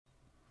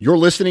You're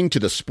listening to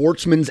the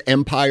Sportsman's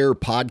Empire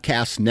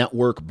Podcast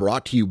Network,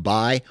 brought to you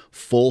by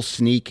Full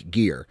Sneak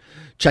Gear.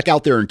 Check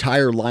out their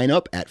entire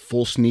lineup at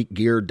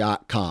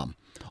fullsneakgear.com.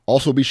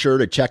 Also be sure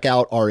to check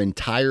out our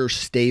entire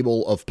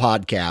stable of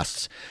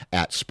podcasts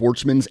at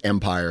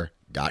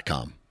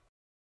sportsmansempire.com.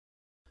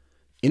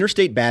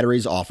 Interstate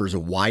Batteries offers a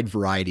wide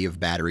variety of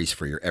batteries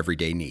for your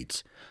everyday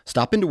needs.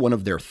 Stop into one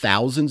of their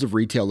thousands of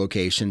retail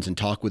locations and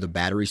talk with a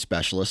battery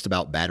specialist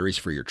about batteries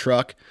for your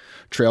truck,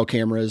 trail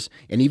cameras,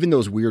 and even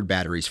those weird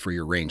batteries for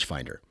your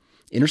rangefinder.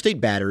 Interstate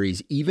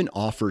Batteries even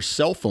offers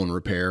cell phone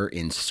repair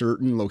in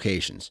certain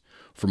locations.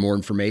 For more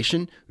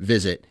information,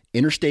 visit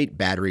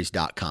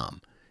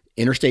interstatebatteries.com.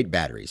 Interstate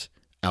Batteries,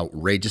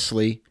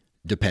 outrageously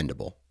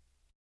dependable.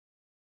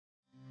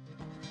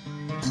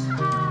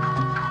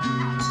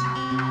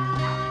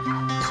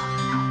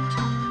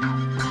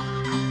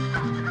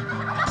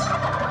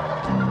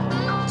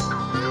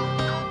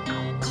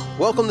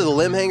 Welcome to the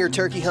Limbhanger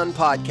Turkey Hunting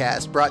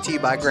Podcast, brought to you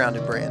by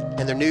Grounded Brand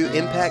and their new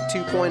Impact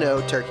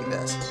 2.0 turkey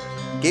vest.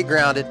 Get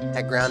grounded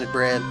at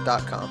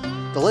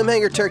groundedbrand.com. The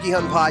Limbhanger Turkey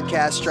Hunting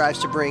Podcast strives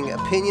to bring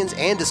opinions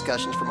and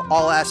discussions from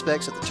all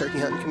aspects of the turkey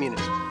hunting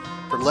community,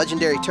 from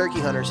legendary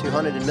turkey hunters who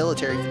hunted in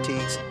military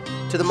fatigues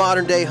to the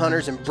modern day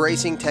hunters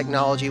embracing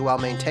technology while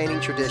maintaining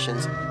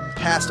traditions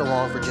passed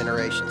along for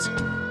generations.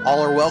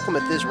 All are welcome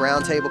at this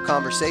roundtable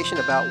conversation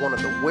about one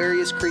of the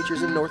wariest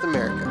creatures in North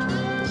America,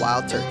 the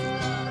wild turkey.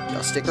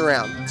 Y'all stick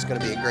around. It's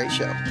going to be a great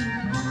show.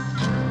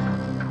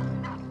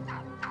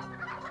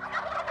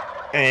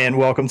 And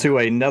welcome to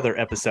another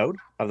episode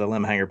of the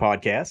Limbhanger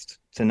Podcast.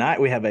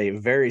 Tonight we have a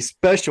very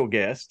special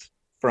guest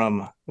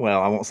from,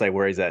 well, I won't say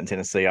where he's at in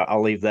Tennessee.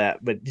 I'll leave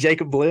that. But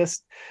Jacob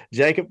Bliss.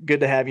 Jacob,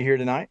 good to have you here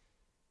tonight.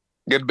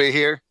 Good to be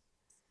here.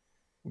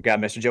 We've got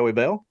Mr. Joey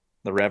Bell,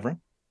 the Reverend.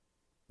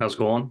 How's it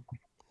going?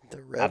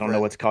 I don't know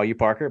what to call you,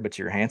 Parker, but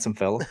you're a handsome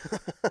fella.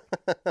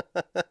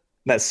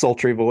 That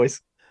sultry voice.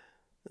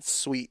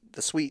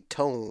 The sweet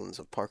tones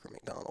of Parker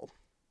McDonald.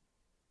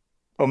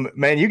 Oh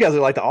man, you guys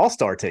are like the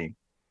all-star team.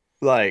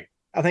 Like,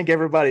 I think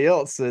everybody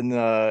else in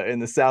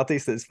the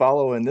Southeast that's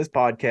following this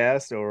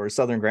podcast or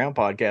Southern Ground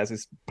podcast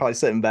is probably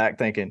sitting back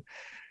thinking,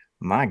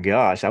 my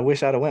gosh, I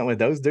wish I'd have went with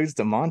those dudes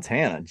to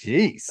Montana.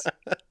 Jeez.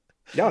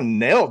 Y'all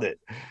nailed it.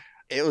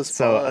 It was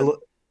fun.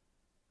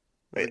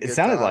 It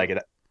sounded like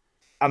it.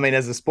 I mean,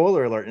 as a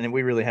spoiler alert, and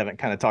we really haven't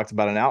kind of talked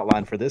about an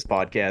outline for this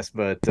podcast,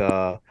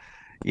 but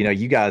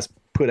you guys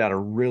put out a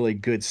really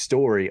good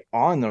story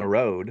on the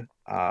road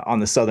on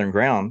the Southern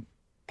Ground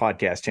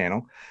podcast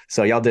channel.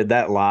 So y'all did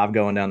that live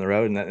going down the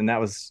road, and that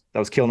was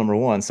kill number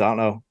one. So I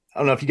don't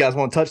know if you guys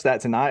want to touch that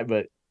tonight,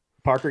 but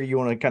Parker, you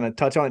want to kind of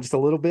touch on it just a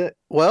little bit?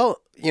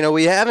 Well,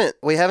 we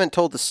haven't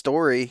told the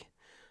story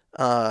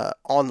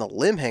on the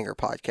Limbhanger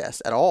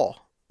podcast at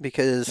all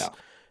because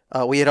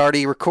we had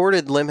already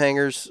recorded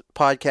Limbhanger's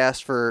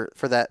podcast for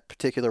that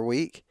particular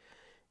week,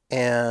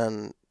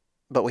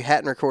 but we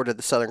hadn't recorded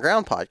the Southern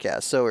Ground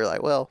podcast. So we were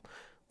like, well,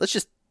 let's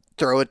just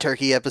throw a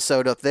turkey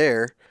episode up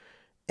there.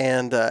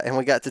 And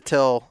we got to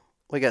tell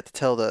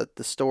the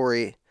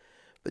story.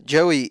 But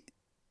Joey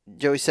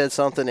said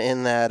something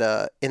in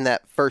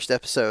that first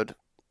episode.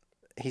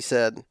 He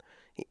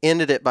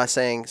ended it by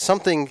saying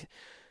something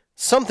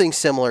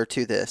similar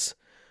to this.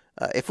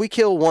 If we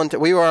kill one,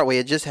 we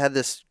had just had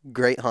this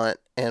great hunt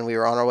and we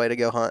were on our way to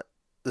go hunt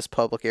this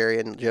public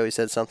area. And Joey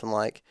said something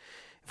like,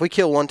 if we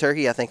kill one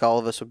turkey, I think all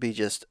of us would be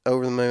just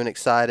over the moon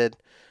excited.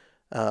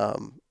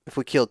 If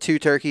we killed two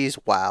turkeys,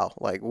 wow,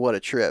 like what a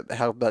trip.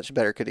 How much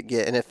better could it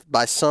get? And if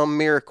by some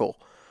miracle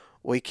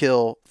we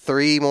kill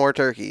 3 more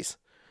turkeys,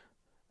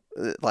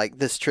 like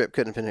this trip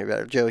couldn't have been any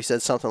better. Joey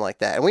said something like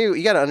that. And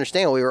you got to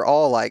understand, we were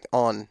all like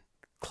on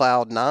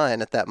cloud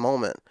 9 at that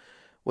moment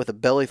with a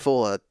belly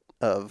full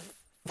of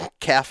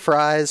calf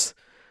fries,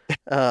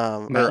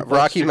 or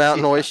Rocky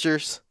Mountain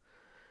oysters.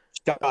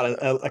 Got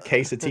a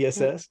case of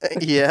TSS.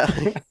 Yeah.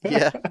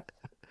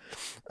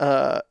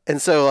 And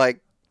so,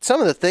 like,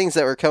 some of the things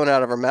that were coming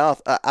out of our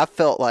mouth, I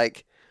felt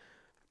like,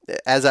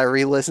 as I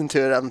re-listened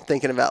to it, I'm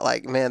thinking about,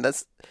 like, man,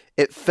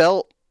 it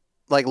felt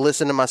like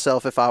listening to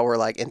myself if I were,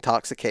 like,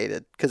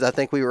 intoxicated, because I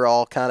think we were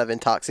all kind of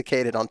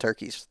intoxicated on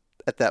turkeys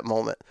at that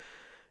moment.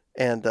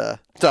 And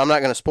so I'm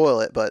not going to spoil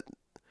it, but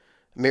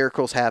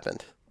miracles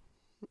happened.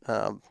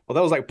 Well,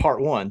 that was like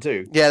part 1,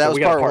 too. Yeah, that was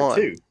part 1.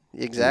 2.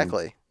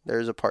 Exactly. Mm-hmm.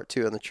 There's a part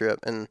 2 on the trip.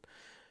 And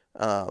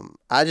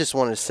I just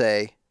want to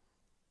say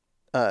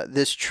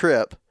this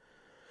trip,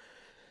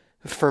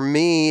 for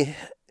me,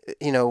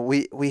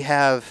 we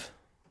have,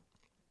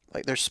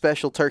 like, there's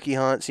special turkey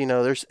hunts.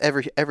 There's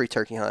every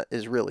turkey hunt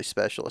is really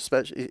special,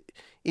 especially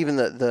even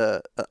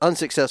the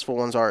unsuccessful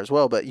ones are as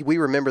well. But we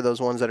remember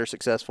those ones that are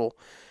successful.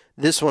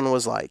 This one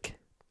was like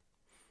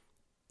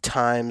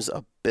times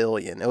a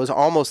billion. It was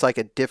almost like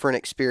a different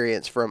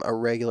experience from a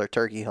regular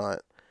turkey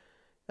hunt.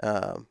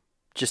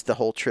 Just the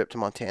whole trip to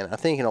Montana. I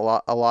think in a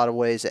lot of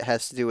ways it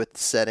has to do with the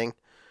setting.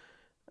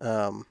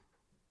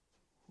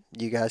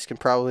 You guys can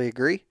probably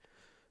agree.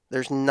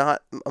 There's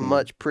not a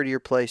much prettier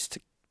place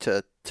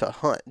to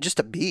hunt, just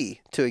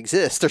to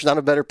exist. There's not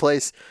a better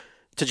place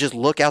to just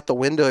look out the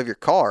window of your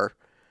car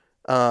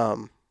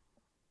But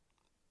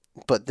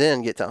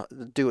then get to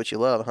do what you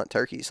love, hunt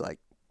turkeys. Like,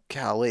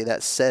 golly,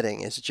 that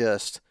setting is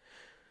just,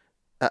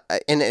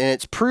 and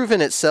it's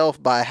proven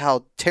itself by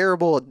how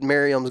terrible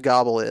Merriam's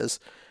gobble is.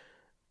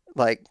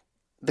 Like,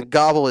 the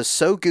gobble is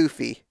so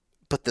goofy,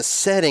 but the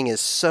setting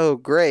is so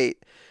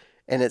great,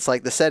 and it's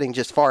like the setting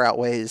just far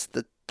outweighs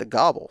the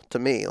gobble to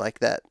me, like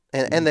that.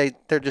 And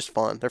they're just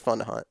fun. They're fun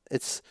to hunt.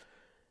 It's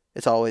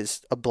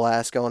always a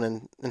blast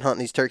going and hunting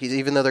these turkeys,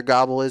 even though their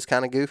gobble is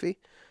kind of goofy.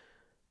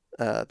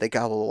 They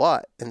gobble a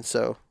lot, and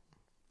so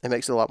it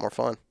makes it a lot more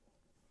fun.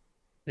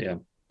 Yeah,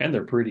 and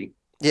they're pretty.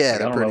 Yeah, like,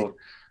 they're pretty.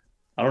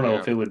 I don't know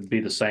if it would be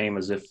the same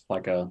as if,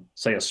 like, a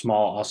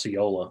small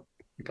Osceola,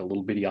 like a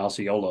little bitty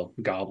Osceola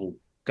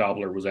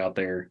gobbler was out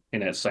there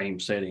in that same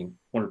setting.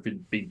 Wonder if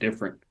it'd be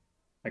different.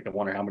 Like, I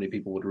wonder how many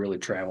people would really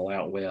travel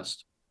out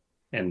west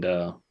and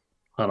hunt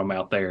them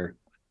out there.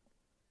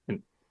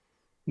 And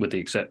with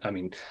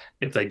the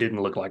if they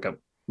didn't look like a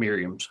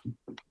Miriam's.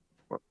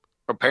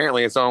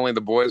 Apparently, it's only the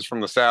boys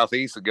from the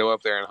southeast that go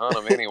up there and hunt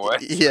them anyway.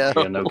 Yeah,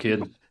 no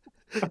kidding.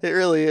 It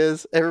really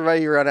is.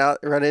 Everybody you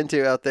run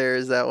into out there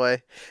is that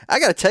way. I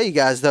got to tell you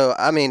guys, though.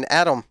 I mean,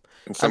 Adam,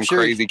 and some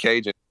crazy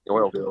Cajun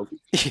oil field.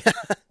 Yeah,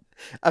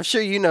 I'm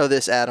sure you know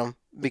this, Adam,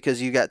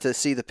 because you got to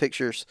see the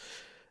pictures.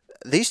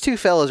 These two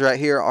fellas right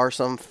here are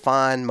some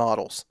fine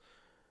models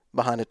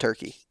behind a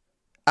turkey.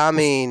 I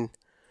mean,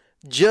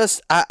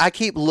 I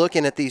keep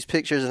looking at these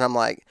pictures and I'm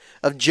like,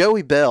 of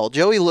Joey Bell.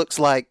 Joey looks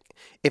like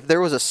if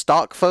there was a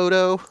stock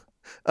photo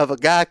of a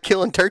guy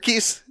killing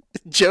turkeys,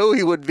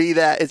 Joey would be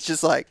that. It's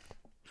just like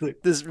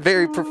this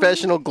very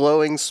professional,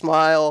 glowing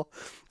smile.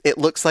 It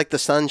looks like the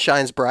sun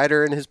shines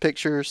brighter in his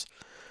pictures.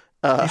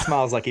 He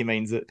smiles like he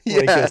means it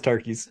when he kills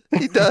turkeys.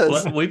 He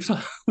does. Well,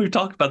 we've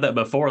talked about that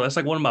before. That's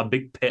like one of my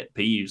big pet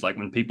peeves. Like,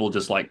 when people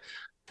just like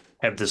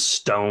have this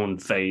stone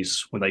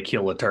face when they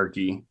kill a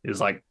turkey, is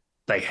like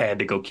they had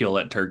to go kill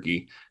that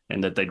turkey,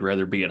 and that they'd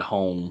rather be at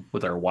home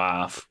with their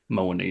wife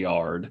mowing the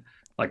yard.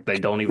 Like, they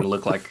don't even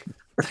look like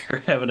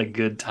they're having a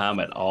good time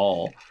at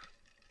all.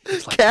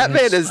 Like,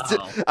 Catman is.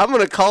 I'm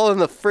gonna call him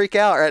the freak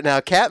out right now.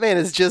 Catman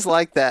is just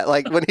like that.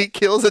 Like, when he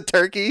kills a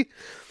turkey,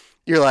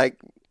 you're like,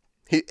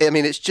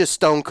 it's just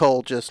stone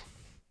cold, just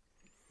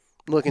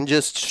looking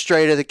just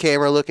straight at the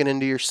camera, looking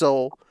into your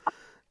soul,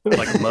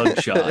 like a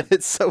mugshot.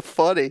 It's so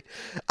funny.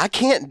 I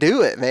can't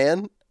do it,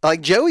 man.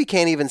 Like, Joey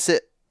can't even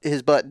sit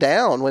his butt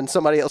down when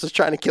somebody else is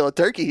trying to kill a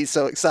turkey. He's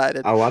so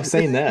excited. Oh, I've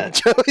seen that.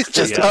 Joey's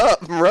just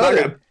up and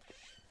running.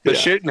 The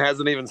shooting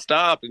hasn't even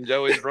stopped, and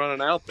Joey's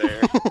running out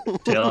there.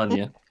 Telling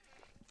you.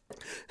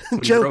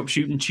 When you grow up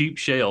shooting cheap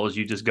shells,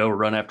 you just go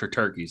run after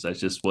turkeys. That's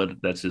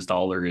just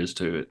all there is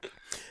to it.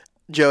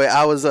 Joey,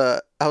 I was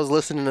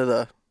listening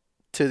to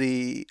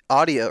the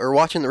audio, or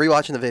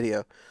rewatching the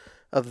video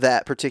of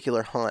that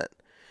particular hunt.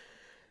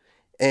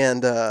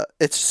 And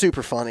it's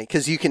super funny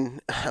because you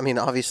can,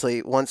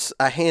 obviously, once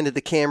I handed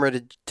the camera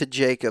to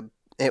Jacob,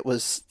 it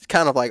was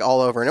kind of like all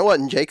over. And it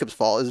wasn't Jacob's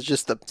fault. It was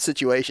just the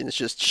situation. It's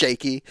just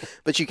shaky.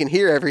 But you can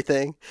hear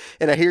everything.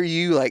 And I hear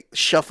you, like,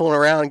 shuffling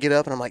around and get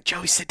up. And I'm like,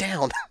 Joey, sit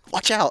down.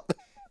 Watch out.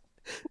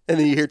 And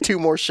then you hear two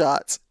more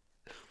shots.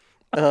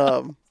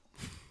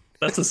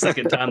 That's the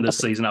second time this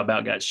season I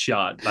about got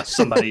shot by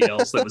somebody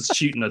else that was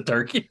shooting a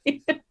turkey.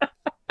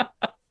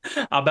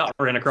 I about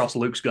ran across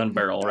Luke's gun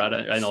barrel right.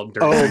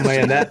 Oh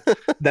man,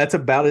 that's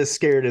about as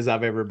scared as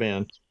I've ever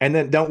been. And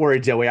then don't worry,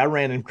 Joey, I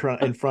ran in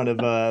front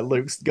of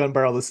Luke's gun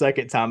barrel the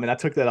second time, and I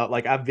took that out.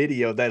 Like, I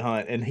videoed that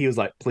hunt, and he was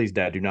like, "Please,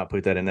 Dad, do not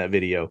put that in that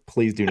video.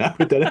 Please do not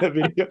put that in that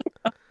video."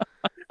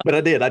 But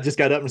I did. I just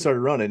got up and started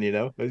running.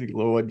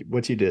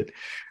 What you did.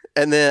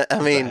 And then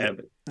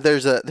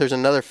there's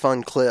another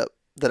fun clip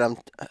that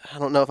I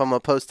don't know if I'm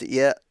gonna post it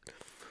yet,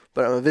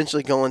 but I'm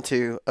eventually going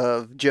to,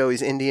 of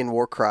Joey's Indian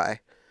war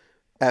cry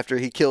after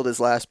he killed his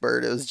last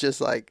bird. It was just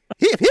like,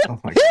 hip, hip, oh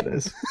my hip.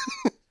 goodness.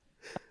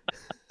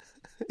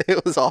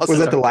 It was awesome. Was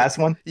that the last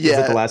one? Yeah,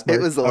 was it the last bird?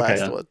 It was the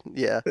last one.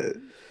 Yeah.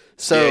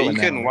 So yeah, you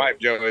couldn't wipe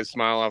Joey's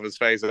smile off his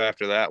face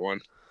after that one.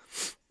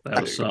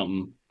 That was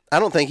something. I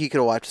don't think he could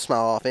have wiped a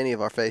smile off any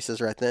of our faces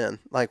right then.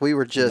 Like, we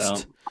were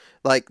just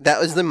like, that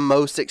was the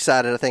most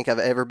excited I think I've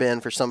ever been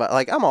for somebody.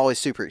 Like, I'm always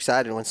super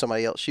excited when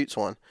somebody else shoots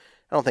one.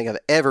 I don't think I've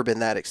ever been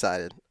that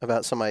excited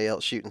about somebody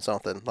else shooting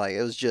something. Like,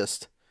 it was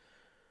just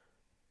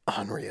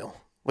unreal.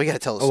 We got to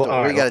tell the story.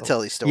 Right, we got to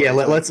tell these stories. Yeah,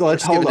 let's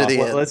hold on.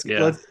 Let's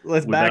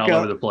back all up.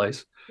 over the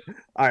place.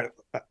 All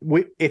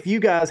right. If you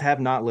guys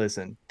have not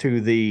listened to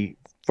the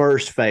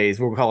first phase,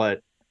 we'll call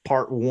it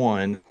part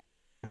 1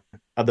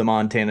 of the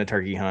Montana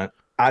turkey hunt,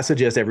 I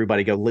suggest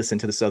everybody go listen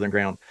to the Southern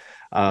Ground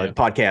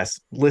podcast.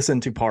 Listen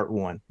to part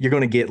 1. You're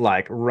going to get,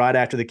 like, right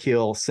after the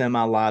kill,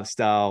 semi-live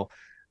style,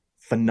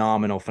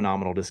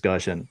 phenomenal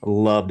discussion.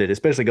 Loved it,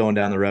 especially going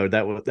down the road.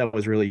 That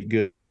was really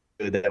good.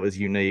 That was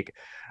unique.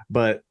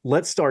 But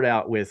let's start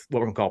out with what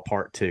we're going to call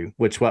part 2,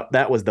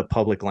 that was the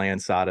public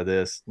land side of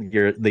this,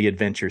 the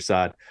adventure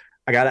side.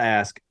 I got to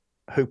ask,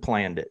 who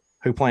planned it?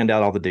 Who planned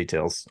out all the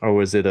details? Or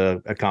was it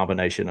a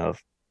combination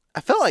of?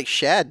 I felt like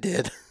Shad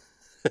did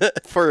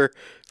for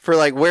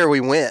like where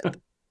we went.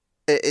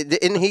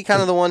 Isn't he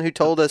kind of the one who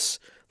told us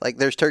like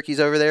there's turkeys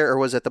over there, or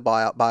was it the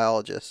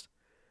biologist?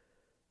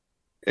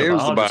 The It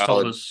was the biologist told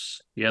biologist.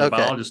 us. Yeah, the Okay.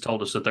 biologist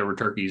told us that there were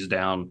turkeys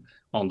down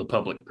on the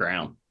public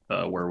ground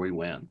where we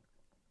went.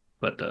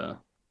 But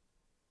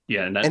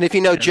yeah, And if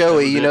you know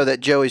Joey, you know that that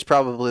Joey's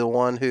probably the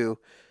one who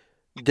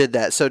did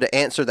that. So to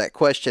answer that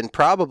question,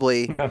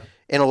 probably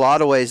in a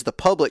lot of ways, the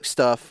public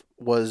stuff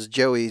was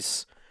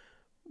Joey's.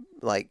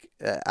 Like,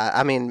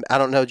 I mean, I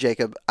don't know,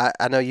 Jacob.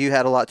 I know you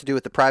had a lot to do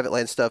with the private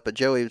land stuff, but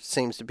Joey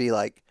seems to be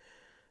like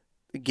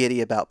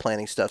giddy about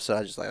planning stuff. So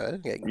I just like,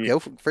 okay,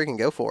 freaking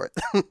go for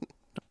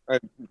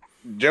it.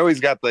 Joey's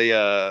got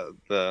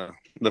the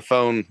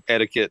phone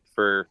etiquette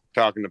for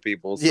talking to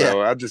people,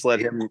 so I just let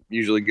him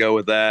usually go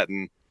with that,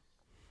 and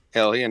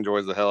hell, he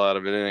enjoys the hell out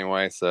of it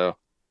anyway. So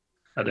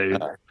I do.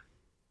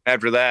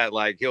 After that,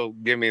 like, he'll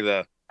give me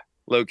the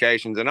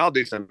locations, and I'll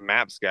do some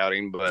map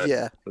scouting, but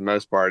for the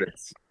most part,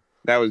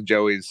 that was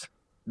Joey's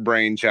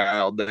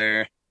brainchild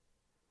there.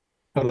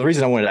 Well, the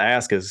reason I wanted to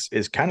ask is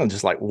kind of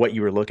just like what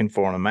you were looking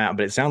for on a map,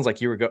 but it sounds like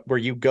were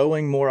you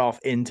going more off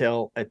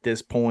intel at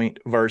this point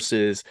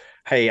versus,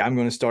 hey, I'm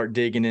going to start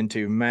digging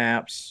into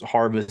maps,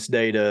 harvest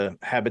data,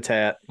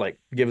 habitat. Like,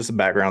 give us a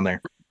background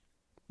there.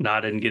 No,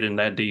 I didn't get in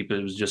that deep.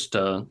 It was just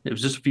a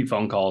few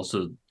phone calls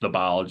to the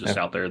biologists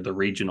out there, the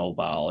regional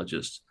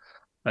biologists,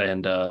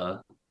 and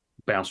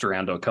bounced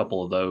around to a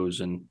couple of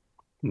those and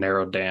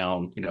narrowed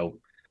down,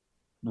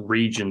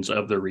 regions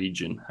of the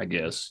region, I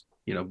guess,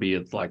 be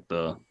it like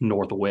the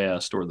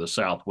northwest or the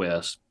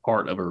southwest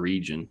part of a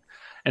region.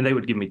 And they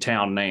would give me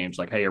town names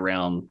like, hey,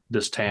 around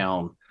this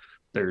town,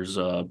 there's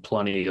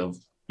plenty of,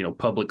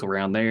 public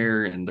around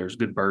there, and there's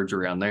good birds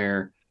around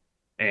there.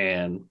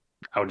 And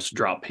I would just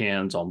drop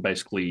pins on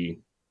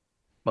basically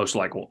most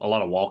like a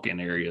lot of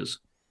walk-in areas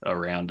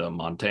around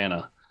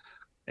Montana.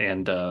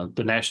 And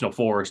the national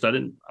forest, I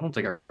don't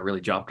think I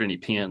really dropped any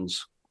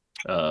pins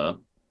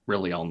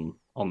really on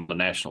the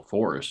national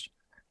forest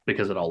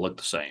because it all looked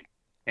the same.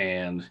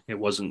 And it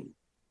wasn't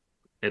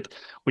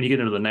when you get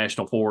into the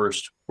national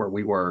forest where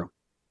we were,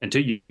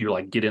 until you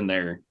like get in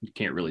there, you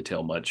can't really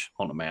tell much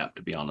on the map,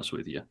 to be honest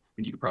with you.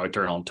 You could probably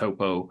turn on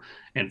topo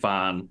and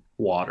find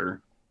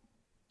water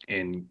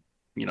and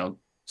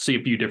see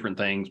a few different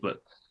things,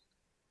 but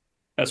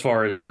as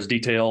far as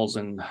details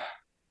and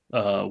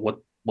what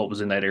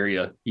was in that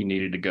area, you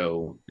needed to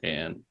go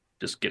and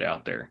just get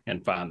out there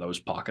and find those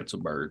pockets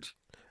of birds.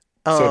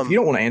 So if you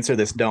don't want to answer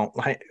this, don't.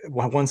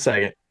 1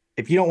 second.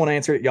 If you don't want to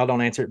answer it, y'all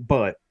don't answer it.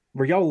 But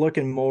were y'all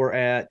looking more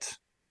at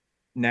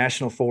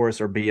national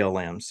forests or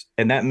BLMs?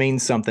 And that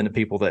means something to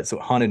people that's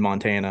hunted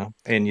Montana,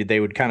 and they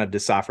would kind of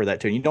decipher that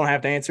too. And you don't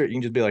have to answer it. You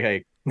can just be like,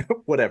 hey,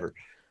 whatever.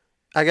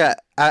 I got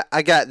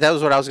that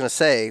was what I was going to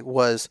say.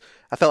 Was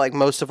I felt like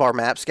most of our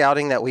map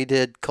scouting that we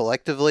did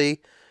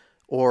collectively,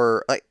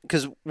 or like,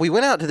 because we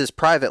went out to this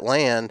private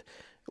land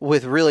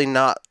with really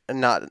not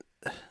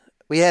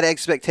we had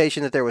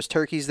expectation that there was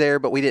turkeys there,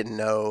 but we didn't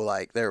know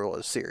like there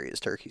was serious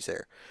turkeys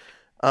there.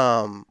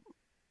 And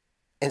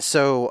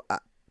so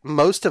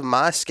most of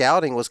my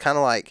scouting was kind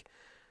of like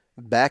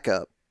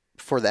backup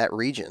for that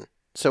region.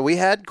 So we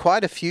had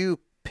quite a few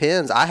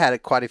pins. I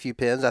had quite a few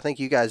pins. I think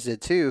you guys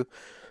did too,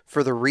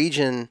 for the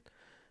region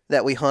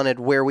that we hunted,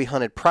 where we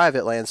hunted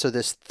private land. So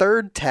this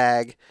third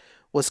tag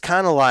was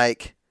kind of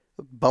like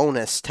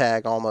bonus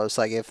tag almost.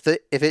 Like if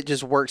it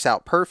just works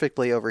out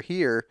perfectly over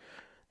here,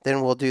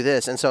 then we'll do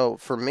this. And so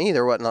for me,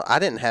 I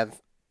didn't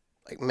have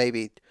like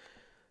maybe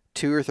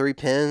 2 or 3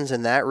 pins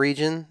in that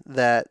region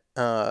that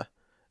I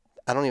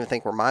don't even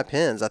think were my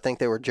pins. I think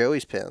they were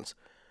Joey's pins,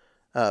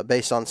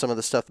 based on some of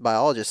the stuff the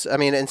biologists. I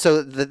mean, and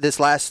so this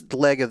last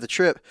leg of the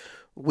trip,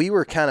 we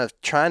were kind of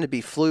trying to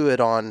be fluid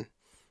on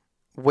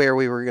where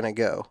we were going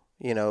to go.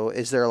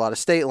 Is there a lot of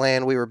state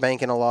land? We were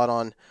banking a lot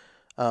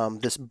on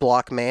this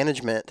block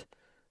management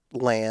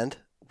land,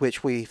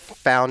 which we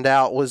found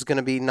out was going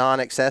to be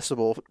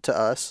non-accessible to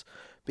us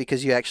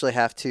because you actually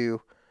have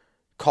to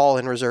call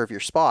and reserve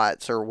your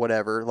spots or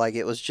whatever. Like,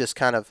 it was just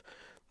kind of,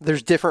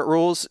 there's different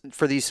rules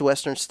for these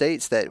western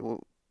states that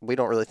we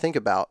don't really think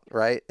about,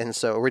 right? And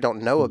so we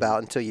don't know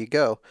about until you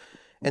go.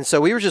 And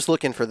so we were just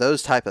looking for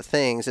those type of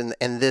things. And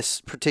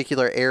this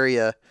particular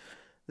area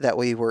that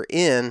we were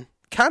in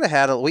kind of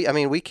had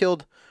we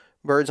killed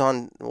birds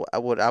on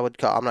what I would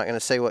call, I'm not going to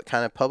say what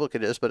kind of public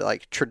it is, but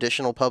like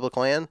traditional public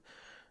land,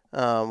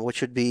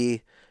 which would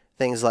be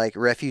things like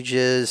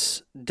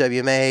refuges,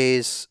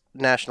 WMAs,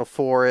 national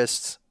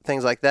forests,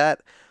 things like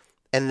that.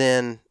 And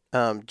then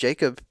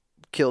Jacob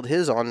killed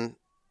his on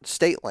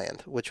state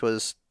land, which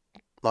was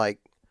like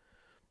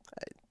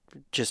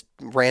just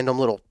random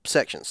little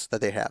sections that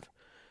they have.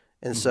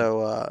 And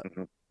so,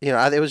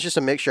 it was just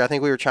a mixture. I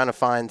think we were trying to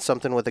find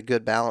something with a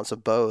good balance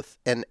of both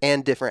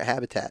and different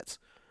habitats.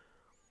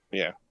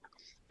 Yeah.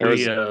 Go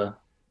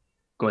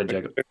ahead,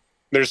 Jacob.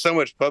 There's so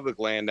much public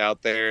land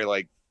out there.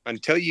 Like,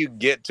 until you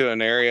get to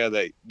an area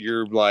that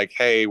you're like,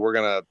 hey, we're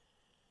going to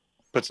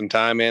put some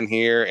time in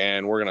here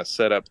and we're going to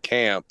set up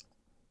camp,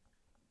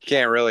 you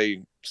can't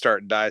really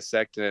start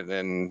dissecting it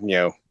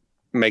and,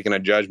 making a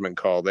judgment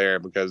call there,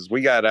 because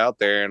we got out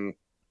there and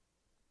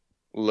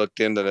looked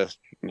into the,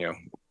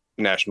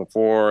 national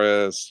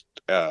forest,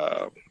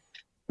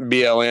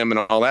 BLM and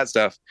all that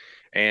stuff.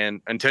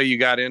 And until you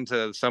got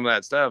into some of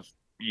that stuff,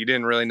 you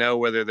didn't really know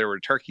whether there were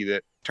turkeys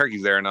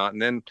there or not.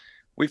 And then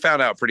we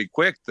found out pretty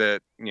quick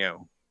that,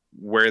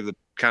 where the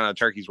kind of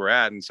turkeys were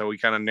at. And so we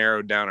kind of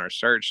narrowed down our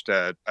search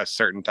to a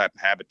certain type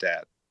of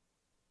habitat.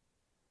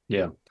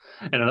 Yeah.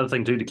 And another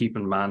thing too, to keep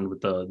in mind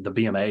with the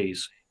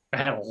BMAs, I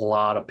had a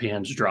lot of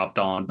pins dropped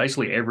on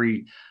basically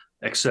every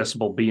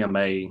accessible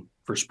BMA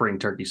for spring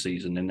turkey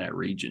season in that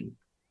region,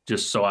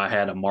 just so I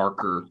had a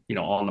marker,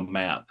 on the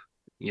map,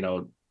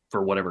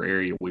 for whatever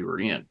area we were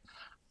in.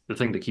 The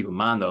thing to keep in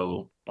mind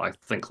though, I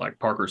think like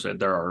Parker said,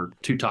 there are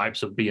two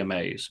types of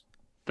BMAs.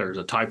 There's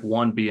a type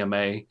 1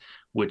 BMA,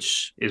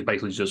 which is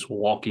basically just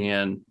walk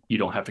in. You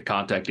don't have to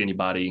contact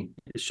anybody.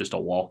 It's just a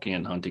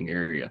walk-in hunting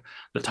area.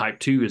 The type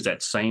 2 is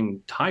that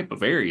same type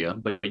of area,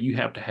 but you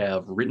have to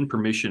have written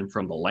permission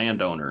from the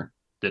landowner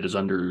that has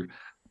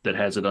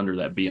it under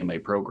that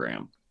BMA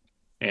program.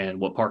 And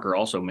what Parker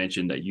also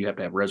mentioned, that you have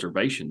to have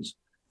reservations.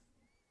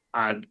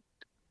 I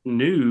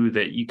knew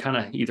that you kind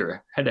of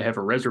either had to have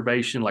a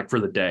reservation like for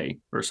the day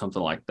or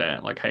something like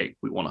that. Like, hey,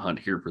 we want to hunt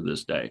here for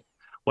this day.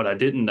 What I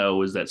didn't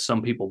know is that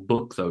some people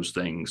book those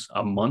things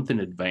a month in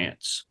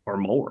advance or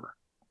more,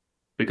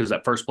 because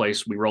that first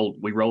place we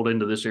rolled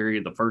into this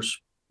area, the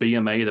first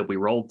BMA that we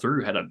rolled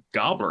through had a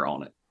gobbler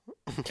on it.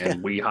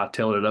 And we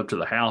hightailed it up to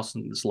the house,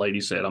 and this lady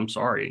said, I'm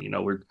sorry,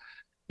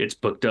 it's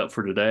booked up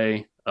for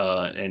today.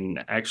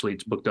 And actually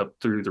it's booked up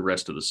through the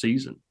rest of the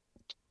season.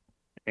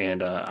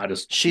 And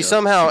she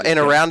somehow in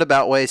a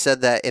roundabout way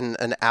said that in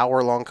an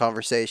hour-long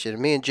conversation.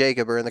 Me and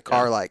Jacob are in the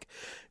car like,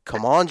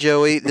 come on,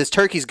 Joey, this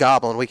turkey's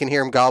gobbling. We can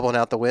hear him gobbling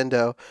out the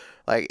window.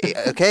 Like,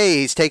 okay,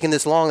 he's taking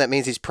this long. That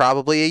means he's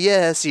probably a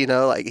yes,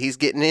 like he's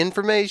getting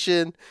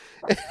information.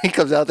 He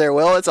comes out there,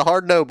 well, it's a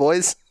hard no,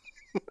 boys.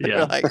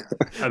 Yeah. Like,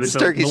 this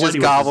turkey's just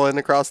gobbling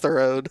across the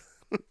road.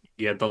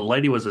 Yeah, the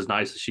lady was as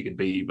nice as she could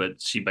be,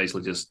 but she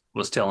basically just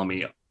was telling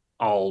me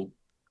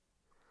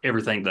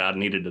everything that I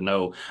needed to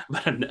know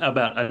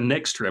about a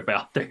next trip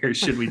out there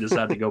should we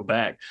decide to go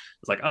back.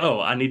 It's like, oh,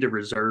 I need to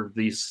reserve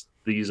these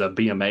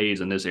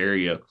BMAs in this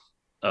area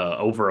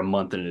over a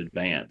month in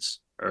advance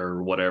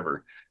or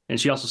whatever. And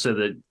she also said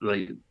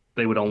that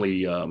they would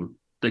only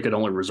they could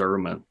only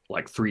reserve them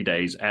like 3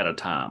 days at a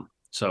time.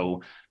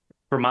 So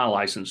for my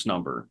license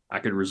number, I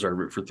could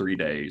reserve it for 3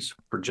 days.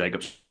 For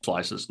Jacob's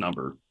license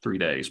number, 3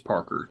 days,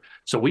 Parker.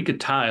 So we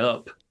could tie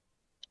up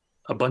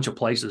a bunch of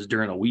places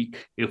during a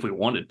week if we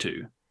wanted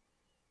to.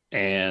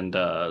 And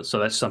so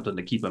that's something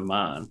to keep in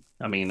mind.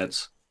 I mean,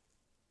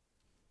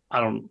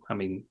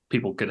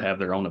 people could have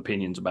their own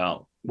opinions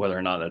about whether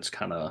or not that's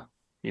kind of,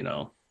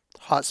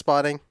 hot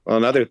spotting.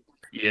 Well,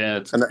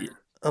 it's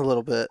a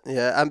little bit.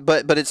 Yeah.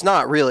 But it's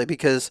not really,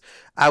 because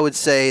I would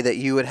say that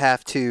you would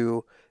have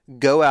to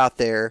go out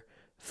there,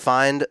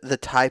 find the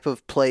type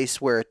of place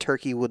where a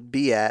turkey would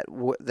be at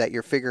that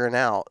you're figuring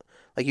out.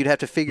 Like, you'd have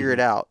to figure it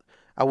out.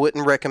 I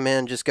wouldn't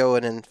recommend just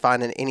going and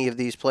finding any of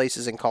these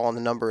places and calling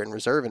the number and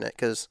reserving it,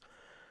 because,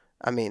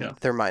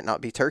 there might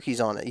not be turkeys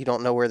on it. You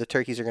don't know where the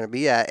turkeys are going to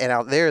be at. And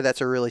out there,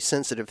 that's a really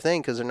sensitive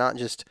thing, because they're not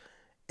just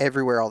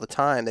everywhere all the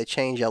time. They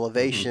change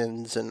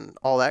elevations and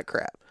all that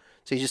crap.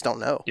 So you just don't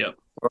know. Yep.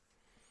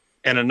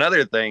 And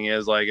another thing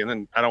is, and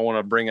then I don't want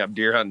to bring up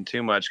deer hunting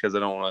too much because I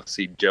don't want to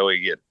see Joey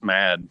get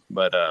mad.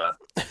 But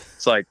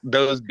it's like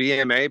those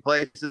BMA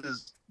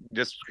places,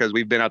 just because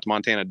we've been out to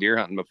Montana deer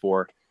hunting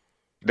before,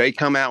 they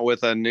come out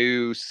with a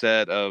new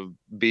set of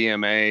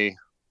BMA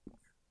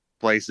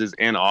places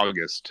in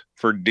August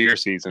for deer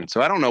season.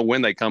 So I don't know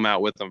when they come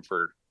out with them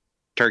for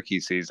turkey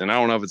season. I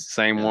don't know if it's the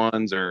same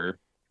ones or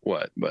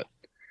what, but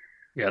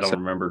I don't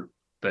remember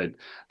that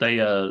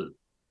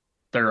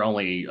there are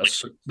only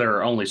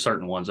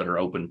certain ones that are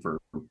open for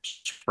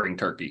spring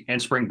turkey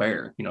and spring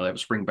bear. They have a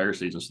spring bear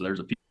season, so there's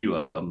a few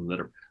of them that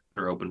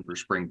are open for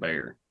spring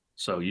bear.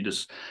 So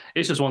it's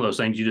just one of those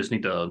things you just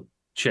need to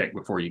check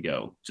before you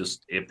go,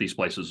 just if these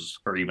places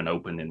are even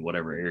open in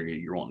whatever area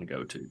you're wanting to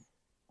go to.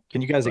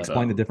 Can you guys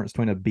explain the difference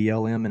between a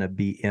BLM and a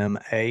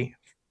BMA?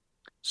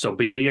 So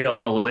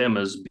BLM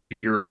is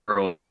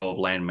Bureau of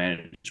Land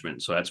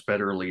Management, so that's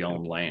federally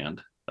owned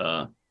land.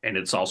 And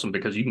it's awesome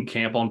because you can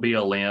camp on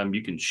BLM,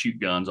 you can shoot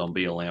guns on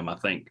BLM. I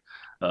think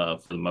for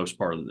the most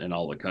part in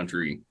all the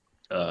country,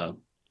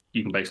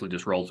 you can basically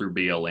just roll through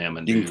BLM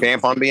and you can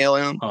camp on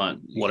BLM,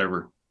 hunt,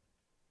 whatever.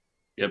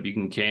 Yep, you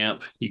can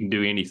camp, you can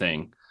do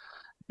anything.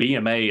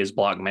 BMA is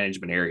block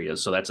management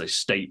areas, so that's a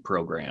state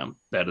program.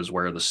 That is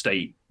where the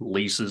state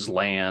leases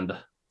land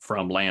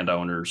from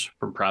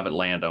private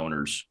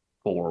landowners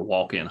for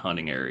walk-in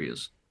hunting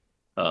areas.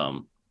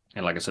 And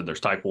like I said, there's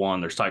type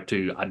 1, there's type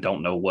 2. I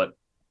don't know what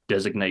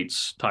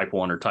designates type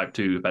 1 or type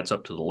 2, if that's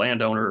up to the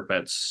landowner, if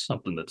that's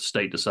something that the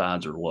state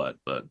decides or what,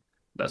 but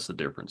that's the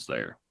difference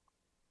there.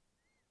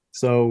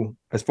 So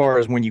as far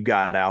as when you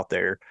got out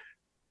there,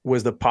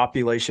 was the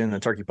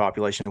turkey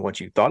population what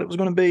you thought it was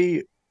going to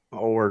be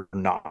or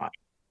not?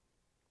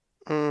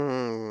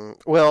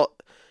 Well,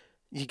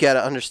 you got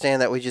to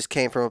understand that we just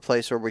came from a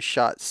place where we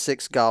shot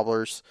 6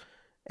 gobblers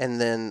and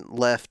then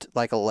left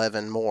like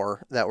 11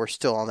 more that were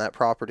still on that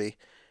property.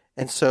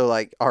 And so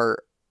like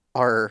our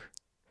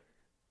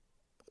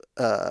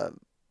uh,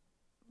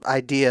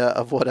 idea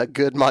of what a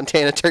good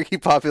Montana turkey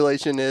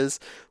population is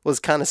was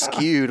kind of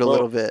skewed a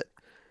little bit.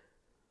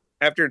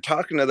 After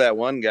talking to that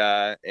one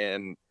guy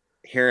and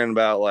hearing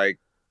about like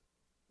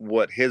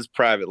what his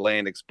private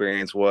land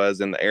experience was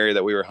in the area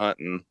that we were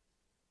hunting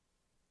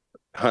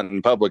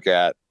public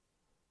at,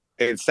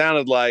 it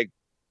sounded like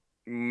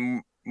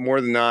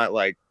more than not,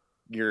 like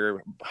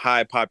your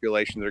high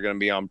populations are going to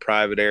be on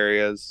private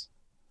areas.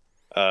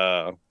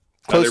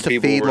 Close to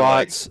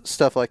feedlots,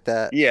 stuff like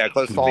that. Yeah,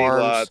 close to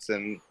feedlots,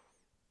 and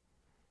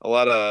a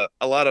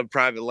lot of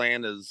private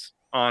land is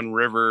on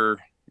river,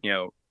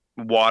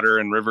 water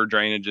and river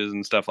drainages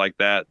and stuff like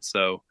that.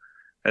 So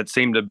that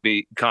seemed to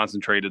be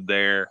concentrated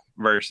there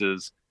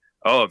versus,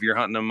 if you're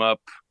hunting them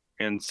up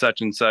in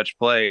such and such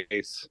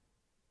place,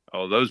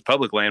 those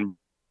public land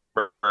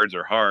birds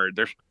are hard.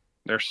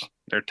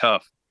 They're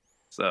tough.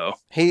 So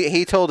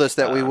he told us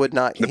that we would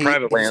not. The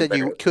private land said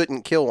you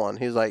couldn't kill one.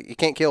 He was like, you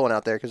can't kill one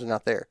out there because they're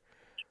not there.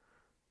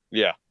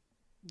 Yeah.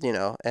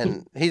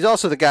 And he's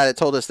also the guy that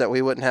told us that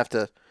we wouldn't have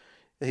to.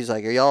 He's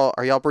like, are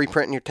y'all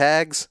reprinting your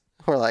tags?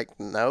 We're like,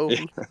 no.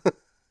 Yeah.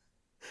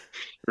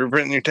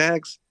 Reprinting your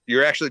tags?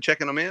 You're actually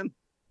checking them in?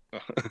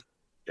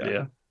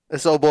 Yeah.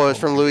 This old boy was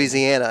from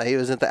Louisiana. He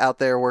was out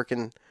there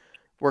working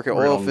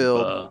oil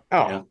field.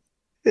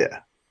 Yeah.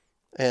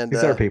 And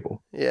these are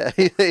people. Yeah,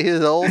 he's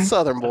an old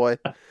Southern boy.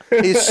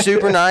 He's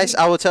super nice.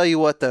 I will tell you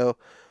what, though,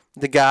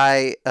 the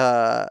guy.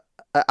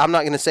 I'm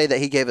not going to say that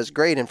he gave us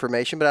great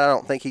information, but I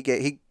don't think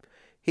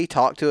he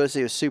talked to us.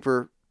 He was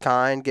super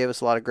kind, gave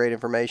us a lot of great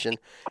information.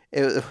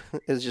 It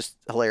was just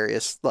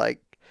hilarious. Like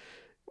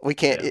we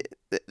can't.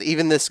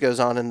 Even this goes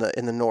on in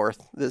the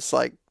north. This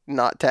like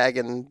not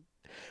tagging,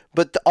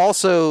 but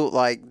also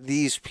like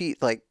these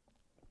like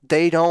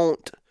they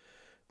don't.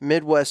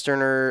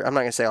 Midwesterner, I'm not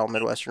gonna say all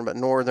Midwestern, but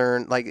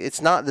Northern, like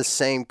it's not the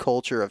same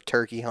culture of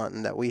turkey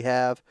hunting that we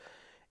have,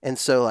 and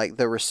so like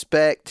the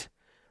respect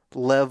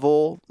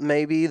level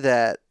maybe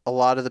that a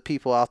lot of the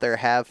people out there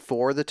have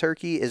for the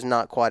turkey is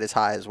not quite as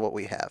high as what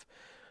we have.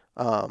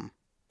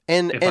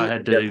 If I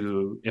had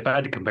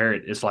to compare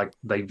it, it's like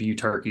they view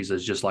turkeys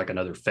as just like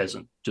another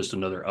pheasant, just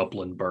another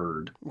upland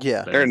bird.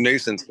 Yeah, they're a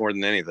nuisance more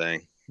than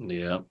anything.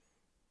 Yeah,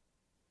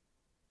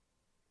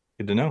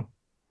 good to know.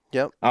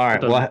 Yep. All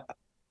right.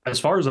 As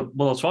far as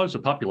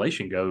the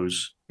population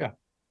goes, yeah,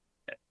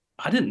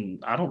 I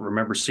don't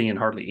remember seeing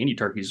hardly any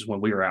turkeys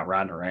when we were out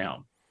riding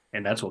around,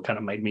 and that's what kind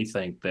of made me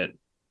think that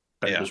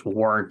there just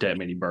weren't that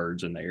many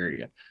birds in the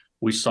area.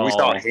 We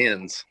saw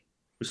hens.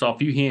 We saw a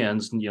few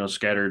hens,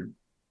 scattered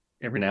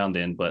every now and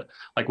then, but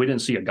like we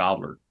didn't see a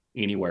gobbler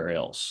anywhere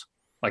else.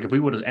 Like if we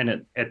would have,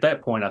 and at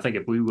that point, I think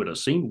if we would have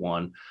seen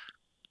one,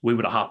 we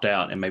would have hopped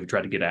out and maybe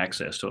tried to get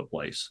access to a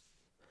place.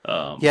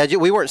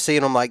 We weren't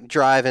seeing them like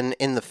driving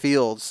in the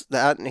fields.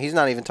 He's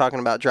not even talking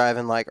about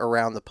driving like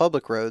around the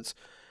public roads.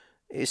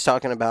 He's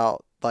talking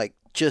about like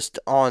just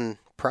on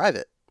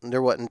private.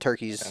 There wasn't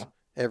turkeys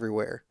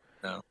everywhere.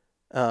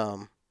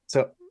 No.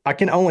 So I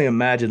can only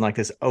imagine like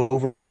this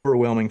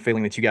overwhelming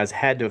feeling that you guys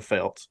had to have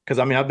felt. Because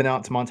I mean, I've been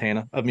out to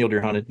Montana. I've mule deer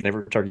hunted,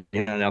 never turkey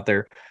hunted out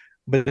there.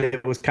 But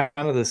it was kind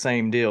of the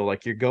same deal.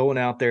 Like you're going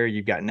out there,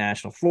 you've got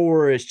National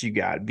Forest, you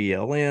got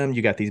BLM,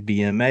 you got these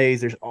BMAs.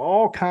 There's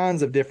all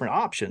kinds of different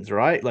options,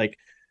 right? Like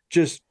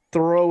just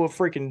throw a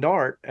freaking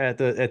dart at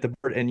the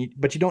bird,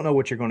 but you don't know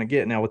what you're going to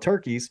get. Now with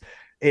turkeys,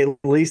 at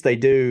least they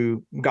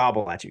do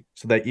gobble at you,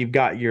 so that you've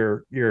got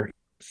your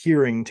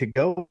hearing to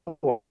go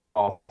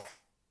off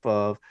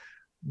of.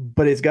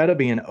 But it's got to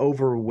be an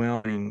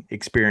overwhelming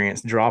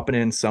experience dropping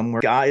in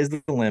somewhere. Sky is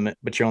the limit,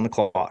 but you're on the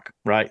clock,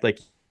 right? Like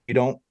you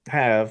don't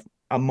have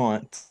a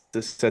month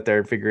to sit there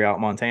and figure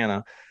out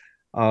Montana.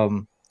 I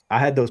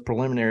had those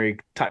preliminary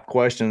type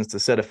questions to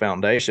set a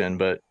foundation,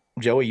 but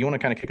Joey, you want to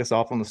kind of kick us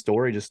off on the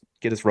story, just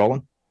get us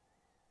rolling?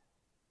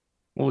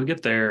 Well, we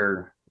get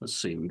there. Let's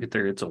see. We get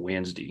there. It's a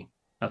Wednesday.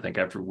 I think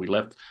after we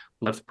left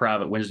the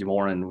private Wednesday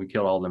morning, we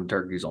killed all them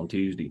turkeys on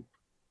Tuesday,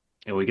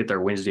 and we get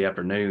there Wednesday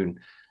afternoon.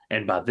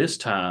 And by this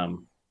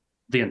time,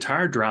 the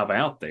entire drive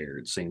out there,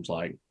 it seems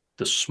like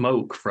the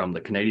smoke from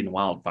the Canadian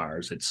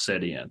wildfires had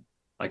set in.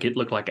 Like it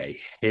looked like a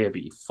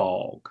heavy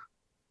fog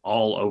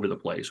all over the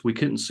place. We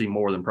couldn't see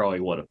more than probably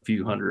a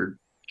few hundred,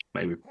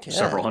 maybe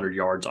several hundred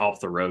yards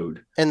off the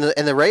road. And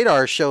the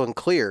radar is showing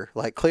clear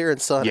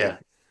and sunny. Yeah,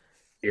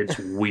 it's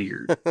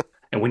weird.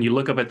 And when you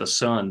look up at the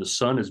sun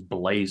is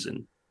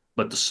blazing,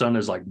 but the sun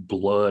is like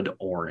blood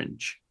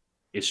orange.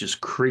 It's just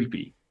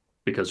creepy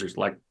because there's,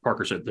 like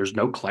Parker said, there's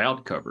no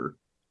cloud cover.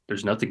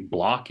 There's nothing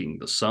blocking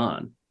the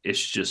sun. It's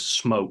just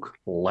smoke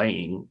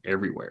laying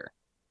everywhere.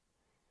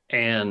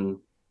 And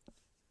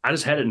I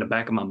just had it in the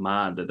back of my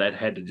mind that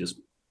had to just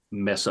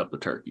mess up the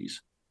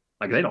turkeys.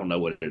 Like they don't know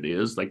what it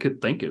is. They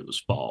could think it was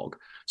fog.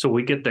 So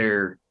we get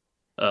there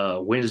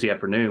Wednesday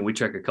afternoon. We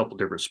check a couple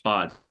different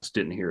spots.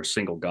 Didn't hear a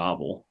single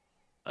gobble.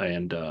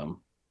 And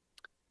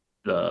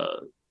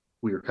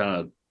we were kind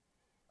of,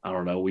 I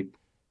don't know,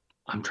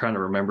 I'm trying to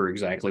remember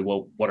exactly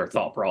what our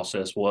thought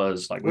process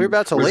was. Like we were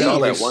about to We leave. saw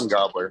that one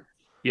gobbler.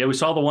 Yeah, we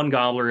saw the one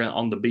gobbler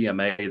on the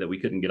BMA that we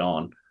couldn't get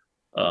on.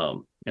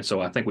 And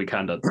so I think we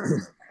kind of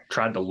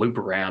tried to loop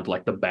around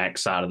like the back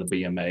side of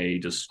the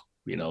BMA, just,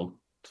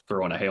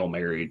 throwing a Hail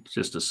Mary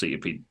just to see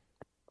if he'd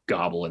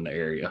gobble in the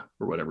area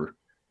or whatever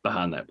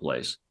behind that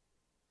place.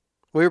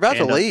 We were about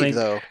to leave,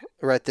 though,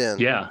 right then.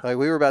 Yeah. Like,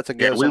 we were about to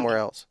go somewhere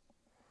else.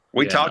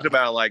 We talked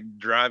about, like,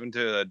 driving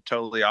to a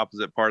totally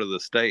opposite part of the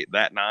state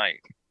that night.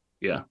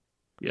 Yeah.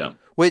 Yeah.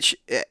 Which,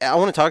 I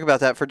want to talk about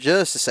that for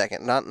just a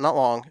second. Not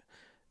long.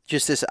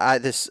 Just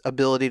this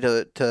ability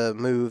to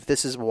move.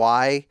 This is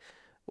why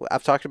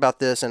I've talked about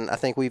this, and I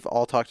think we've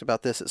all talked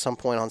about this at some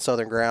point on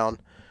Southern Ground.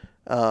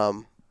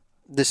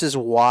 This is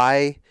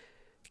why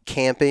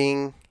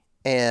camping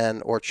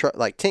or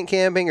tent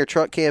camping or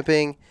truck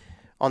camping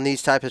on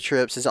these type of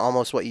trips is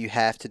almost what you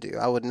have to do.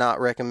 I would not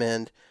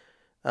recommend,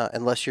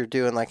 unless you're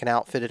doing like an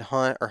outfitted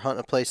hunt or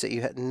hunting a place that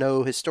you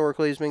know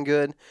historically has been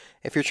good.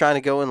 If you're trying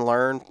to go and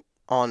learn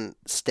on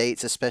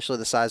states, especially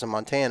the size of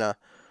Montana,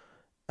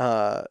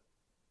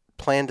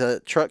 plan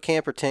to truck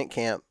camp or tent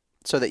camp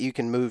so that you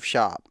can move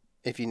shop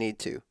if you need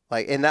to.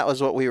 And that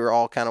was what we were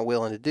all kind of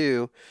willing to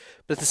do.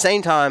 But at the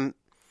same time,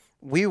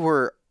 we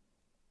were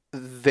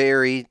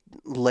very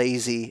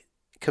lazy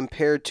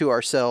compared to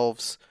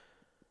ourselves.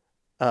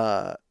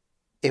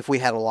 If we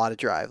had a lot of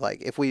drive,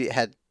 like if we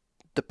had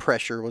the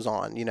pressure was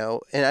on,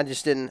 and I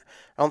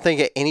don't think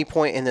at any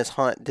point in this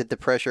hunt did the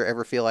pressure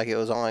ever feel like it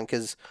was on,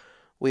 because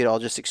we had all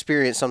just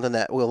experienced something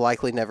that we'll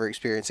likely never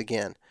experience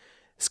again.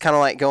 It's kind of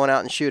like going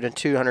out and shooting a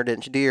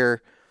 200-inch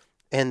deer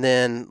and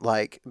then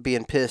like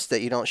being pissed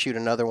that you don't shoot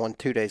another one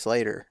 2 days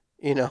later.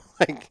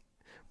 Like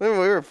we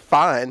were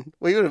fine.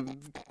 We would have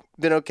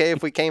been okay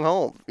if we came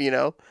home,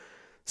 So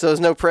there's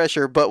no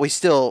pressure, but we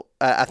still,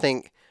 I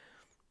think,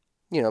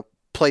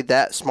 played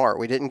that smart.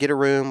 We didn't get a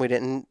room. We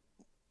didn't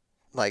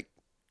like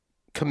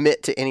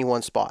commit to any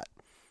one spot.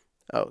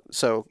 Oh,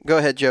 so go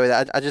ahead, Joey.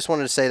 I just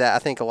wanted to say that I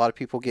think a lot of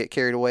people get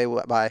carried away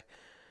by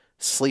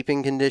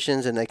sleeping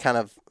conditions, and they kind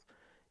of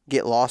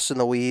get lost in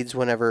the weeds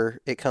whenever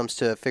it comes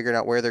to figuring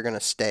out where they're going to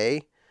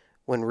stay,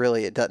 when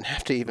really it doesn't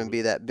have to even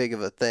be that big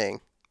of a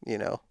thing,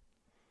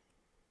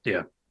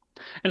 Yeah.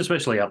 And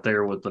especially out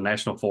there with the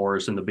National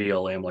Forest and the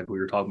BLM, like we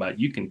were talking about,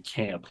 you can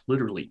camp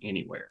literally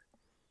anywhere.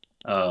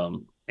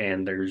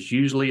 And there's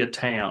usually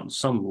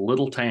some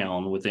little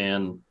town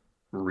within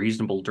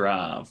reasonable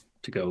drive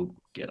to go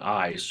get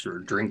ice or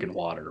drinking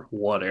water,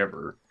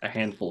 whatever, a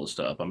handful of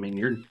stuff. I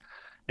mean,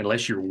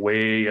 unless you're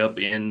way up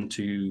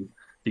into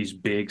these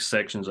big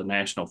sections of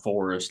national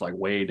forest, like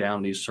way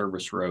down these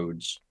service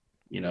roads,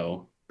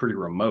 pretty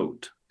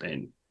remote,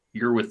 then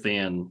you're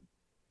within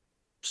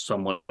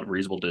somewhat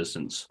reasonable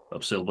distance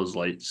of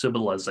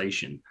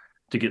civilization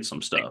to get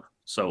some stuff.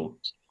 So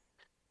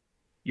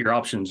your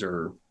options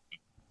are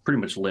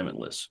pretty much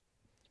limitless.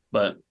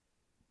 But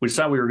we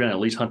decided we were going to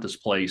at least hunt this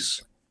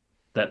place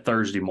that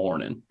Thursday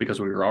morning because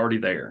we were already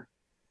there,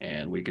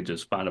 and we could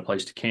just find a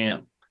place to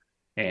camp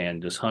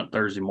and just hunt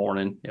Thursday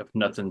morning. If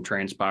nothing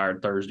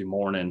transpired Thursday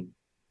morning,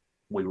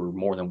 we were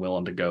more than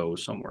willing to go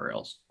somewhere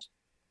else.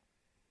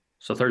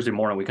 So Thursday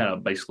morning, we kind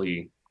of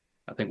basically,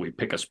 I think we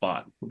pick a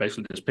spot. We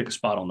basically just pick a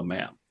spot on the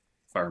map,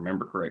 if I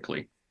remember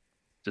correctly.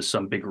 Just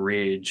some big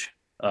ridge.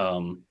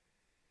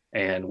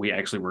 And we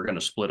actually were going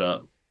to split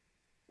up.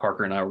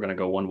 Parker and I were going to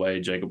go one way.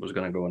 Jacob was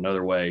going to go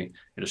another way,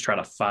 and just try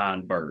to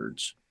find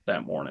birds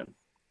that morning.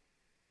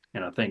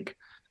 And I think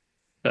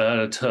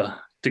to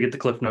get the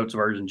Cliff Notes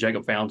version,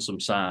 Jacob found some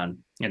sign,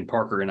 and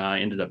Parker and I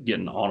ended up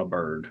getting on a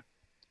bird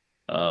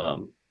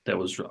that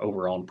was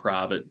over on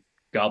private.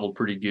 Gobbled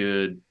pretty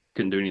good.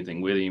 Couldn't do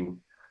anything with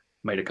him.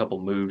 Made a couple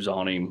moves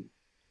on him.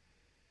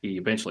 He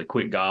eventually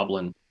quit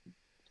gobbling.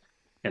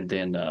 And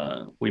then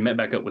we met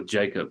back up with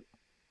Jacob,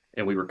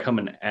 and we were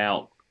coming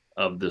out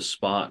of this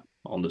spot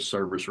on the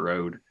service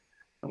road,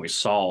 and we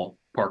saw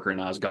Parker and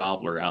I's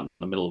gobbler out in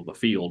the middle of a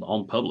field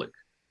on public.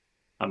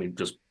 I mean,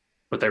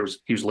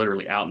 he was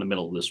literally out in the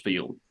middle of this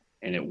field,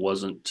 and it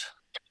wasn't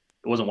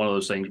one of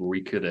those things where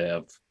we could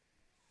have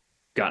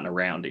gotten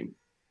around him.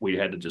 We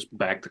had to just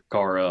back the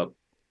car up,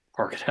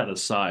 park it out of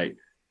sight,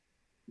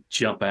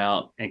 jump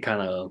out, and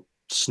kind of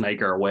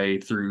snake our way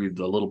through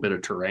the little bit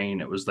of terrain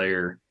that was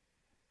there,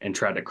 and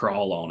try to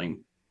crawl on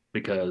him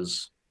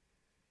because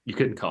you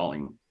couldn't call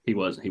him. He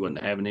wasn't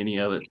having any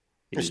of it.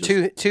 There's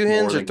two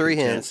hens or three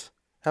hens?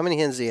 How many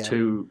hens do you have?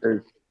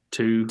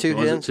 Two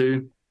hens?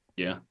 Two?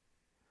 Yeah.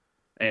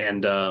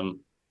 And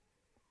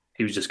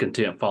he was just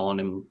content following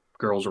them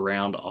girls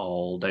around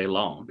all day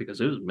long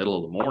because it was the middle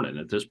of the morning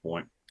at this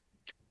point.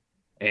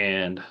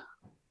 And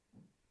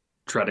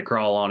tried to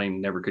crawl on him,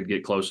 never could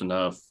get close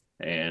enough,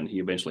 and he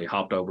eventually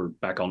hopped over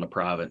back on the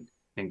private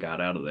and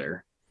got out of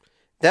there.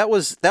 That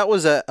was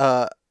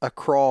a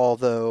crawl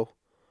though,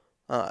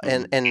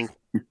 and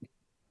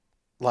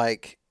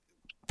like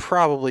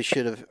probably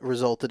should have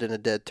resulted in a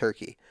dead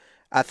turkey.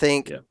 I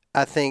think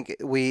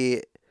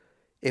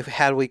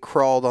had we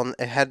crawled on,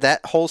 had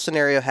that whole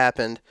scenario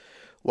happened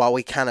while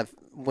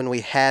when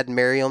we had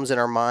Merriam's in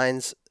our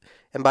minds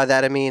And by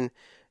that I mean,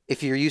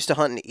 if you're used to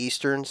hunting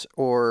Easterns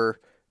or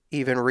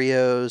even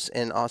Rios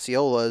and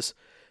Osceolas,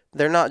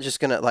 they're not just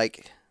gonna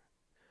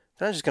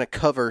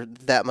cover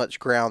that much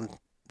ground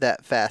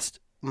that fast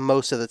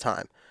most of the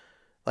time.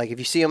 Like if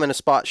you see them in a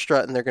spot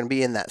strutting, they're going to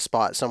be in that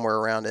spot somewhere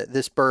around it.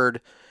 This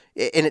bird,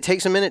 and it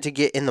takes a minute to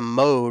get in the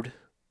mode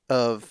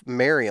of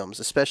Merriams,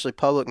 especially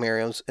public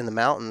Merriams in the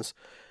mountains,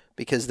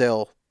 because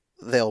they'll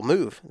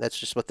move. That's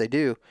just what they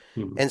do.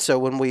 Mm-hmm. And so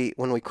when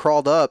we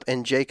crawled up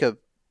and Jacob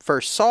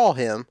first saw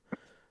him,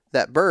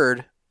 that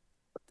bird,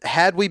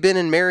 had we been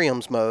in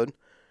Merriam's mode,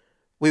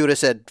 we would have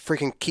said,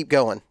 freaking keep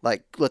going.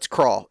 Like, let's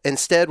crawl.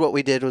 Instead, what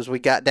we did was we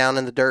got down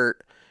in the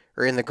dirt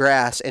or in the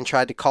grass and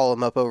tried to call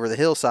him up over the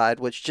hillside,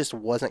 which just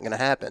wasn't going to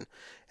happen.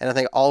 And I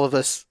think all of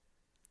us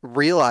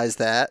realized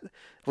that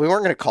we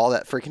weren't going to call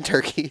that freaking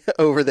turkey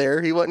over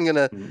there. He wasn't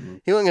going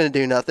to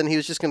do nothing. He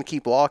was just going to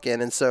keep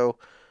walking. And so,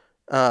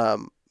 I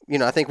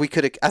think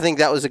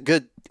that was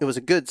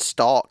a good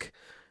stalk.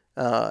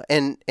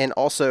 And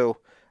also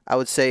I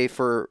would say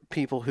for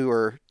people who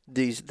are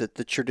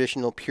the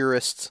traditional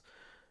purists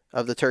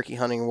of the turkey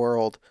hunting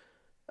world,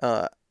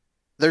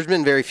 there's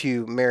been very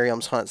few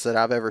Merriam's hunts that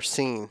I've ever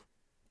seen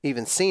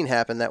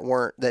happen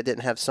that didn't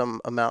have some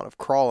amount of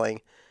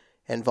crawling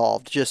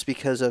involved, just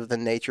because of the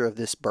nature of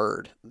this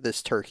bird,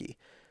 this turkey,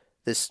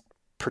 this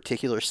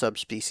particular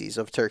subspecies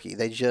of turkey.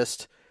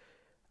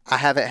 I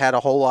haven't had a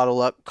whole lot of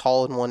luck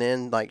calling one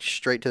in like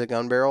straight to the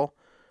gun barrel.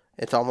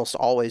 It's almost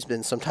always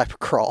been some type of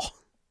crawl,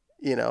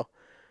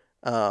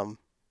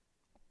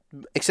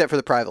 except for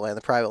the private land.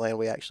 The private land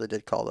we actually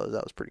did call those.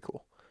 That was pretty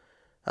cool.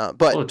 But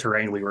the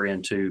terrain we were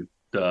into,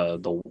 it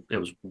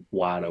was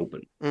wide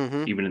open,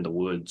 even in the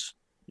woods.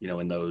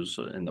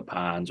 In the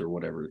pines or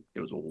whatever, it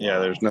was.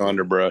 There's no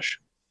underbrush.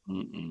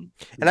 And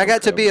I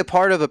got to be a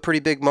part of a pretty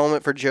big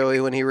moment for Joey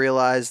when he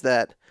realized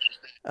that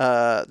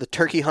the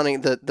turkey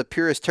hunting, the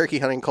purist turkey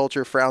hunting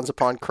culture frowns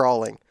upon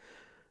crawling.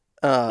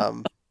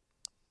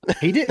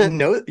 He didn't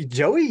know,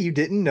 Joey. You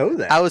didn't know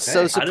that. I was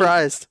so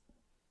surprised.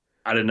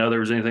 I didn't know there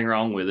was anything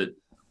wrong with it,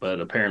 but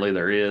apparently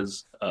there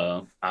is.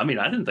 I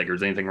didn't think there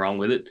was anything wrong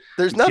with it.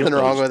 There's nothing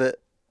wrong with it.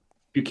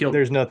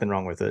 There's nothing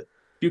wrong with it.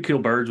 You kill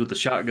birds with a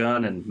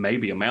shotgun and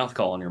maybe a mouth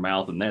call in your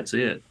mouth, and that's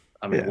it.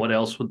 What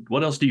else?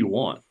 What else do you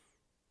want?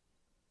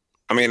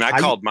 I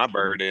called my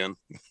bird in.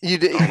 You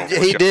did.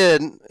 He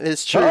did.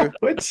 It's true.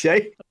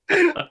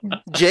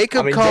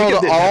 Jacob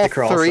called all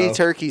three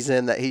turkeys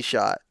in that he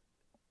shot.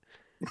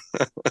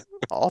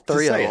 All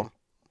three of them.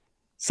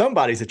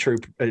 Somebody's a true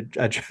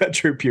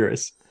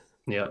purist.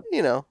 Yeah.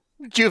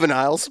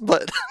 Juveniles,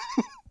 but.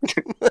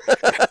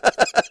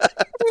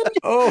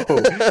 Oh,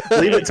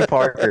 leave it to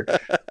Parker.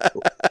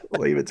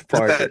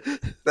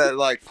 That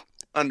like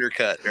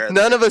undercut. Right?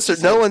 None of us are.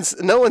 No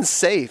one's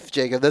safe,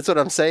 Jacob. That's what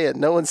I'm saying.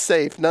 No one's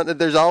safe.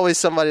 There's always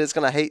somebody that's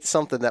going to hate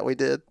something that we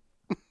did.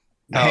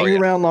 Hang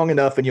around long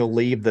enough, and you'll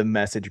leave the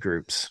message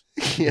groups.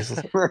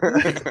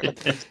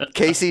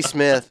 Casey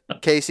Smith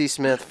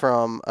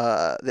from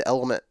The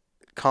Element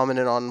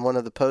commented on one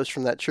of the posts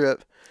from that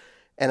trip.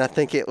 And I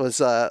think it was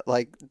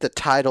like the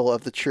title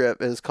of the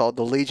trip is called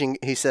The Legion.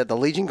 He said, the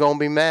Legion gonna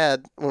be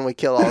mad when we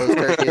kill all this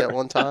turkey at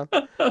one time.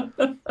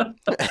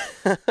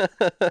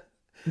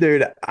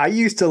 Dude, I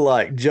used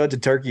to judge a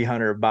turkey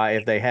hunter by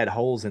if they had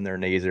holes in their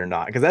knees or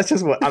not. Because that's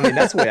just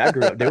that's the way I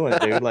grew up doing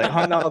it, dude. Like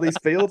hunting all these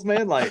fields,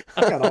 man. Like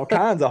I got all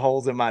kinds of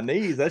holes in my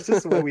knees. That's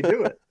just the way we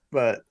do it.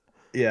 But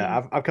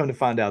yeah, I've come to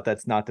find out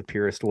that's not the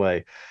purest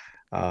way.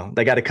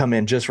 They got to come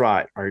in just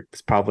right, or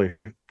it's probably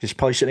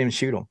shouldn't even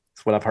shoot them.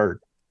 That's what I've heard.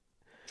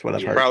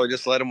 Probably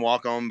just let him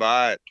walk on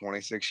by at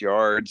 26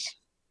 yards.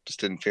 Just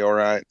didn't feel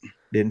right.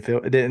 It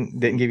didn't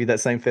give you that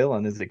same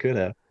feeling as it could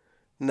have.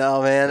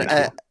 No,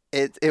 man.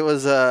 It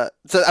was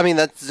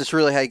that's just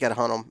really how you got to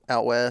hunt them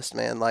out west,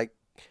 man. Like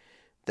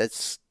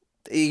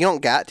you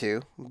don't got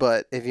to,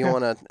 but if you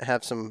want to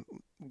have some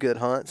good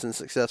hunts and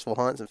successful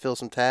hunts and fill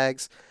some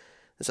tags,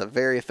 it's a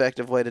very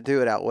effective way to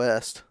do it out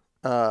west.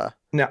 Now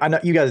I know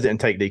you guys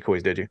didn't take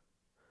decoys, did you?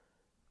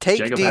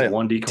 Jacob had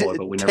one decoy,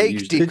 but we never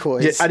used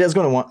decoys. it. I was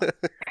going to want.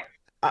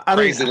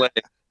 Crazy leg.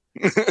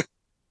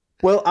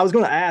 Well, I was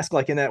going to ask,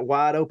 in that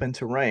wide open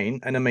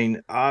terrain,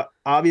 and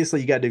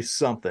obviously you got to do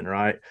something,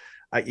 right?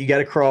 You got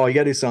to crawl, you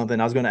got to do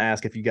something. I was going to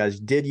ask if you guys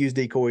did use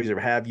decoys or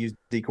have used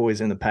decoys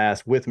in the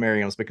past with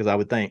Merriams, because I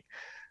would think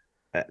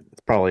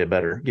it's probably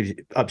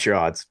ups your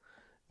odds.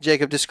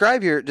 Jacob,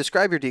 describe your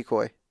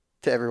decoy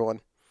to everyone.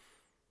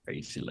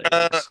 Crazy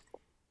legs.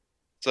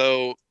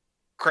 So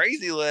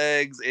Crazy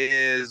Legs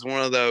is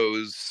one of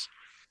those,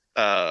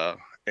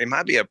 it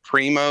might be a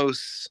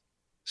Primos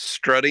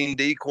strutting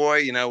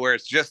decoy, where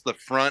it's just the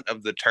front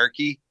of the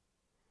turkey.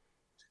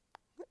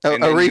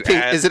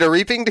 Is it a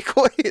reaping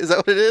decoy? Is that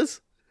what it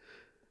is?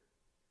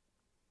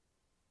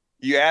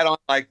 You add on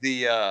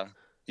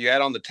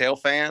the tail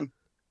fan.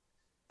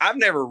 I've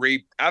never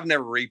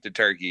reaped a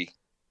turkey.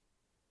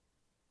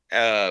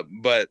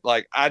 But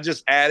I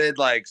just added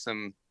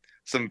some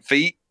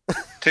feet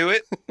to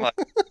it, like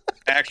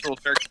actual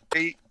turkey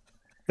feet.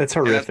 That's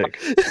horrific.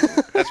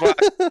 That's why.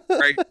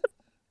 Right.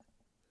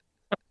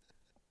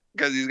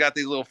 because he's got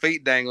these little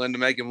feet dangling to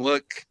make him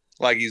look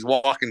like he's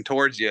walking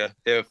towards you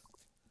if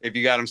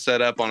you got him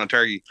set up on a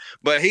turkey.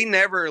 But he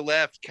never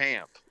left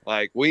camp.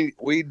 Like we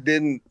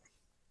didn't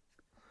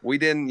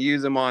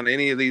use him on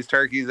any of these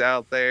turkeys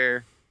out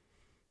there.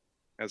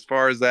 As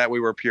far as that, we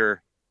were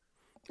pure.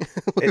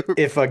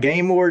 If a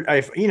game ward,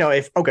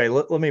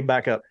 let me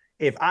back up.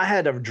 If I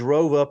had to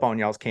drove up on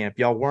y'all's camp,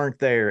 y'all weren't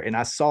there, and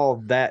I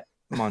saw that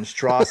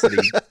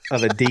monstrosity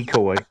of a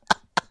decoy,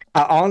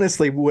 I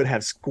honestly would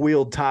have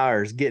squealed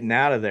tires getting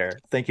out of there,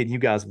 thinking you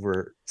guys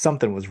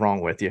something was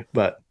wrong with you.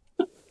 But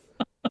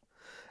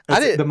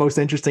that's the most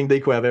interesting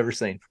decoy I've ever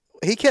seen.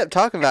 He kept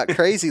talking about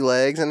crazy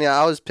legs, and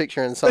I was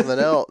picturing something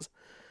else.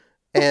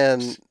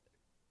 And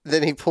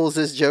then he pulls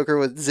this joker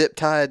with zip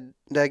tied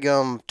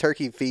daggum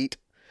turkey feet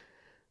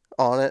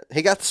on it.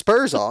 He got the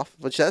spurs off,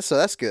 so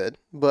that's good.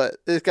 But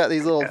it's got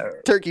these little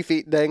turkey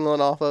feet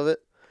dangling off of it.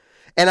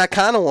 And I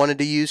kind of wanted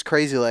to use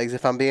crazy legs,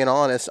 if I'm being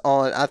honest.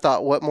 I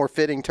thought, what more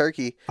fitting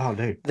turkey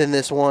than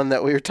this one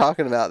that we were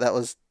talking about that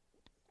was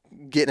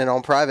getting it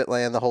on private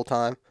land the whole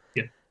time.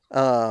 Yeah.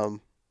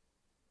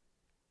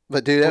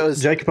 But dude, that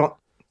was Jacob.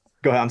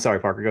 Go ahead. I'm sorry,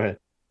 Parker. Go ahead.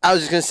 I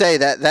was just gonna say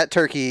that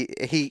turkey,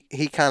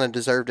 he kind of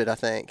deserved it. I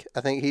think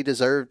he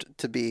deserved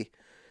to be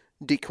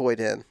decoyed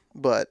in,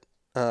 but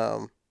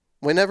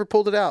we never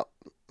pulled it out.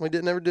 We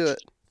didn't ever do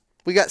it.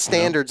 We got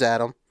standards at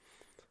him.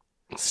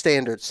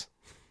 Standards.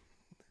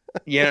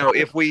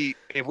 If we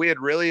had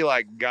really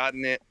like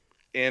gotten it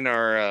in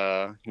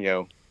our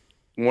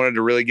wanted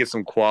to really get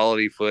some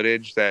quality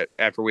footage that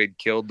after we had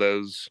killed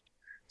those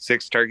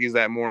 6 turkeys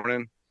that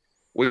morning,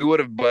 we would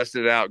have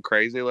busted out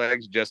crazy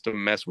legs just to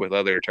mess with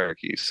other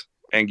turkeys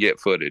and get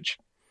footage.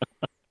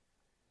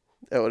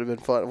 That would have been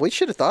fun. We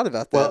should have thought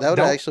about that. Well, that would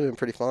have actually been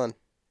pretty fun.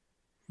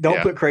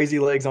 Don't put crazy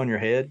legs on your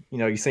head.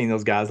 You've seen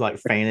those guys like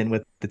fanning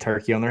with the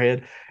turkey on their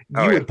head.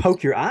 You would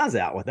poke your eyes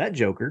out with that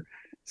joker.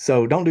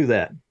 So don't do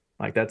that.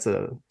 Like, that's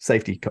a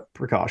safety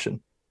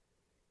precaution.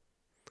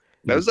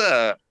 Those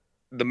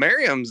the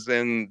Merriams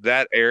in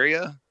that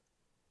area,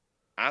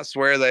 I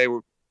swear they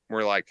were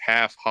like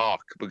half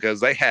hawk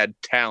because they had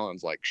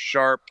talons, like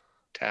sharp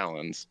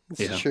talons.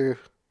 It's true.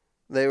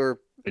 They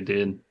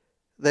did.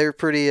 They were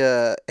pretty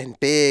and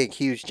big,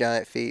 huge,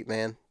 giant feet,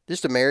 man.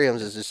 Just a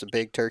Merriam's is just a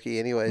big turkey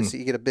anyway. So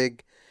you get a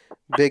big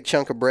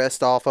chunk of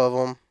breast off of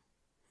them.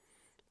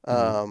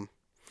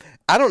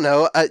 I don't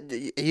know.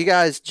 You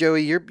guys,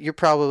 Joey, you're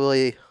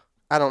probably,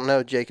 I don't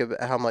know, Jacob,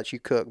 how much you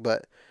cook,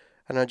 but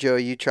I know,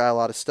 Joey, you try a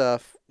lot of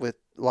stuff with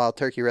wild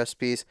turkey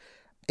recipes.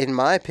 In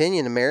my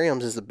opinion, the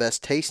Merriam's is the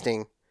best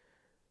tasting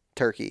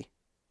turkey.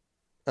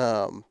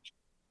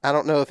 I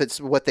don't know if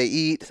it's what they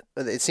eat.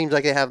 It seems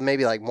like they have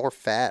maybe like more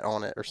fat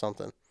on it or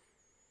something.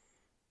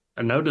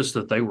 I noticed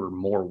that they were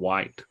more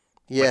white.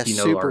 Yeah, like,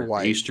 super our white.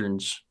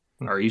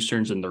 Our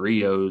Easterns and the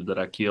Rios that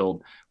I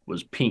killed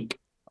was pink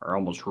or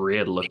almost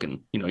red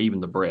looking.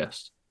 Even the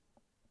breast.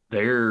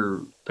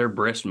 Their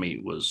breast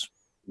meat was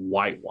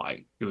white.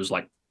 It was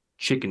like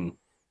chicken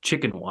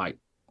white.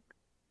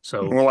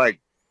 So, well, like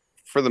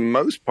for the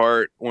most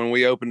part, when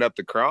we opened up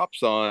the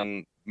crops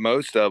on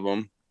most of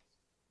them,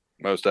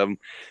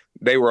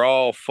 they were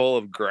all full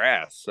of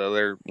grass. So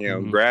they're,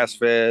 grass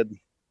fed,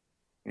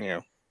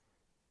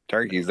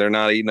 turkeys. They're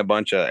not eating a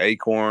bunch of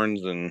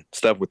acorns and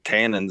stuff with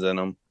tannins in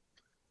them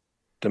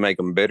to make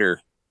them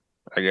bitter,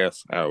 I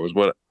guess.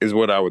 Is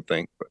what I would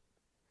think. But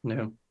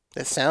no,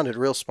 that sounded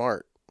real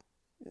smart.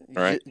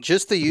 Right.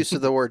 Just the use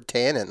of the word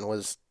tannin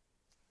was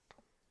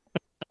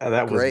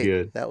that was great.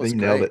 good. That was you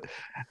great. Nailed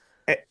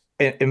it.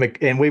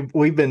 And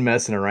we've been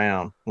messing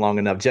around long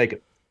enough.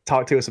 Jacob,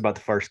 talk to us about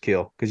the first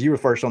kill, because you were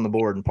first on the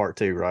board in part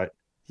 2, right?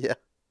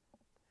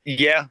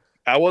 Yeah,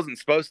 I wasn't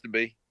supposed to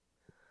be.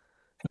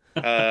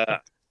 I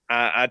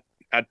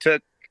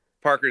took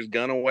Parker's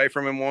gun away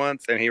from him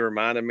once, and he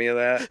reminded me of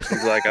that.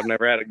 He's like, "I've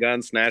never had a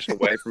gun snatched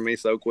away from me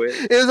so quick."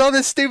 It was on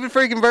this stupid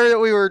freaking bird that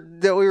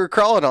we were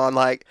crawling on,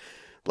 like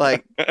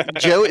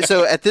Joey.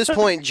 So at this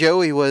point,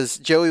 Joey was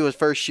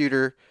first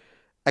shooter.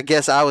 I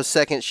guess I was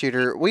second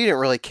shooter. We didn't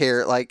really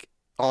care. Like,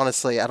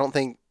 honestly, I don't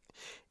think.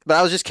 But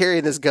I was just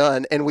carrying this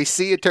gun, and we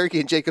see a turkey,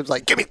 and Jacob's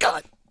like, "Give me the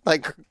gun!"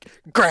 Like,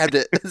 grabbed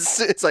it.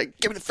 It's like,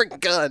 "Give me the freaking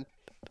gun!"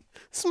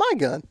 It's my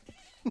gun.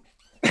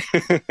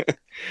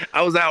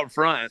 I was out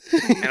front,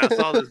 and I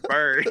saw this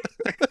bird,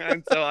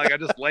 and so I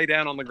just lay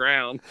down on the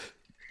ground.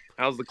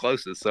 I was the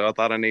closest, so I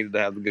thought I needed to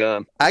have the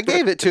gun. I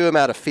gave it to him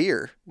out of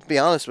fear, to be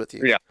honest with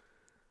you. Yeah.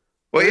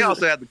 Well, he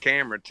also had the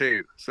camera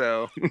too,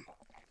 so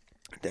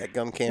that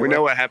gum camera. We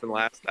know what happened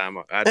last time.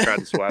 I tried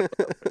to swipe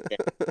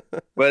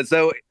it. But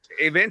so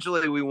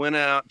eventually we went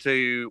out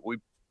to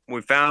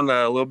we found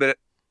a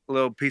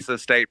little piece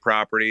of state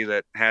property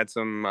that had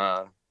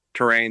some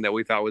terrain that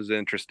we thought was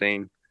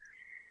interesting.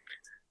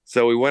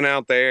 So we went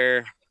out there.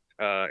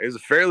 It was a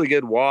fairly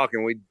good walk,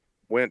 and we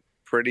went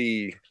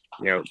pretty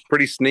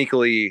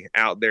sneakily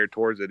out there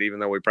towards it, even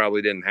though we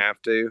probably didn't have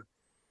to.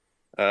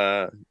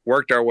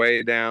 Worked our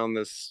way down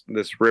this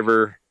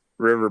river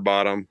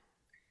bottom,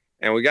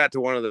 and we got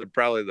to one of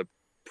probably the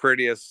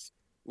prettiest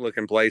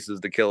looking places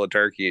to kill a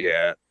turkey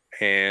at.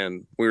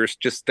 and we were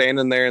just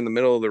standing there in the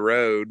middle of the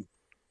road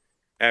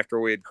after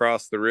we had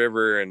crossed the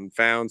river and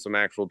found some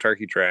actual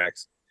turkey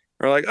tracks.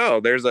 We're like, oh,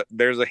 there's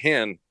a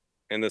hen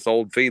in this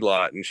old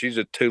feedlot, and she's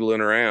just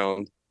tootling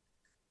around.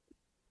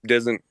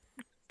 Doesn't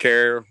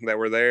care that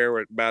we're there.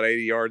 We're about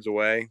 80 yards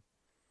away.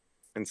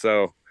 And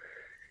so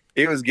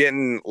it was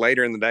getting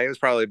later in the day. It was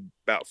probably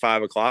about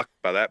 5 o'clock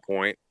by that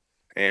point.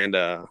 And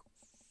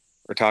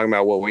we're talking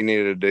about what we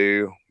needed to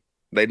do.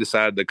 They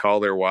decided to call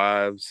their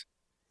wives.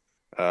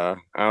 I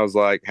was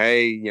like,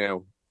 hey,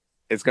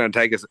 it's going to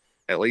take us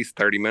at least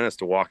 30 minutes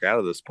to walk out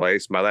of this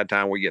place. By that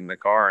time we get in the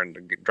car and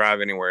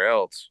drive anywhere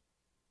else,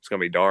 it's going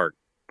to be dark,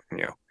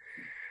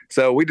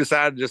 So we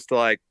decided just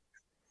to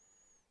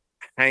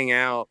hang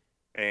out,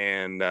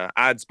 and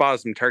I'd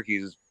spotted some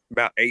turkeys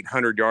about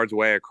 800 yards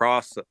away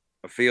across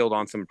a field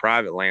on some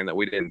private land that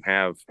we didn't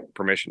have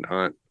permission to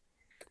hunt.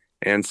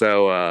 And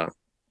so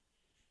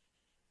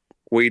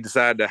we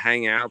decided to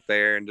hang out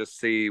there and just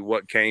see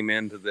what came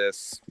into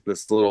this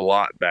little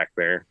lot back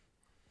there.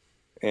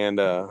 And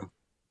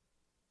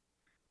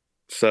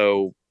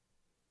so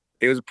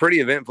it was a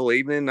pretty eventful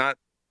evening, not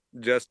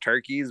just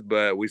turkeys,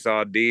 but we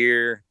saw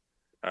deer.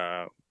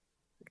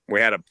 We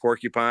had a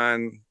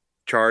porcupine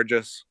charge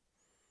us.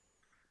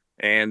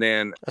 And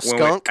then a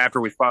skunk?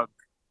 After we fought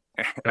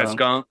a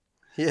skunk,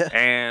 yeah,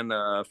 and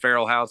a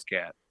feral house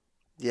cat.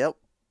 Yep,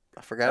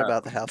 I forgot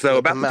about the house. So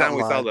about the time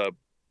we saw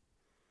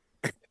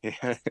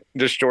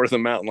just short of the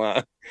mountain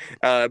line,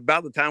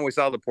 about the time we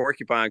saw the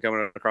porcupine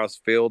coming across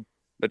the field,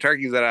 the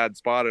turkeys that I had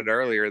spotted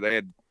earlier, they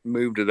had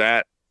moved to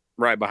that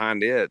right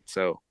behind it.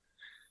 So,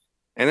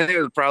 and then it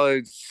was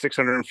probably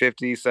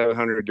 650,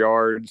 700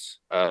 yards,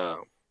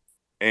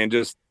 and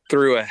just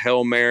threw a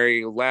Hail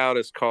Mary,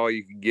 loudest call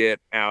you could get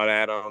out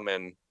at them.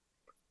 And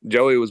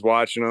Joey was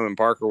watching them and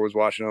Parker was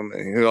watching them,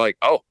 and they're like,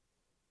 oh,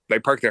 they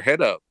perked their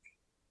head up.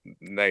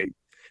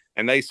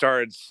 And they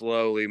started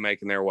slowly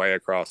making their way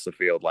across the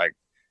field,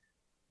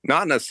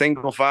 not in a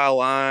single file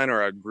line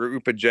or a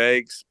group of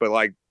jakes, but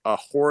like a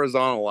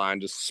horizontal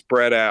line just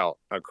spread out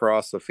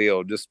across the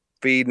field, just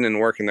feeding and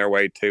working their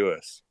way to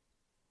us.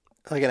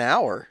 Like an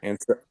hour. And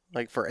so,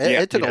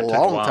 it took a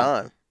long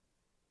time.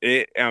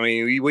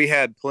 We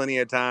had plenty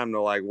of time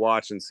to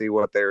watch and see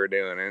what they were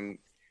doing. And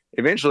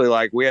eventually,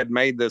 we had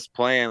made this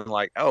plan,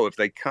 if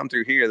they come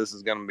through here, this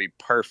is going to be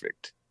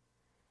perfect.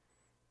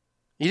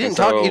 You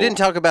didn't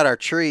talk about our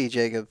tree,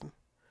 Jacob.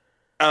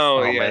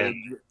 Oh yeah.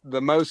 Man.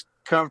 The most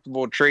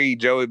comfortable tree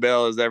Joey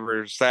Bell has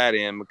ever sat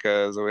in,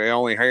 because we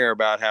only hear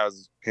about how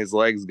his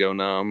legs go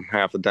numb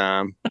half the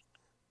time.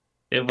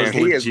 It was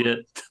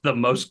legit the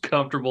most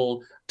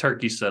comfortable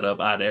turkey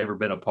setup I'd ever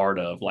been a part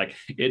of.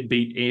 It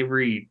beat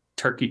every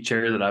turkey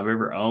chair that I've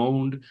ever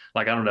owned.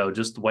 I don't know,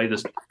 just the way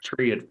this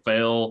tree had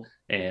fell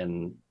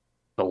and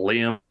the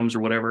limbs or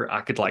whatever.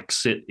 I could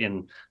sit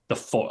in the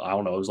I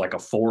don't know, it was like a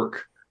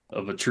fork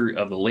of a tree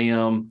of the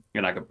limb,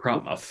 and I could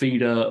prop my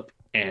feet up.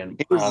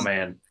 And oh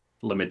man,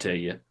 let me tell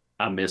you,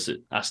 I miss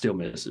it. I still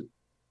miss it.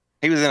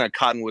 He was in a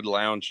cottonwood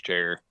lounge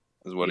chair,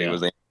 is what he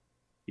was in.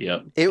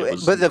 Yep.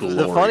 But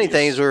the funny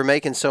thing is, we were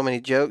making so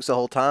many jokes the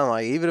whole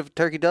time. Even if a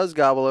turkey does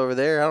gobble over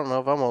there, I don't know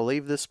if I'm gonna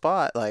leave this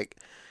spot.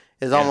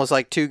 It's almost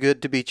too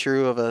good to be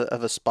true of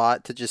a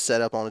spot to just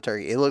set up on a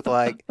turkey. It looked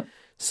like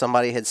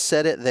somebody had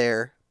set it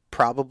there,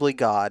 probably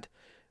God,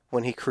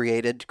 when he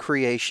created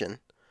creation,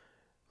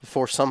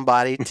 for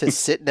somebody to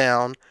sit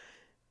down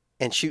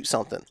and shoot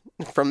something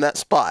from that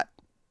spot.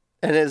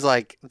 And it's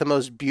the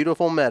most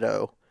beautiful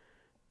meadow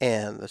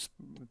and this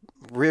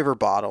river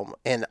bottom,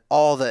 and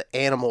all the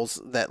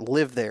animals that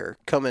live there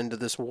come into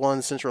this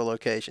one central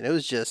location.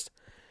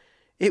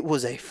 It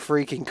was a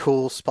freaking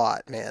cool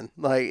spot, man.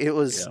 It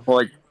was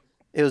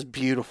it was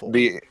beautiful.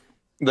 The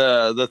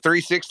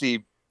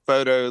 360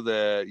 photo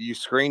that you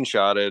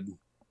screenshotted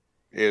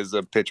is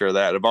a picture of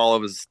that, of all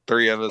of us,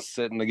 three of us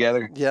sitting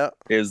together. Yeah,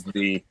 is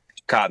the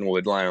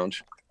Cottonwood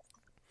Lounge.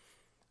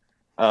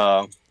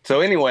 So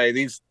anyway,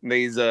 these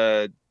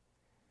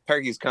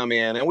turkeys come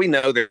in, and we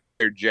know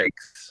they're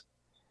jakes.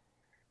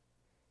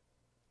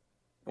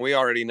 We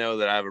already know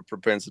that I have a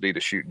propensity to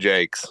shoot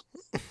jakes.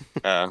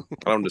 I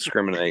don't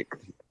discriminate.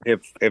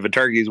 If a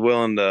turkey's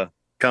willing to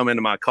come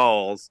into my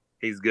calls,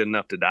 he's good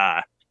enough to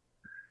die.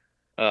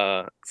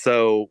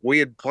 So we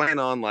had planned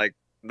on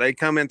they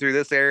come in through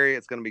this area,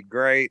 it's going to be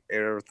great.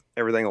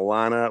 Everything will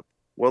line up.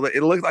 Well,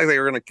 it looked like they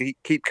were going to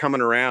keep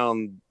coming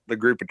around the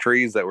group of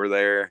trees that were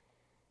there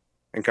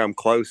and come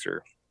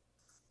closer.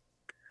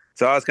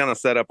 So I was kind of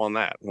set up on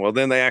that. Well,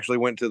 then they actually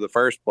went to the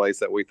first place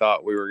that we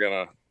thought we were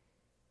going to,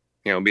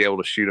 be able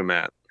to shoot them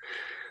at.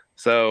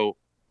 So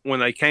when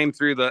they came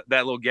through that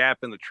little gap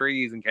in the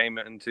trees and came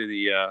into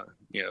the,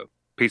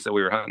 piece that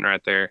we were hunting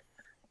right there,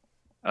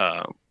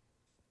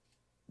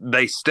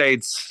 they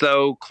stayed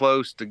so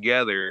close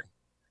together,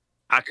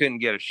 I couldn't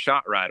get a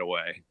shot right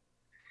away.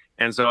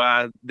 And so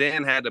I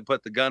then had to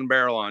put the gun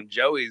barrel on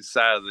Joey's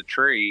side of the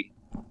tree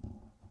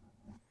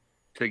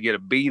to get a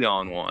beat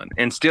on one.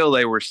 And still,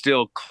 they were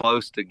still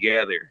close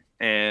together.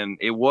 And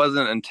it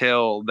wasn't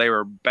until they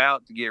were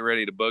about to get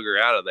ready to booger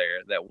out of there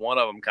that one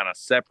of them kind of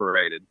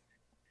separated.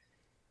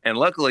 And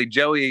luckily,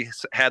 Joey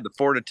had the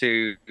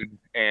fortitude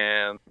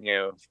and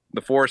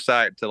the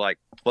foresight to like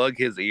plug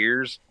his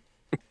ears,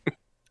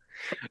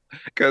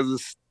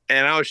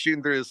 and I was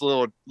shooting through this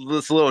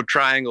little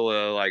triangle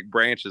of like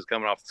branches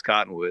coming off this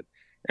cottonwood,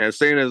 and as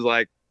soon as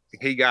like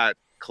he got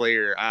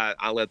clear,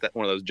 I let that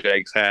one of those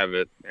jakes have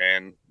it,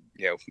 and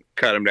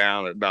cut him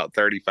down at about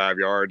 35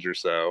 yards or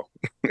so,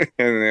 and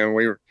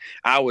then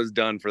I was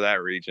done for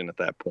that region at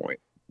that point,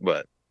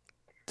 but.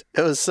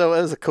 It was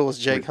the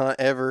coolest Jake hunt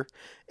ever.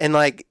 And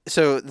like,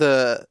 so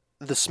the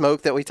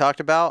smoke that we talked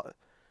about,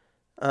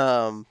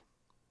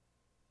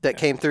 that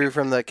came through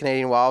from the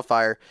Canadian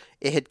wildfire,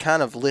 it had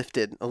kind of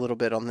lifted a little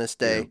bit on this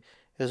day. Yeah.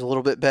 It was a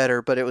little bit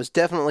better, but it was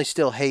definitely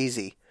still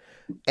hazy.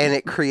 And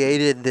it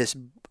created this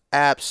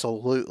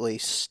absolutely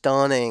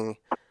stunning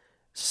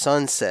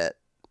sunset.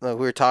 We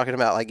were talking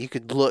about, like, you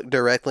could look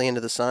directly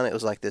into the sun. It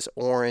was like this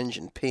orange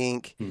and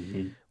pink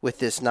with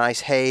this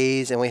nice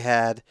haze. And we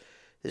had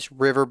this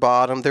river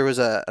bottom. There was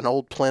an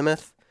old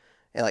Plymouth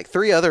and like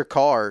 3 other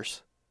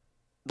cars,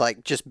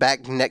 like just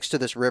back next to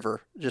this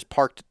river, just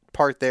parked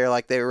there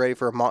like they were ready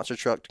for a monster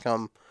truck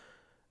to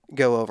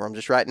go over them,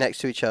 just right next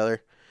to each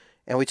other.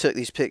 And we took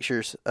these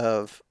pictures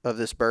of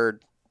this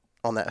bird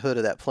on that hood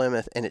of that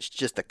Plymouth, and it's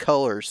just the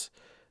colors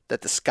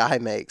that the sky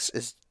makes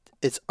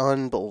it's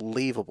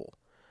unbelievable.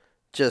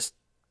 Just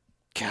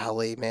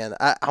golly, man,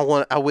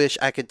 I wish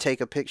I could take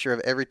a picture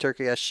of every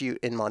turkey I shoot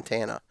in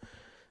Montana.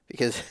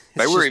 Because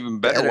they were even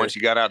better once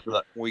we got out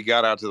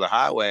to the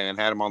highway and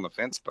had them on the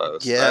fence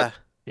post. Yeah.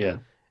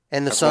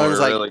 And the sun's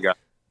like, really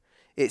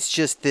it's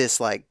just this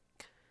like,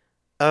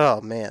 oh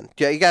man,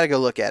 yeah, you got to go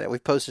look at it.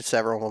 We've posted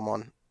several of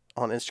them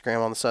on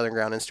Instagram, on the Southern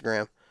Ground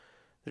Instagram.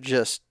 They're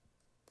just,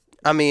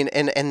 I mean,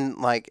 and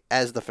like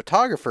as the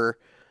photographer,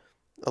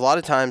 a lot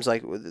of times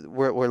like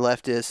what we're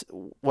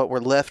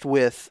left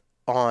with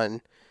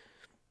on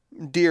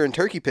deer and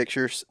turkey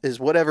pictures is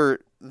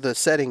whatever the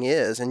setting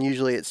is, and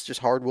usually it's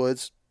just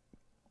hardwoods,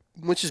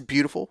 which is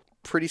beautiful,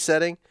 pretty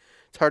setting.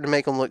 It's hard to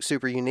make them look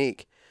super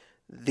unique.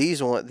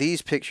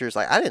 These pictures,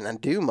 like, I didn't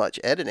do much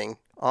editing,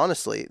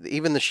 honestly.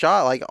 Even the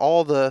shot, like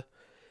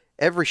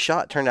every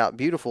shot turned out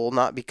beautiful,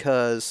 not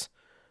because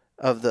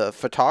of the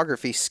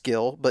photography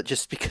skill, but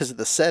just because of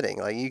the setting.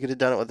 Like, you could have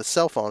done it with a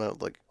cell phone and it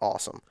would look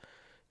awesome.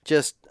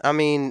 Just, I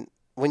mean,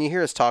 when you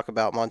hear us talk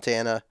about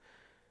Montana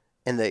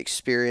and the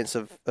experience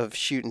of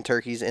shooting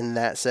turkeys in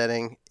that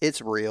setting,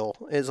 it's real.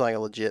 It's like a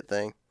legit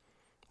thing.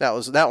 That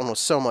one was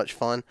so much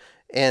fun,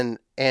 and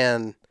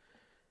then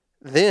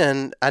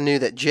I knew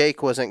that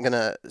Jake wasn't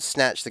gonna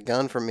snatch the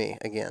gun from me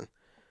again,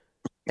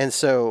 and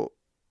so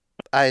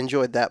I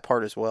enjoyed that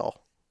part as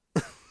well.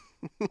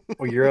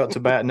 Well, you're up to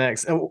bat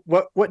next.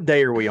 What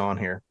day are we on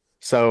here?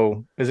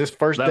 So is this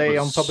first day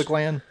on public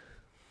land?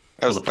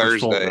 That was the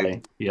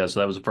Thursday. Yeah,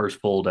 so that was the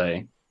first full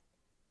day.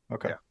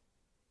 Okay.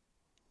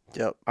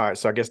 Yep. All right,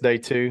 so I guess day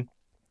 2.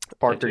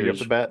 Parker, you up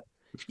to bat?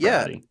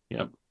 Yeah.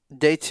 Yep.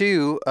 Day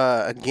 2,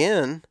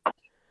 again,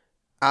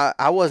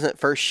 I wasn't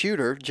first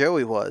shooter.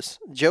 Joey was.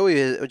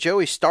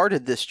 Joey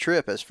started this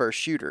trip as first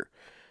shooter.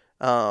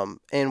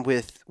 And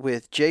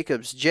with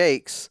Jacob's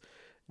Jakes,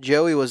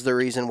 Joey was the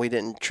reason we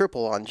didn't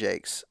triple on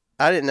Jakes.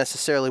 I didn't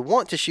necessarily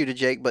want to shoot a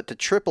Jake, but to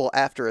triple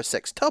after a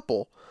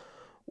sextuple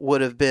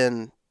would have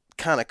been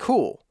kind of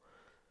cool,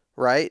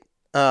 right?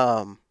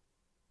 And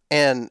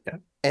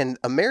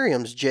a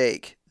Merriam's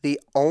Jake, the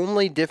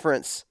only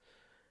difference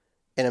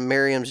in a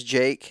Merriam's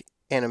Jake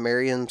and a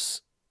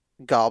Merriam's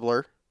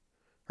Gobbler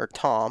or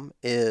Tom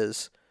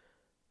is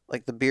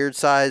like the beard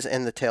size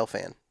and the tail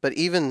fan. But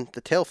even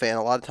the tail fan,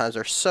 a lot of times,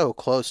 are so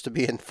close to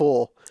being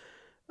full.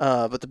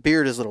 But the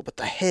beard is little. But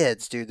the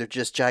heads, dude, they're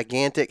just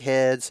gigantic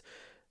heads.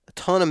 A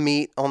ton of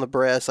meat on the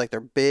breast. Like, they're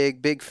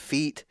big, big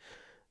feet.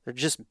 They're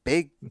just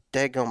big,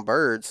 daggone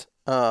birds.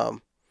 But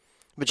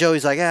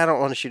Joey's like, I don't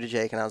want to shoot a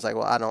Jake. And I was like,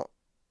 well, I don't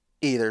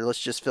either. Let's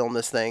just film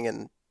this thing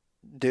and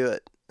do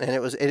it. And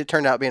it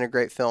turned out being a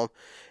great film.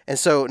 And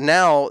so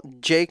now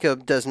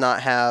Jacob does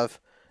not have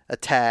a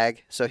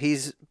tag. So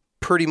he's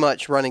pretty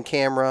much running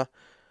camera,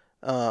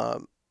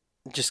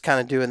 just kind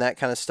of doing that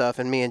kind of stuff.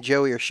 And me and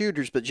Joey are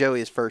shooters, but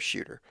Joey is first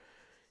shooter.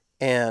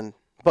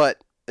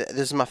 But this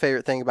is my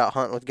favorite thing about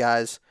hunting with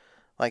guys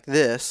like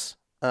this.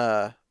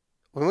 When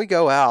we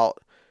go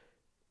out,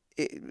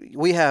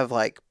 we have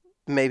like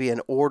maybe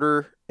an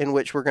order in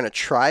which we're going to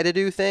try to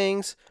do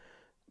things.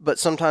 But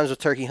sometimes with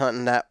turkey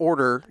hunting, that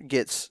order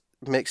gets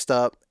mixed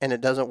up and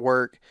it doesn't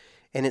work.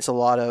 And it's a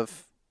lot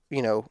of,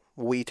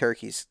 wee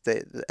turkeys.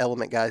 The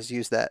Element guys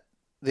used that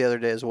the other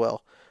day as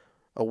well.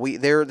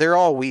 They're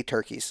all wee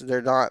turkeys.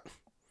 They're not,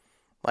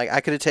 like,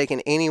 I could have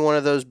taken any one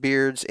of those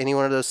beards, any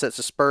one of those sets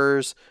of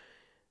spurs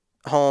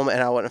home,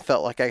 and I wouldn't have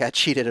felt like I got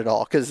cheated at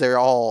all, because they're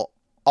all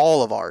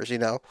of ours,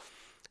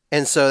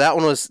 And so that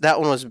one was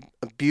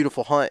a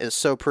beautiful hunt. It was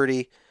so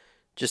pretty.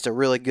 Just a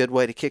really good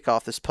way to kick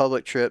off this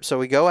public trip. So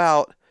we go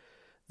out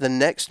the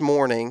next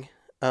morning.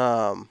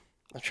 I'm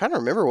trying to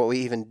remember what we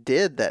even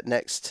did that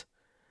next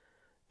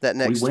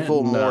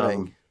full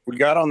morning. We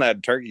got on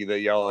that turkey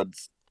that y'all had.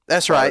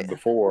 That's right.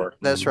 Before.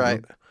 That's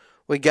right.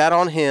 We got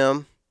on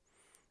him.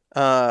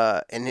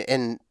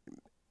 and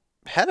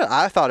had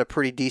I thought a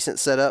pretty decent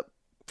setup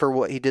for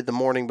what he did the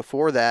morning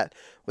before that.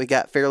 We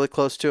got fairly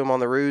close to him on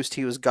the roost.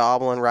 He was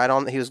gobbling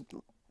he was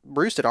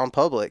roosted on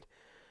public,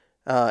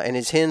 and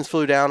his hens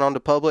flew down onto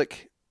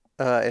public.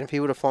 And if he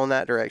would have flown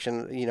that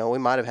direction, we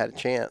might have had a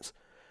chance.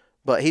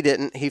 But he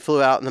didn't. He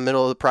flew out in the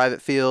middle of the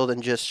private field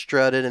and just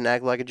strutted and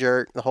acted like a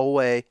jerk the whole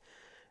way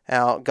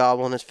out,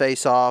 gobbling his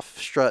face off,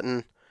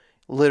 strutting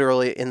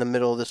literally in the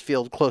middle of this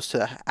field close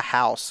to a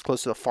house,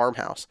 close to the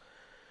farmhouse.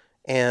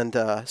 And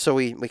so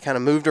we kind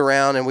of moved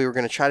around, and we were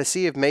going to try to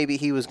see if maybe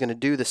he was going to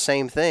do the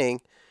same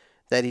thing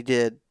that he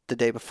did the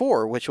day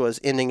before, which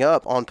was ending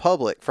up on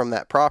public from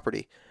that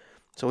property.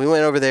 So we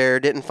went over there,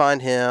 didn't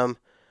find him,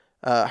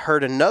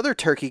 heard another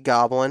turkey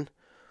gobbling.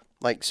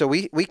 So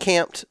we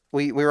camped,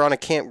 we were on a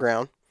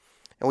campground,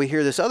 and we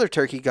hear this other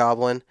turkey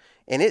gobbling,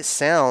 and it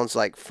sounds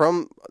like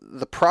from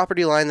the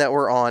property line that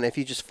we're on, if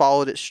you just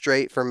followed it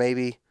straight for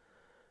maybe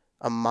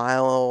a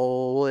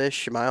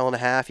mile-ish, a mile and a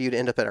half, you'd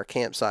end up at our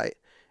campsite.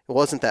 It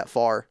wasn't that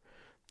far.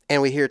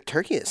 And we hear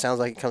turkey. It sounds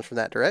like it comes from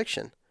that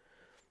direction.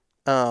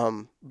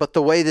 But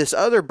the way this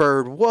other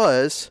bird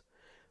was,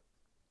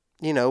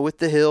 with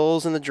the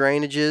hills and the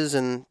drainages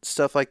and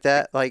stuff like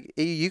that,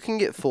 you can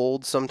get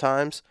fooled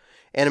sometimes.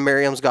 And a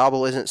Merriam's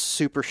gobble isn't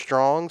super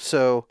strong,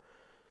 so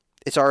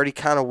it's already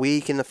kind of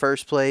weak in the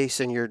first place,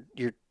 and you're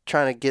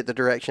trying to get the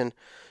direction.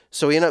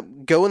 So we end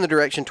up going the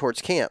direction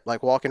towards camp,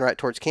 walking right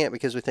towards camp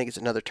because we think it's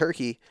another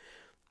turkey.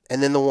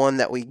 And then the one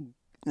that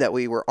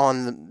we were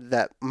on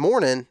that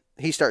morning,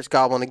 he starts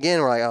gobbling again.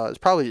 We're like, oh, it's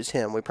probably just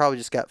him. We probably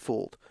just got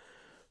fooled.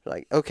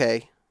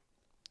 Okay.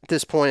 At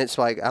this point, it's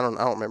I don't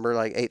remember,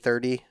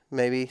 8:30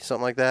 maybe,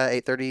 something like that.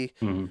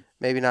 8:30,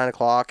 maybe 9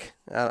 o'clock.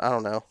 I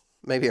don't know.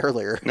 Maybe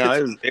earlier.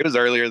 No, it was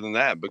earlier than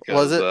that because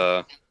was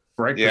it?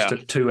 Breakfast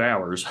took 2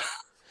 hours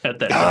at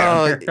that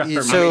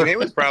time. So it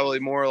was probably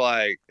more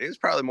like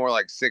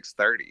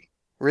 6:30.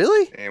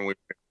 Really? And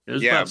it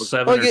was about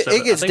 7 or 7.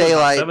 It gets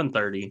daylight.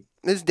 7:30.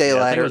 It's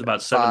daylight. I think it was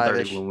about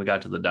 7:30 when we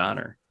got to the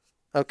diner.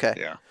 Okay.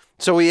 Yeah.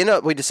 So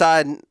we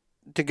decide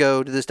to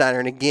go to this diner,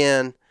 and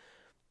again,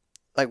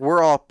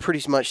 we're all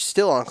pretty much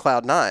still on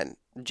cloud nine.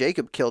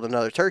 Jacob killed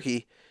another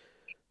turkey.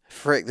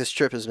 Frick, this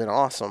trip has been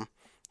awesome.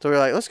 So we're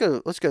like,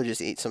 let's go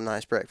just eat some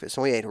nice breakfast.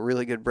 And we ate a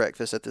really good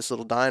breakfast at this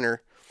little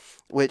diner,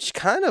 which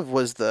kind of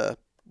was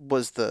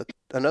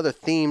another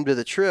theme to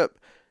the trip.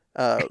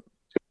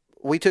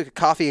 We took a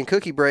coffee and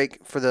cookie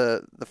break for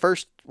the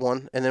first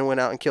one, and then went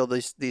out and killed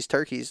these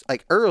turkeys,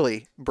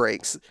 early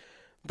breaks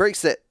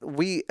that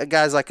we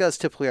guys like us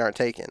typically aren't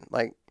taking.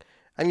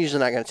 I'm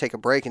usually not going to take a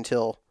break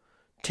until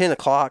 10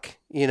 o'clock,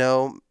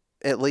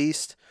 at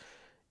least.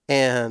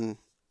 And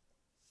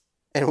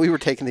we were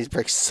taking these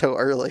breaks so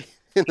early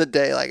in the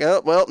day,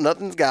 oh, well,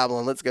 nothing's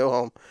gobbling. Let's go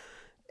home.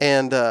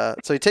 And so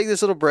we take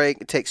this little break.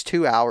 It takes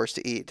 2 hours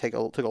to eat. Took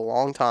a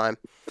long time.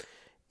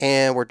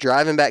 And we're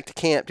driving back to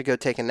camp to go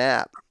take a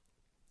nap.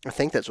 I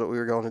think that's what we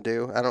were going to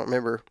do. I don't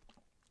remember.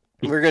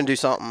 We were going to do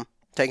something.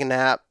 Take a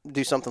nap,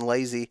 do something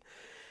lazy.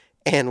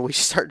 And we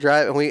start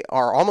driving. We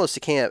are almost to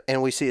camp,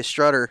 and we see a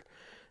strutter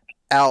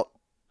out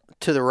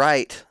to the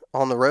right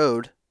on the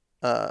road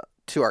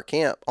to our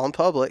camp on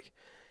public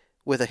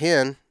with a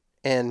hen.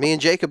 And me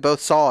and Jacob both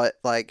saw it.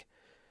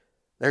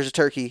 There's a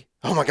turkey.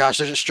 Oh my gosh,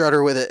 there's a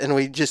strutter with it. And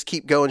we just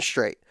keep going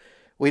straight.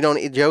 We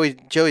don't.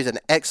 Joey's an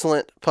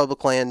excellent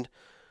public land,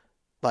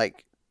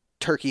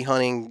 turkey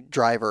hunting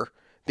driver,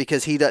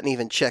 because he doesn't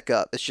even check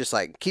up. It's just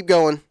keep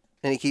going,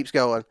 and he keeps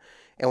going.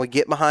 And we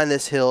get behind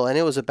this hill, and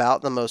it was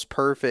about the most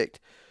perfect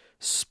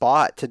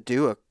spot to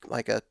do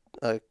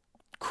a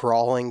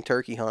crawling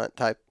turkey hunt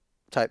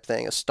type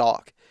thing, a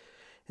stalk.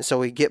 And so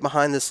we get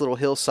behind this little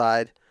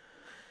hillside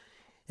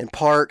and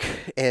park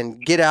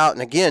and get out.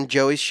 And again,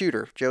 Joey's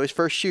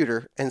first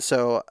shooter. And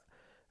so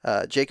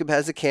Jacob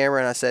has the camera,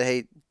 and I said,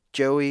 hey,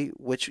 Joey,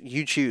 which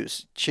you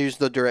choose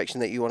the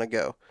direction that you want to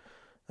go.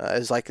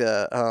 It's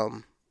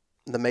the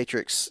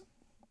Matrix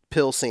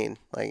pill scene.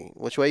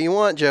 Which way you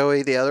want,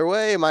 Joey? The other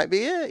way might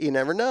be it. You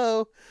never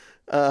know.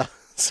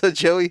 So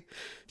Joey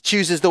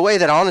chooses the way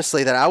that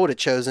I would have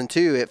chosen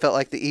too. It felt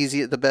like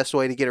the best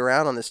way to get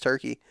around on this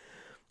turkey.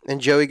 And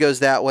Joey goes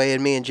that way,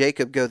 and me and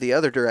Jacob go the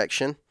other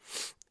direction.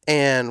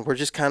 And we're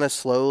just kind of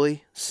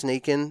slowly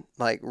sneaking,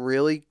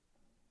 really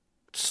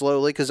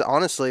slowly, because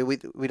honestly,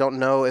 we don't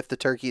know if the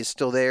turkey is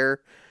still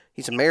there.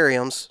 He's a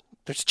Merriam's.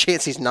 There's a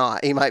chance he's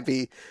not. He might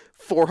be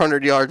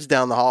 400 yards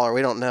down the holler.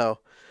 We don't know.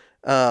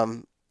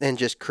 And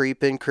just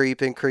creeping.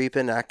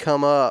 I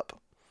come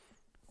up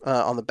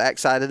on the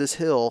backside of this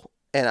hill,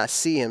 and I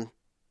see him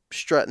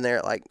strutting there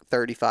at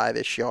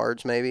 35-ish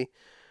yards maybe.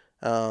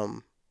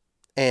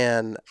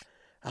 And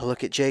I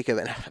look at Jacob,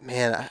 and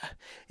man,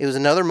 it was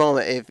another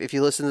moment. If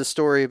you listen to the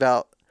story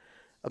about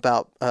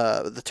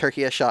the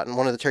turkey I shot, and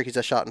one of the turkeys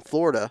I shot in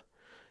Florida,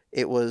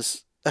 it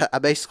was, I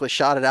basically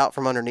shot it out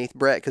from underneath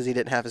Brett because he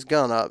didn't have his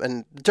gun up.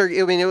 And the turkey,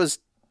 it was,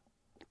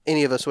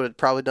 any of us would have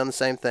probably done the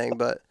same thing,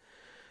 but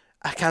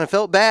I kind of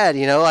felt bad,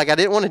 I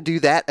didn't want to do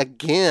that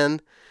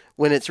again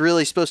when it's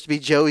really supposed to be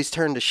Joey's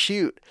turn to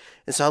shoot.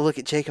 And so I look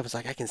at Jacob, I was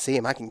like, I can see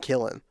him, I can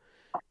kill him.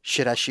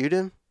 should I shoot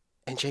him?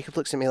 And Jacob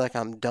looks at me like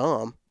I'm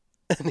dumb.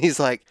 And he's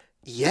like,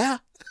 yeah,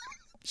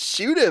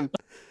 shoot him.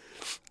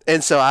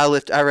 And so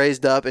I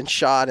raised up and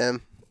shot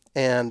him.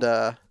 And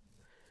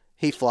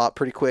he flopped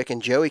pretty quick.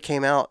 And Joey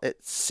came out,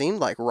 it seemed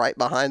like right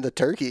behind the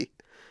turkey.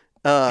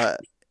 And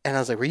I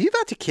was like, were you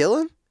about to kill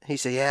him? He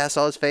said, yeah, I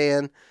saw his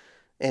fan.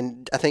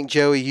 And I think,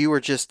 Joey, you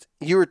were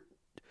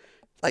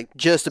like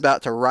just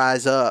about to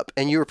rise up.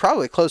 And you were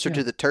probably closer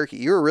to the turkey.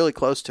 You were really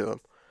close to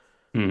him.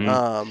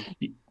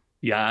 Mm-hmm.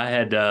 Yeah, I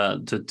had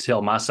to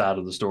tell my side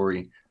of the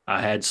story.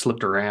 I had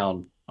slipped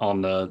around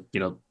on the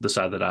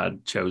side that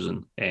I'd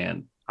chosen,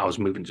 and I was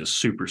moving just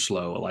super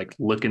slow, like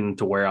looking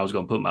to where I was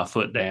going to put my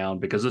foot down,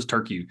 because this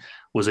turkey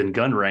was in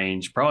gun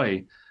range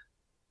probably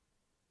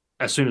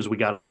as soon as we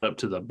got up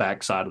to the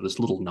backside of this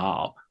little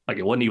knob. Like,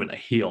 it wasn't even a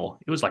hill,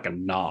 it was like a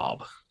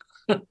knob.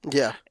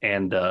 Yeah.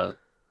 And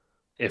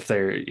if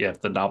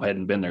the knob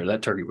hadn't been there,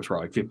 that turkey was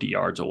probably 50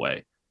 yards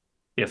away,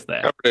 if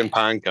that. Covered in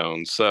pine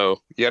cones,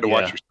 so you had to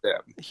watch your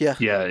step.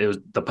 Yeah, it was,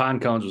 the pine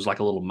cones was like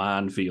a little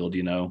minefield,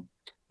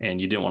 and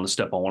you didn't want to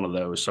step on one of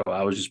those. So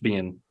I was just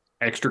being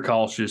extra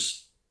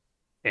cautious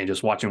and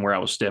just watching where I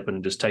was stepping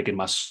and just taking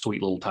my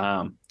sweet little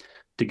time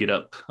to get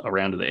up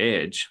around to the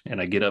edge.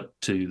 And I get up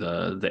to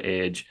the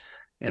edge,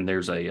 and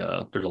there's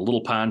a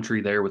little pine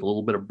tree there with a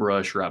little bit of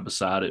brush right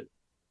beside it.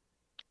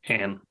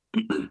 And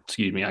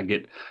excuse me, I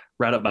get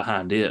right up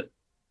behind it,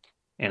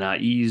 and I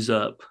ease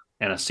up,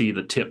 and I see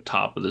the tip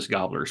top of this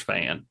gobbler's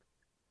fan.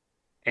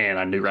 And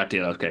I knew right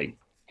then, okay,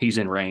 he's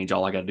in range.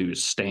 All I got to do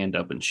is stand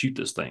up and shoot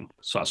this thing.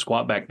 So I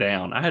squat back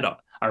down.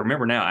 I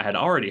remember now, I had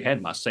already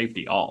had my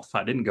safety off.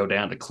 I didn't go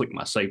down to click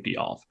my safety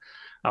off.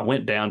 I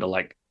went down to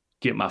like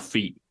get my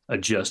feet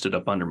adjusted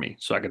up under me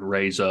so I could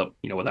raise up,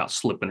 without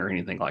slipping or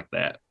anything like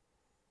that.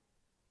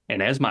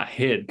 And as my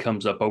head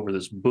comes up over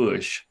this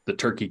bush, the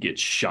turkey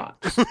gets shot.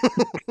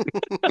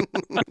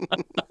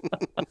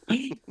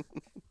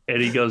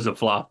 And he goes to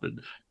flopping.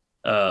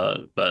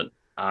 But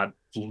I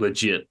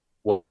legit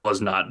was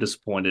not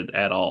disappointed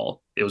at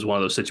all. It was one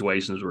of those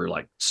situations where,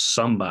 like,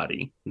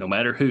 somebody, no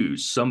matter who,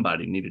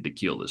 somebody needed to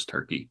kill this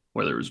turkey,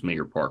 whether it was me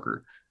or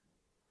Parker.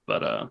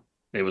 But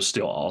it was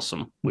still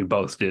awesome. We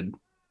both did.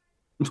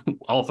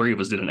 All three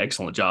of us did an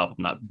excellent job of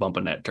not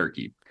bumping that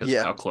turkey because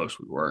of how close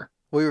we were.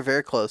 We were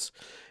very close.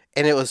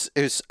 And it was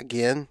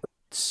again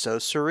so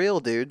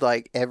surreal, dude.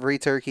 Like, every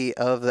turkey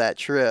of that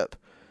trip,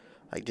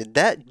 like, did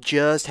that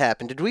just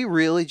happen? Did we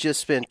really just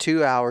spend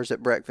 2 hours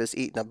at breakfast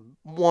eating a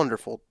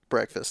wonderful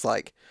breakfast,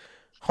 like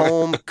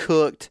home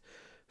cooked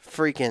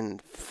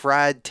freaking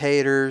fried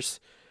taters,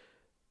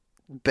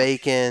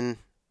 bacon,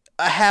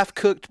 a half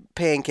cooked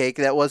pancake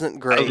that wasn't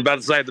great. I was about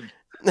to say the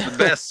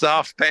best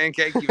soft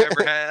pancake you've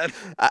ever had.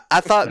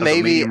 I thought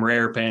maybe medium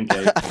rare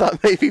pancake. I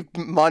thought maybe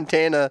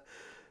Montana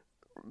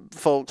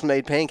folks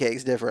made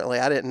pancakes differently.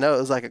 I didn't know it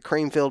was like a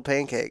cream filled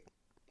pancake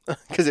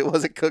because it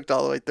wasn't cooked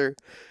all the way through.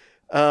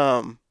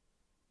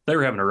 They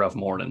were having a rough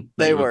morning.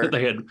 They were.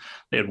 They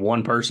had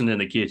one person in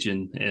the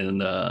kitchen,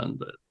 and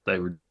they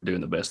were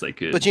doing the best they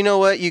could. But you know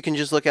what? You can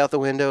just look out the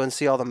window and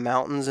see all the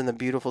mountains and the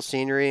beautiful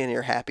scenery, and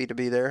you're happy to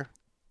be there.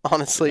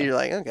 Honestly, You're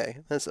like, okay,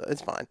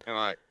 it's fine.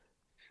 And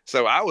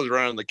so I was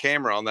running the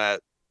camera on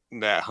that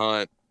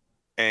hunt,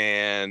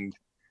 and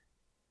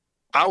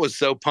I was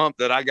so pumped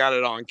that I got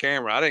it on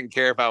camera. I didn't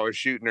care if I was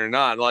shooting or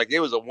not. Like, it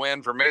was a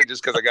win for me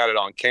just because I got it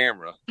on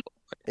camera.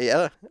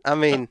 Yeah, I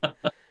mean,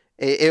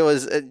 it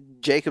was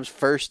Jacob's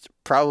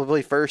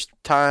probably first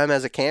time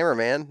as a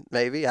cameraman.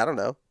 Maybe, I don't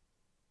know.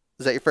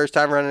 Is that your first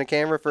time running a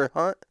camera for a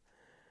hunt?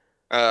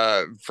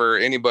 For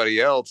anybody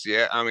else,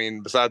 yeah. I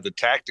mean, besides the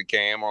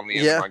Tacticam on the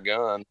end of my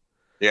gun,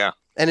 yeah.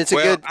 And it's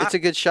a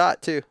good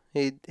shot too.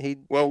 He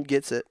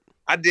gets it.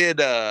 I did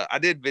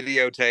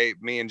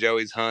videotape me and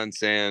Joey's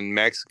hunts in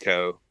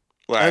Mexico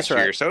last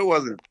year, so it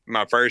wasn't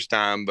my first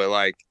time, but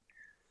like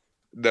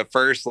the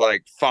first,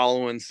 like,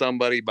 following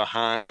somebody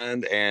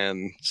behind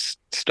and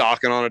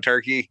stalking on a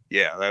turkey.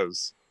 Yeah, that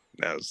was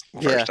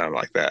the first time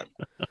like that.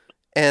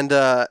 And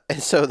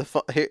so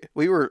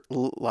we were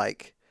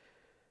like,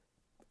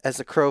 as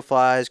the crow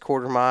flies,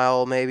 quarter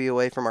mile maybe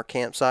away from our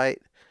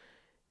campsite,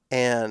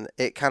 and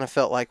it kind of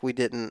felt like we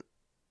didn't.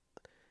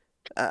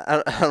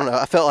 I don't know.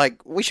 I felt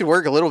like we should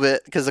work a little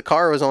bit because the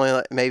car was only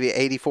like maybe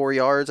 84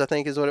 yards, I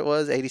think is what it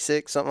was,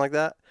 86, something like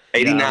that.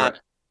 89. Yeah,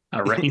 I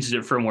ranged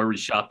it from where we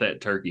shot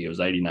that turkey. It was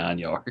 89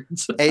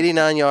 yards.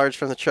 89 yards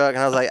from the truck,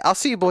 and I was like, I'll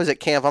see you boys at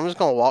camp. I'm just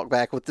going to walk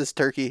back with this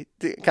turkey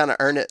to kind of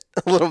earn it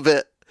a little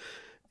bit.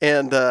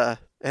 And I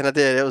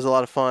did. It was a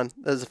lot of fun.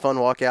 It was a fun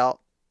walkout.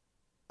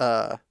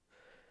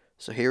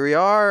 So here we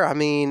are. I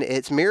mean,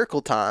 it's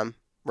miracle time,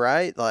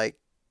 right? Like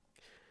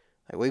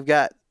we've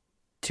got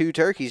 2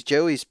 turkeys.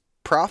 Joey's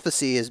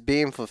prophecy is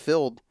being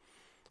fulfilled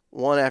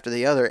one after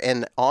the other.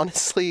 And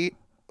honestly,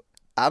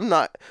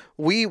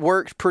 we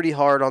worked pretty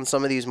hard on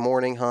some of these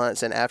morning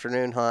hunts and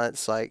afternoon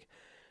hunts. Like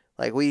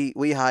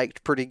we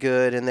hiked pretty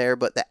good in there,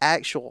 but the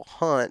actual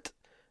hunt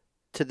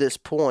to this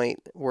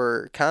point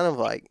were kind of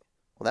like,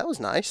 well, that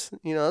was nice.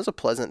 It was a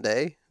pleasant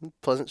day,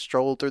 pleasant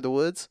stroll through the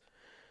woods.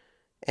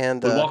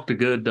 And we walked a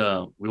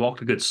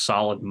good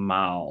solid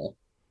mile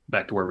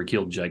back to where we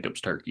killed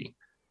Jacob's turkey.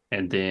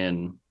 And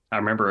then I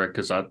remember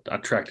because I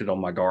tracked it on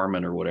my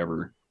Garmin or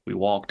whatever. We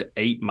walked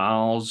 8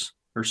 miles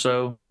or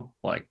so,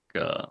 like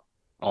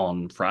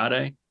on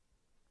Friday.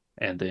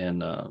 And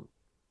then on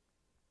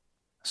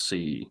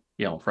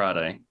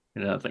Friday.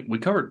 And I think we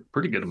covered a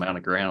pretty good amount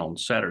of ground on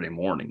Saturday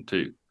morning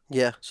too.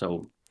 yeah.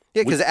 So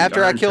Yeah, because we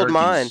after I earned killed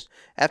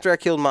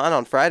turkeys. mine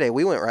on Friday,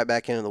 we went right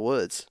back into the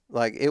woods.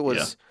 Like it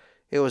was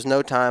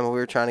no time when we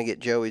were trying to get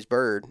Joey's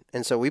bird,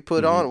 and so we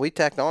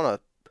tacked on a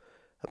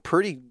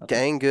pretty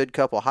dang good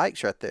couple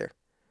hikes right there.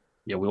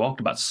 Yeah, we walked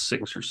about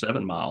 6 or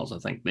 7 miles, I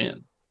think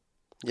then.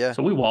 Yeah.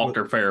 So we walked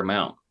a fair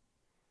amount.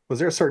 Was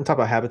there a certain type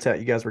of habitat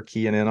you guys were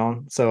keying in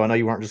on? So I know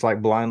you weren't just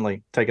like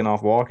blindly taking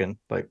off walking.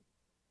 Like,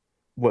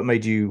 what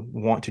made you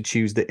want to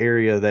choose the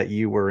area that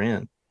you were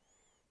in?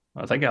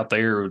 I think out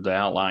there, the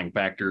outlying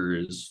factor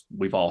is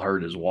we've all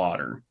heard is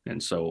water,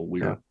 and so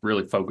we were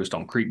really focused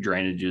on creek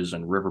drainages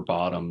and river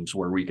bottoms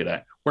where we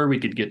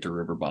could get to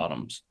river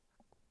bottoms.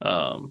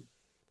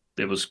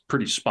 It was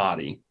pretty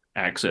spotty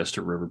access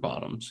to river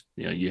bottoms.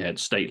 You know, you had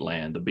state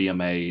land, the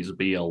BMAs,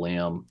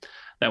 BLM,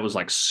 that was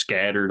like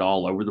scattered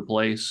all over the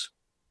place,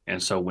 and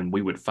so when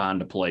we would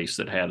find a place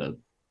that had a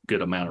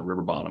good amount of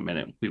river bottom in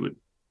it, we'd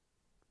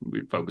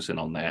focus in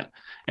on that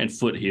and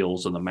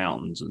foothills and the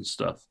mountains and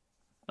stuff.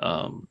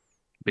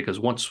 Because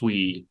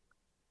I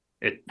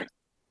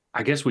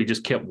guess we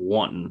just kept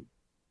wanting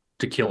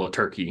to kill a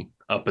turkey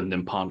up in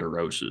them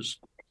ponderosas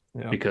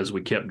because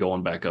we kept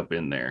going back up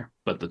in there,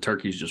 but the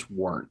turkeys just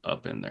weren't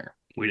up in there.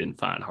 We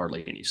didn't find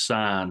hardly any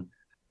sign,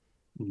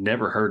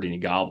 never heard any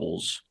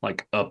gobbles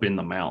like up in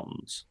the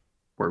mountains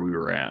where we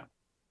were at,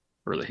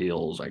 or the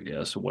hills, I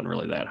guess. It wasn't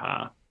really that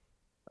high.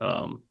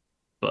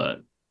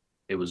 But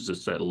it was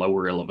just at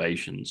lower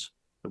elevations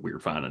that we were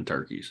finding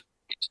turkeys.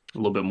 A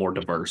little bit more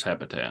diverse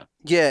habitat.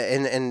 Yeah,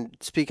 and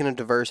speaking of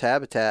diverse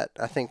habitat,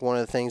 I think one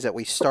of the things that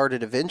we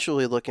started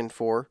eventually looking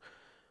for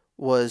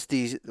was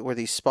these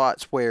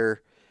spots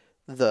where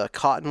the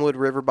cottonwood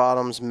river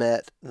bottoms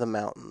met the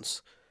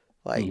mountains.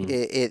 Like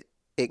it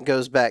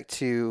goes back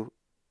to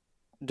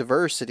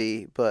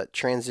diversity, but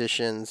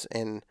transitions,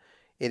 and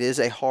it is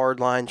a hard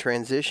line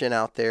transition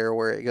out there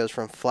where it goes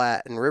from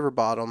flat and river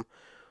bottom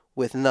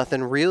with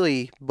nothing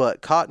really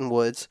but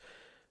cottonwoods.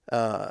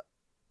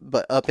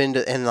 But up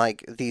into and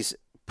like these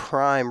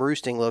prime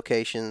roosting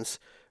locations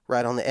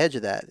right on the edge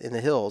of that in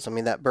the hills. I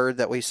mean, that bird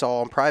that we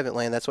saw on private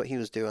land, that's what he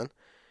was doing.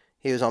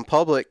 He was on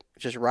public,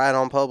 just right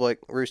on public,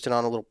 roosting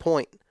on a little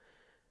point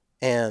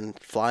and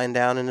flying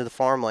down into the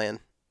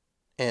farmland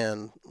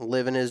and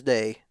living his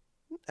day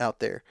out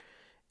there.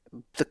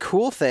 The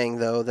cool thing,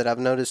 though, that I've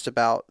noticed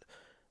about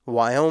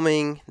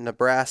Wyoming,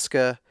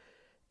 Nebraska,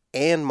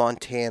 and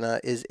Montana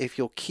is if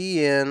you'll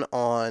key in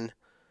on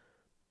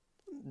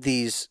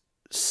these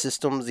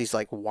systems, these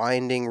like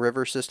winding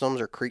river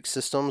systems or creek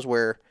systems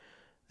where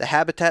the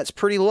habitat's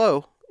pretty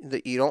low,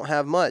 that you don't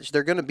have much,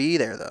 they're going to be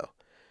there though.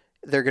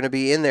 They're going to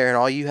be in there, and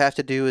all you have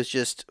to do is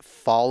just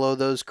follow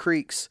those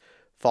creeks,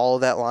 follow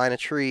that line of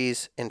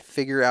trees, and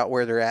figure out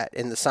where they're at,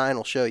 and the sign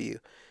will show you,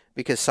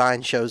 because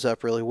sign shows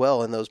up really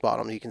well in those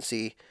bottoms. You can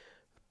see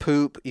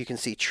poop, you can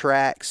see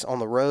tracks on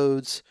the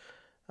roads,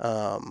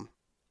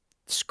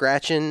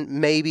 scratching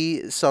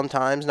maybe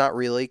sometimes, not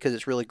really because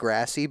it's really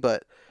grassy,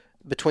 but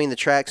between the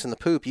tracks and the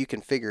poop, you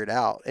can figure it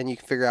out, and you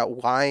can figure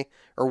out why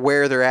or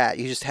where they're at.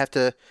 You just have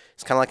to,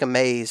 it's kind of like a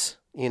maze,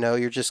 you know,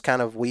 you're just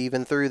kind of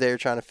weaving through there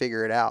trying to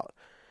figure it out.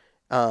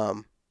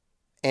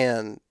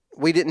 And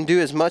we didn't do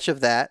as much of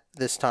that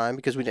this time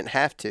because we didn't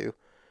have to,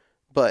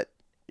 but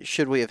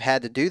should we have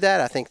had to do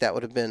that? I think that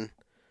would have been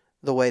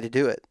the way to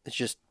do it. It's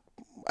just,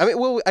 I mean,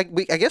 well, I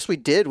guess we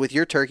did with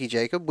your turkey,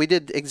 Jacob. We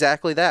did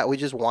exactly that. We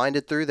just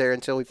winded through there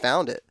until we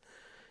found it,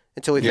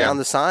 until we found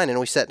the sign and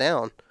we sat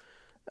down.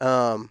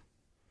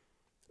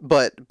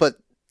 But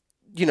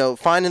you know,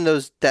 finding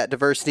that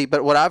diversity.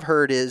 But what I've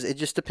heard is it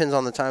just depends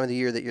on the time of the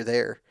year that you're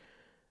there,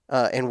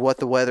 and what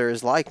the weather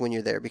is like when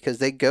you're there, because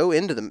they go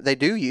into them. They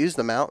do use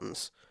the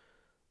mountains.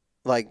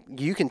 Like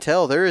you can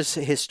tell there is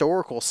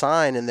historical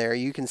sign in there.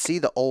 You can see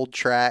the old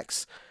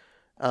tracks.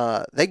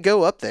 They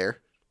go up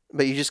there,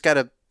 but you just got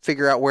to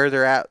figure out where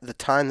they're at the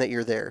time that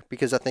you're there,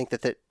 because I think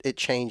that it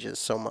changes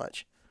so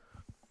much.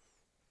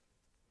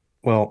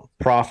 Well,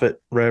 prophet,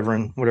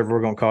 reverend, whatever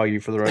we're going to call you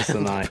for the rest of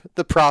the night.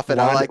 The prophet,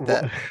 I like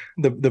that.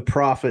 The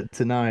prophet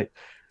tonight.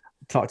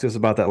 Talk to us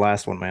about that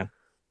last one, man.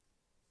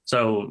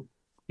 So,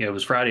 yeah, it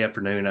was Friday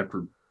afternoon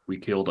after we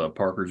killed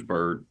Parker's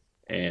bird.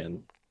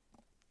 And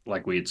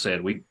like we had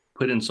said, we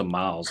put in some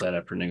miles that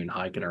afternoon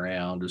hiking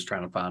around, just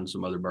trying to find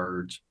some other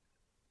birds.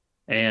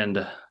 And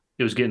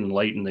it was getting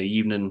late in the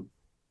evening.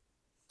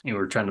 And we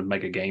were trying to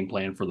make a game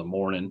plan for the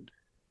morning.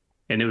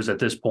 And it was at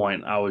this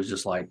point, I was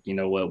just like, you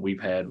know what,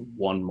 we've had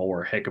one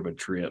more heck of a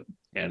trip.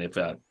 And if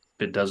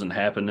it doesn't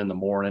happen in the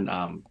morning,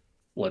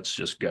 let's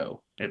just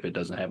go. If it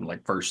doesn't happen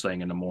like first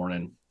thing in the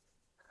morning,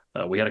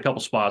 we had a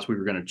couple spots we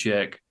were going to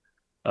check.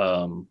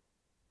 The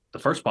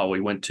first spot we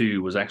went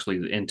to was actually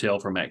the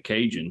intel from that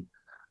Cajun.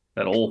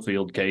 oil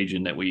field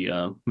Cajun that we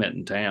met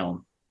in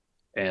town,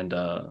 and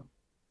I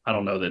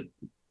don't know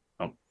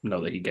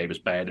that he gave us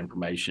bad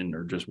information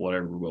or just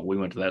whatever, but we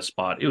went to that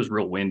spot. It was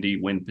real windy.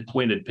 Wind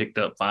had picked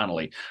up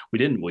finally.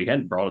 We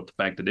hadn't brought up the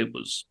fact that it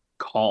was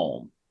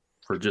calm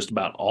for just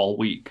about all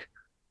week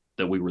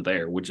that we were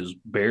there, which is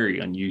very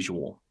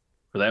unusual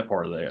for that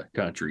part of the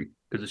country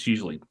because it's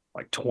usually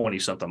like 20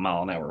 something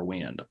mile an hour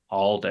wind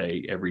all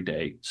day, every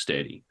day,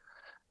 steady.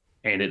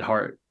 And it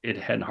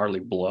hadn't hardly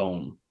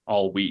blown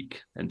all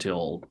week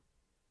until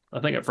I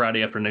think at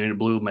Friday afternoon it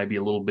blew maybe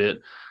a little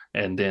bit,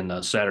 and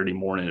then Saturday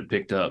morning it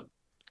picked up.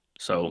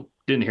 So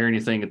didn't hear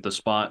anything at the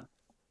spot.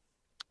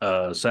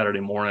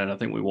 Saturday morning I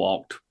think we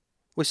walked.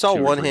 We saw 2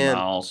 or one 3 hen.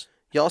 miles.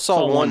 Y'all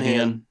saw one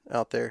hen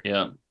out there.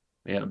 Yeah.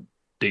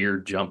 Deer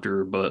jumped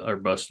her or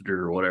busted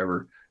her or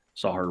whatever.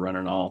 Saw her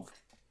running off.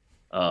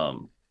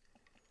 And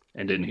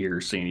didn't hear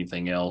or see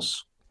anything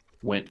else.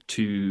 Went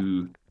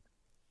to.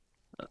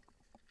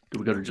 Did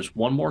we go to just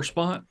one more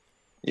spot?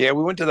 Yeah,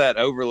 we went to that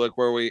overlook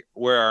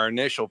where our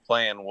initial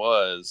plan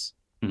was,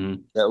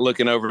 that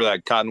looking over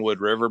that Cottonwood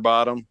River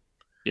bottom.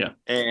 Yeah,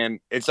 and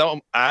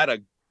I had a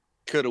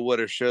coulda,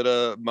 woulda,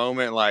 shoulda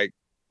moment. Like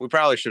we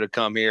probably should have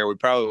come here. We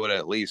probably would have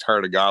at least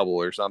heard a gobble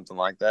or something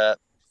like that.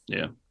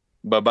 Yeah,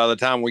 but by the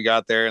time we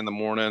got there in the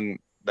morning,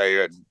 they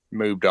had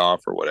moved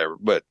off or whatever.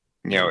 But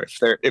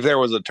if there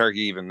was a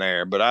turkey even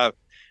there, but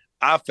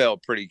I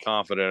felt pretty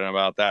confident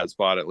about that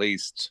spot, at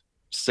least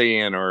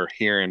seeing or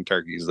hearing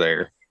turkeys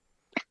there.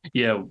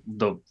 Yeah,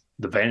 the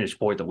vantage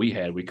point that we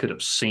had, we could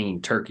have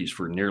seen turkeys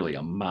for nearly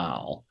a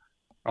mile,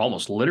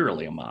 almost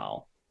literally a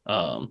mile.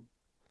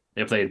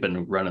 If they had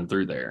been running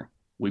through there,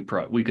 we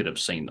could have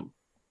seen them.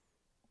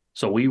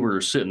 So we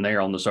were sitting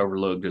there on this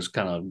overlook, just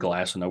kind of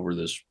glassing over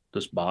this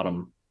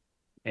bottom,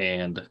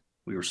 and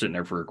we were sitting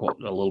there for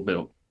a little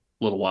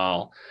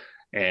while,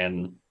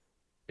 and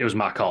it was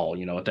my call.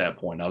 At that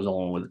point, I was the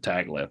only one with the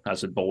tag left. I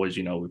said, "Boys,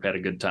 we've had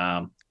a good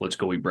time. Let's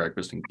go eat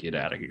breakfast and get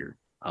out of here.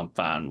 I'm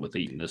fine with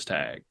eating this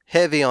tag."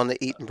 Heavy on the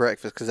eating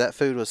breakfast because that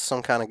food was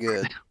some kind of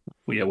good.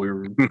 Yeah, we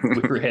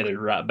were headed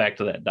right back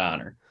to that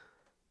diner.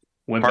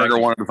 Parker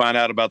wanted to find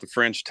out about the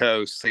French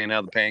toast, seeing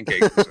how the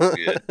pancakes were so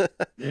good.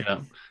 Yeah.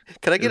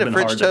 Can I get a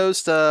French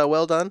toast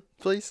well done,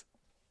 please?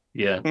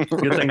 Yeah.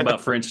 Good thing about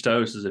French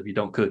toast is if you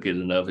don't cook it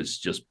enough, it's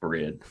just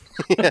bread.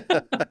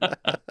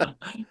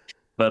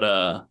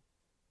 But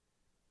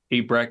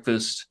eat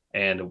breakfast,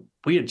 and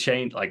we had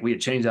changed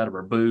out of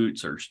our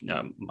boots or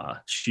my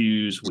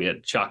shoes. We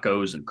had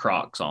Chacos and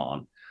Crocs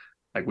on.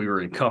 Like we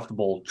were in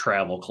comfortable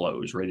travel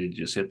clothes, ready to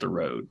just hit the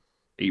road,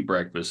 eat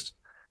breakfast,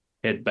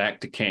 head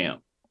back to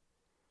camp.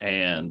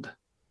 And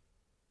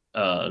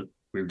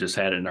we just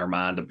had it in our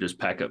mind to just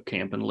pack up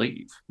camp and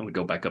leave. And we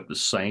go back up the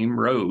same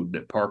road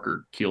that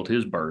Parker killed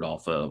his bird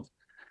off of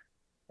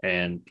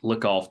and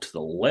look off to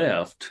the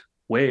left,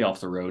 way off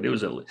the road. It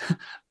was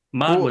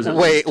mine was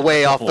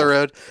way off the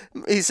road.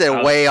 He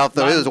said way off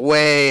the road. It was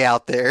way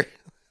out there.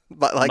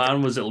 But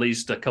mine was at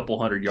least a couple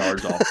hundred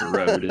yards off the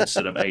road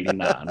instead of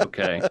 89.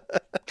 Okay.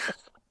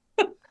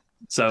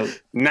 So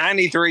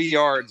 93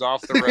 yards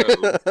off the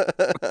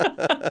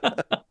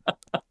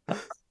road.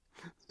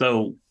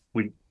 So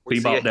we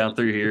bebop down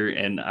through here,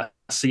 and I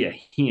see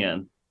a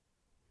hen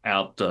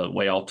out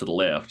way off to the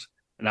left,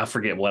 and I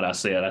forget what I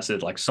said. I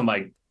said, like,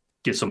 somebody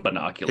get some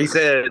binoculars.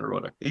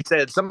 He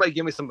said, somebody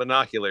give me some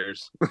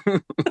binoculars.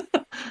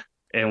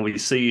 And we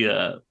see,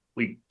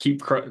 we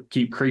keep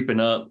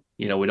creeping up.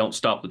 We don't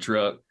stop the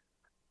truck.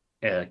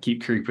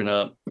 Keep creeping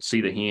up,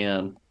 see the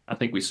hen. I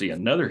think we see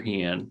another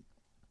hen,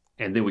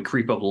 and then we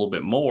creep up a little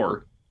bit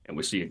more, and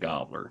we see a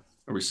gobbler,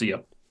 or we see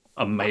a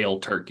male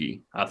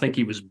turkey. I think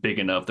he was big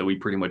enough that we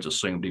pretty much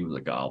assumed he was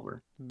a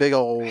gobbler. Big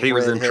old. He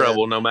was in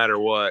trouble no matter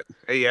what.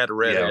 He had a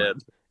red head.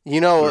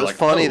 It was like,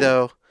 funny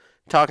though,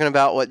 talking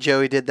about what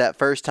Joey did that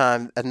first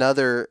time.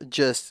 Another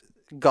just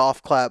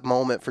golf clap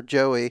moment for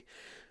Joey.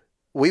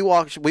 We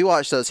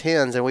watched those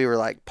hens, and we were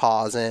like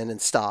pausing and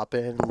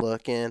stopping and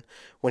looking.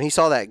 When he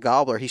saw that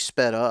gobbler, he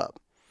sped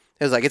up.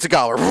 It was like, it's a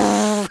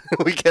gobbler.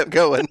 We kept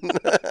going.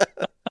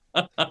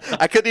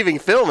 I couldn't even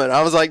film it.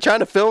 I was like trying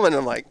to film it, and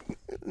I'm like,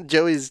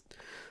 Joey's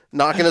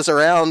knocking us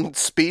around,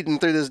 speeding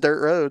through this dirt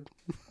road.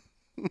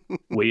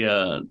 We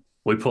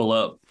pull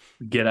up,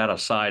 get out of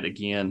sight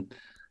again,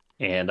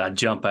 and I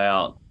jump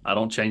out. I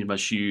don't change my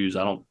shoes.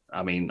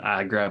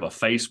 I grab a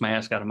face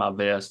mask out of my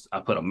vest. I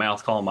put a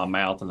mouth call in my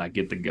mouth, and I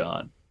get the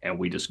gun, and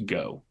we just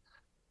go.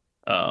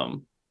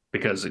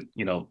 Because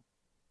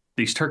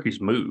these turkeys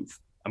move.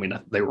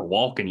 They were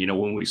walking,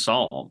 when we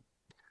saw them.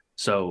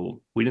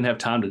 So we didn't have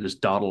time to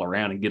just dawdle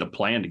around and get a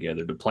plan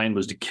together. The plan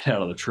was to get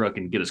out of the truck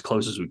and get as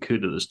close as we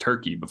could to this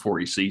turkey before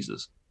he sees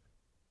us.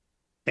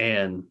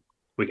 And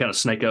we kind of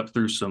snake up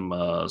through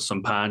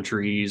some pine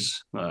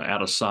trees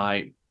out of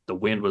sight. The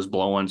wind was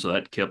blowing, so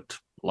that kept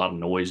a lot of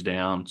noise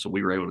down. So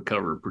we were able to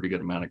cover a pretty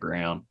good amount of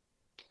ground.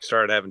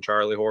 Started having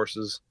Charlie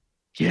horses.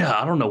 Yeah,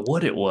 I don't know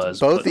what it was.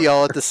 Both of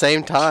y'all at the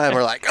same time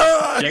were like,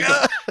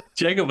 oh,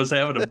 Jacob was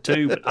having them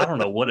too, but I don't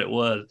know what it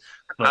was.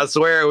 I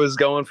swear it was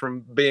going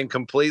from being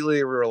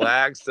completely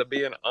relaxed to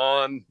being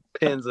on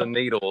pins and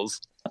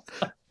needles.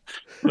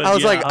 I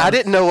was like, I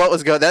didn't know what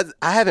was going on.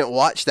 I haven't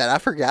watched that. I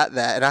forgot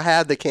that. And I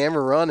had the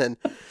camera running.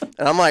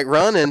 And I'm like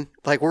running.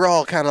 Like we're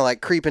all kind of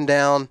like creeping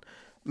down,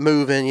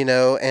 moving,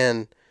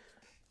 and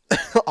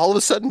all of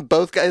a sudden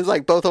both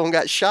of them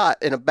got shot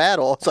in a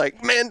battle. It's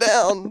like, man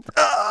down.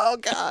 Oh,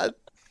 God.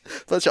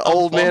 Bunch of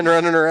old men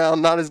running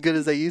around, not as good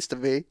as they used to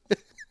be.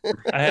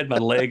 I had my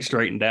leg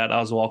straightened out. I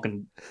was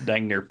walking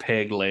dang near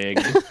peg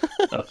legged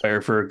up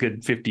there for a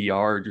good 50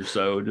 yards or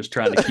so, just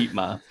trying to keep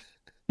my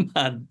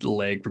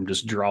leg from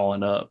just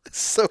drawing up. It's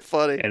so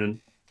funny. And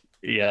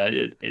yeah,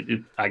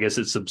 I guess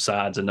it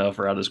subsides enough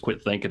where I just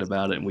quit thinking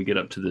about it. And we get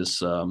up to this,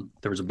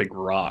 there was a big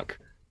rock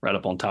right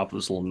up on top of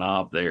this little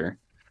knob there.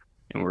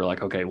 And we're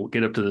like, okay, we'll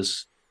get up to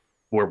this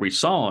where we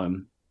saw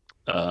him.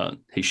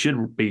 He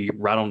should be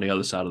right on the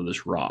other side of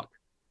this rock.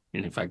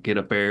 And if I get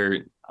up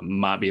there, I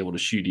might be able to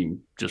shoot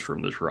him just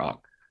from this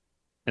rock.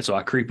 And so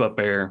I creep up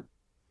there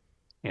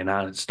and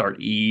I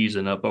start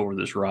easing up over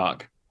this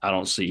rock. I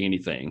don't see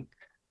anything.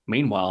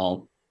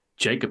 Meanwhile,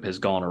 Jacob has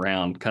gone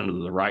around kind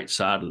of the right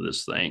side of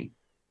this thing.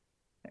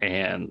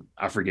 And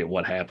I forget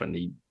what happened.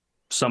 He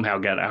somehow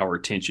got our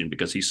attention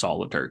because he saw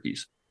the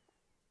turkeys.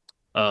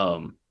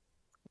 And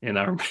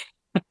I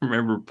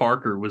remember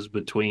Parker was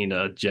between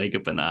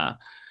Jacob and I.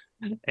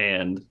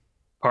 And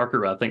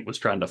Parker, I think, was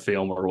trying to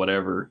film or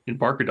whatever. And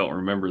Parker don't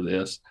remember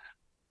this.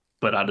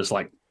 But I just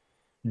like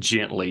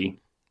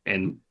gently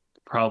and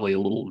probably a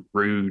little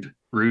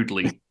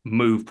rudely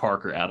move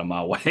Parker out of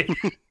my way.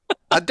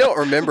 I don't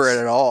remember it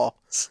at all.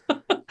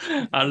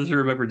 I just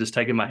remember just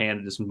taking my hand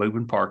and just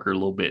moving Parker a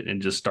little bit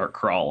and just start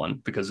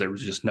crawling because there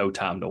was just no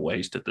time to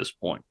waste at this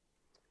point.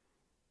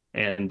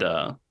 And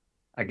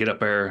I get up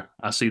there,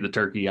 I see the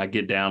turkey, I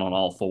get down on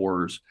all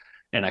fours,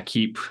 and I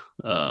keep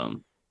a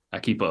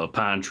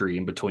pine tree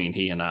in between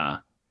he and I.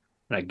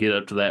 And I get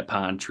up to that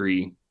pine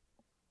tree,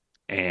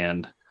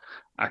 and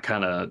I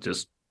kind of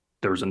just,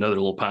 there was another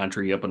little pine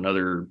tree up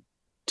another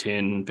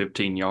 10,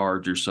 15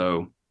 yards or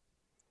so.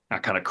 I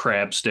kind of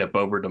crab step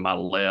over to my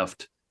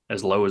left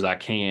as low as I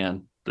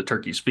can. The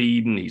turkey's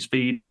feeding, he's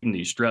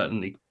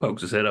strutting, he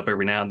pokes his head up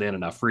every now and then,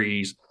 and I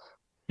freeze,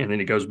 and then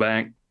he goes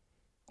back.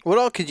 What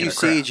all could you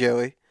see,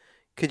 Joey?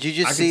 Could you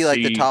just see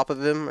like the top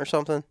of him or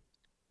something?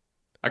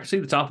 I could see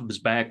the top of his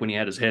back when he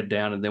had his head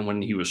down, and then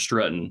when he was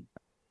strutting,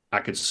 I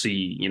could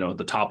see,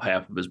 the top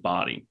half of his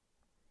body.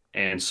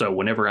 And so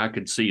whenever I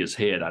could see his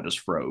head, I just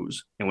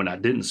froze. And when I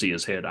didn't see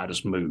his head, I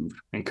just moved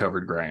and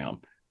covered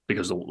ground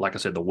because, like I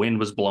said, the wind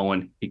was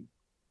blowing. He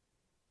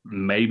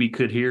maybe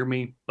could hear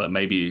me, but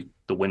maybe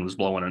the wind was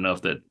blowing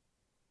enough that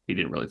he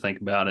didn't really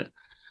think about it.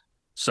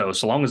 So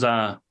long as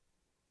I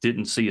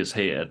didn't see his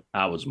head,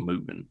 I was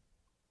moving.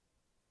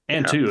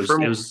 And it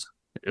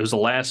was the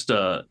last.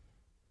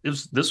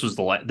 This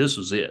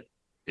was it.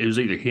 It was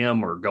either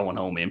him or going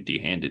home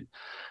empty-handed.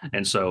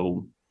 And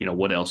so,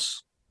 what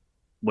else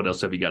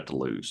have you got to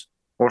lose?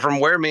 Well, from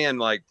where me and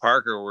like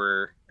Parker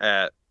were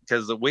at,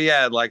 because we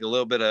had like a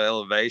little bit of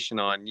elevation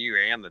on you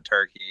and the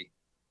turkey,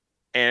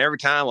 and every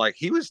time like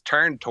he was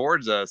turned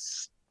towards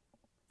us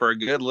for a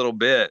good little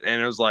bit, and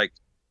it was like,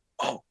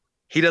 oh,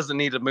 he doesn't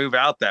need to move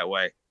out that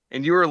way.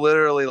 And you were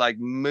literally like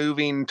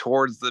moving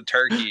towards the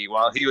turkey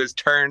while he was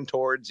turned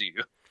towards you.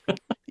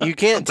 You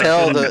can't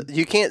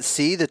you can't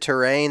see the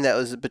terrain that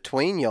was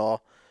between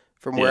y'all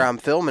from where I'm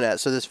filming at.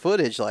 So this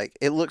footage, like,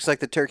 it looks like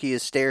the turkey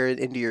is staring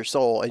into your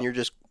soul and you're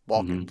just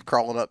walking,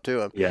 crawling up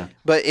to him. Yeah.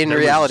 But in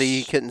reality,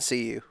 he couldn't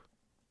see you.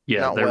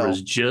 Yeah. There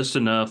was just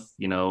enough,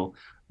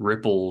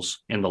 ripples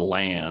in the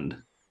land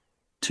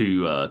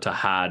to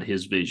hide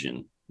his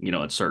vision,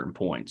 at certain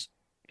points.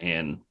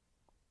 And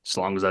as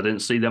long as I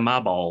didn't see them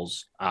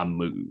eyeballs, I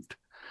moved.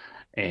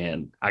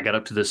 And I got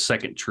up to this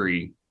second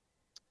tree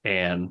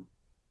and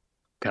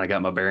kind of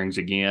got my bearings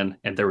again.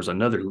 And there was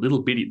another little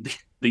bitty,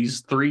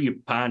 these three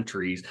pine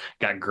trees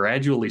got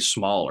gradually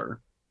smaller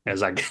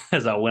as I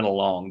went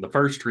along. The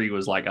first tree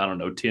was like,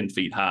 10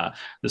 feet high.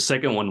 The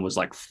second one was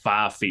like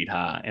 5 feet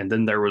high. And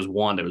then there was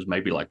one that was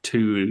maybe like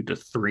 2 to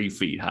 3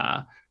 feet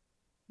high.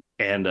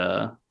 And,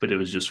 but it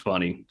was just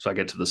funny. So I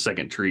get to the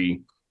second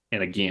tree.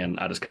 And again,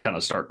 I just kind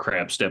of start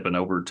crab stepping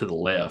over to the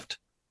left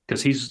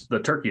because the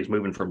turkey is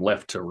moving from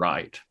left to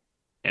right.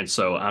 And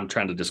so I'm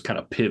trying to just kind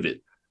of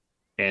pivot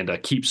and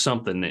keep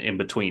something in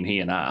between he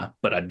and I,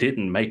 but I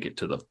didn't make it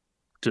to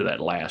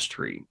that last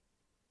tree.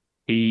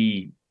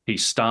 He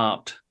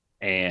stopped,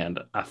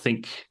 and I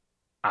think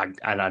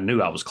I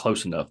knew I was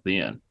close enough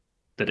then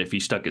that if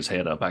he stuck his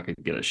head up, I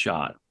could get a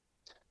shot.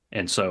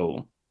 And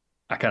so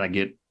I kind of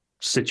get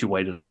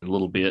situated a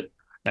little bit.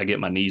 I get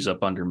my knees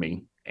up under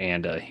me,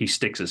 and he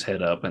sticks his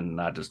head up, and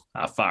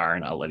I fire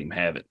and I let him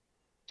have it.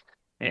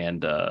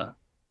 And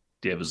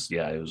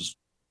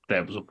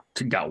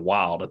it got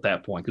wild at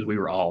that point because we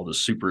were all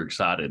just super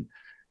excited.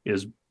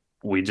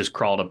 We just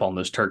crawled up on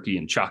this turkey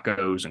in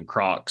chacos and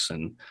Crocs,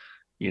 and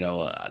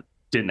I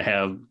didn't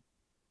have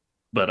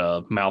but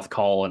a mouth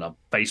call and a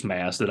face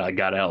mask that I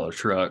got out of the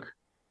truck,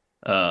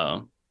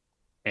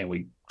 and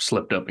we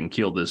slipped up and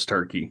killed this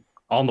turkey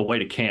on the way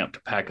to camp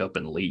to pack up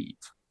and leave.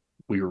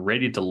 We were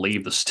ready to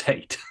leave the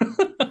state,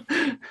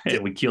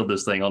 and we killed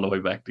this thing on the way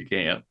back to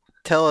camp.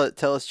 Tell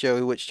us,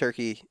 Joey, which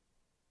turkey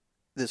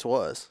this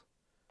was,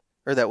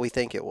 or that we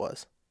think it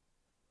was.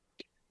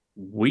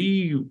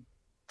 We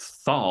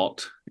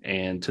thought,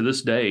 and to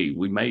this day,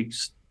 we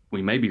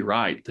may be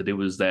right, that it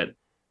was that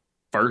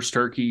first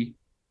turkey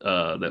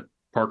that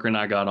Parker and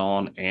I got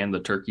on, and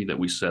the turkey that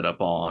we set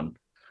up on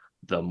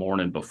the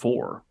morning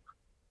before,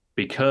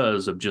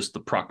 because of just the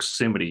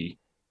proximity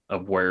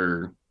of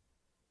where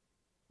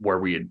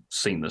we had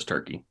seen this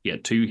turkey. He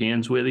had 2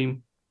 hens with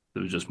him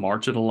that was just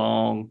marching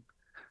along,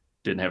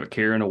 didn't have a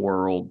care in the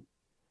world.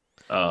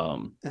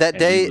 That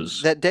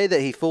day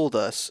that he fooled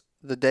us,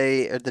 the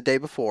day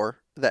before,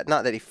 that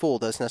not that he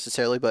fooled us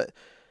necessarily, but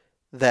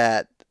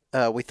that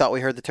we thought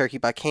we heard the turkey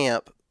by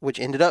camp, which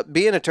ended up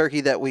being a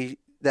turkey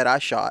that I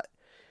shot.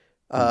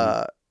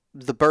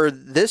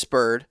 This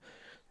bird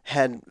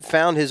had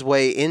found his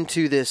way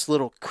into this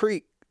little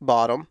creek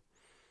bottom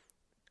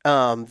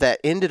that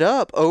ended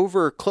up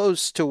over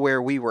close to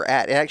where we were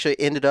at. It actually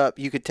ended up,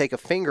 you could take a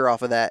finger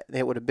off of that and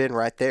it would have been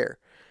right there.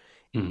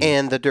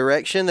 And the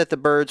direction that the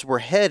birds were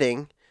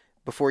heading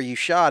before you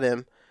shot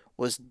him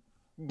was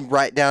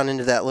right down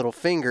into that little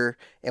finger,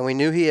 and we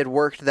knew he had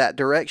worked that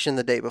direction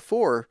the day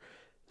before.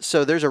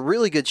 So there's a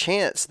really good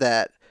chance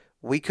that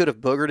we could have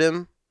boogered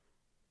him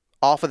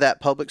off of that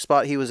public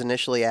spot he was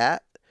initially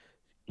at.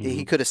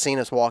 He could have seen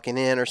us walking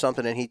in or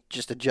something, and he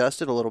just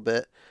adjusted a little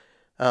bit,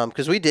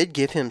 because we did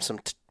give him some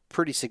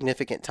pretty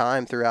significant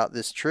time throughout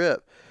this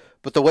trip.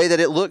 But the way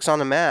that it looks on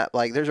the map,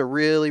 like, there's a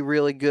really,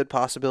 really good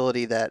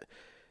possibility that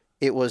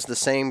it was the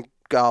same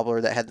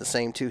gobbler that had the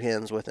same 2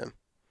 hens with him.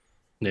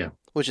 Yeah.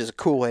 Which is a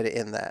cool way to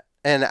end that.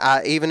 And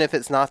even if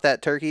it's not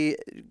that turkey,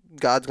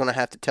 God's going to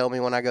have to tell me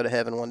when I go to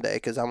heaven one day,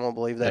 because I'm going to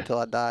believe that till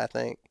I die, I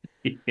think.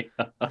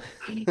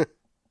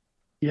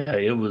 Yeah,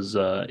 it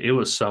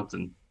was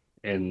something.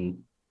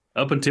 And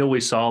up until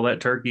we saw that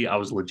turkey, I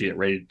was legit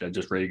ready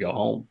to go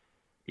home.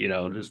 You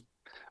know, just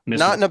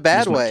not in a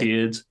bad way.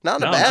 Kids.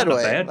 Not in a bad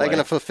way. Like in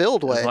a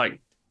fulfilled way.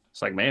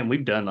 It's like, man,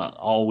 we've done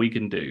all we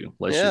can do.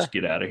 Let's just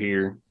get out of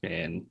here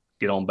and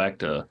get on back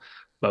to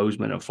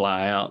Bozeman and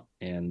fly out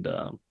and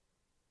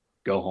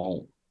go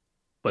home.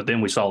 But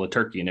then we saw the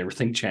turkey and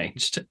everything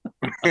changed.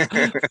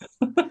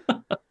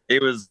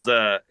 It was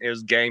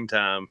game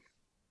time.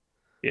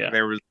 Yeah.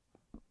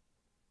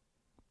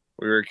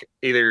 We were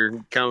either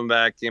coming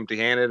back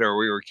empty-handed or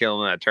we were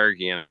killing that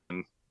turkey, and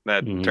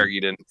that turkey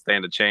didn't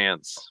stand a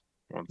chance.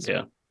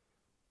 Yeah.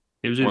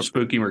 It was either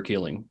spook him or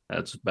kill him.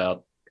 That's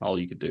about all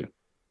you could do.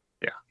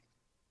 Yeah.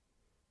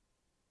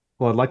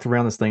 Well, I'd like to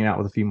round this thing out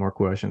with a few more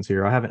questions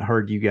here. I haven't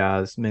heard you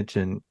guys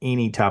mention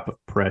any type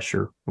of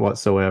pressure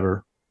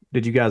whatsoever.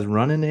 Did you guys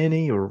run into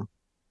any, or?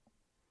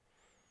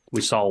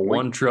 We saw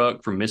one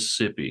truck from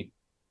Mississippi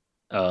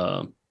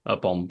up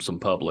on some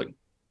public.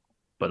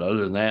 But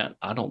other than that,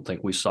 I don't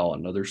think we saw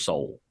another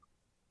soul.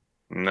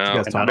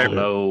 No. I don't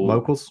know.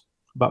 Locals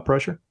about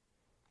pressure?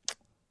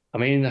 I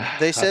mean,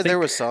 they said there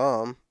was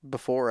some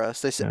before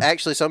us. They said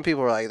actually some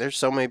people were like, "There's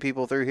so many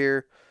people through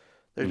here.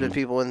 There's been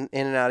people in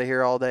and out of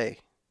here all day,"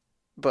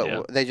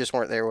 but they just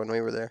weren't there when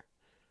we were there.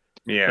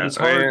 Yeah, but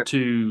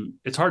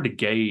it's hard to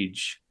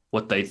gauge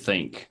what they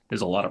think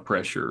is a lot of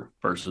pressure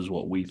versus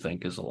what we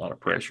think is a lot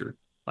of pressure.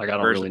 Like, I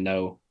don't really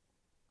know.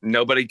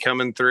 Nobody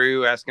coming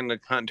through asking to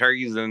hunt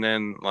turkeys, and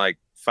then like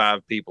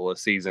 5 people a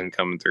season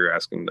coming through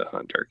asking to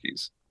hunt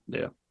turkeys.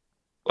 Yeah,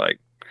 like,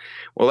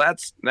 well,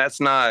 that's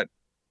not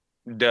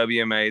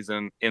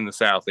WMAs in the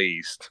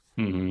Southeast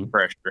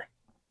pressure.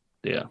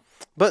 Yeah.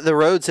 But the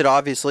roads had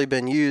obviously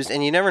been used,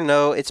 and you never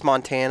know. It's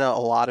Montana.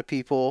 A lot of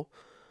people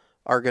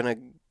are going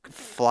to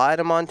fly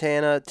to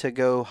Montana to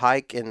go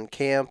hike and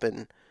camp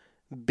and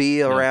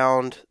be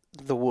around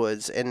the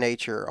woods and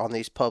nature on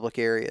these public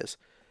areas.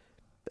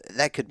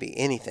 That could be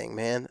anything,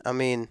 man. I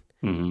mean,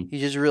 you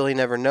just really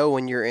never know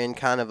when you're in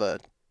kind of a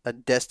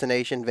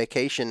destination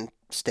vacation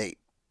state,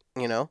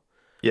 you know?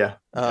 Yeah.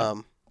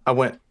 I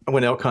went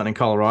elk hunting in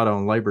Colorado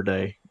on Labor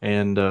Day,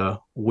 and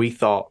we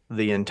thought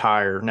the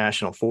entire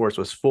national forest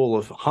was full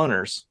of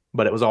hunters,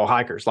 but it was all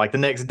hikers. Like the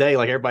next day,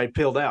 like everybody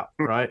peeled out,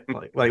 right?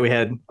 like we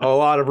had a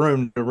lot of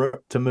room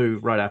to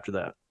move right after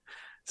that.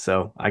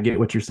 So I get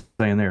what you're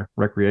saying there.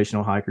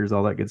 Recreational hikers,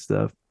 all that good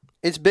stuff.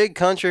 It's big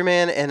country,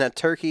 man, and a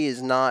turkey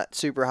is not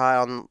super high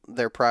on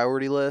their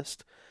priority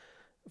list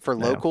for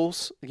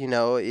locals. You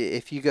know,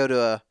 if you go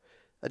to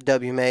a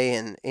WMA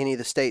in any of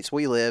the states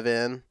we live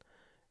in,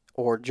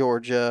 or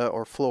Georgia,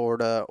 or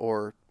Florida,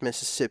 or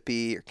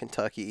Mississippi, or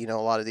Kentucky, you know,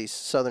 a lot of these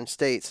southern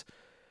states,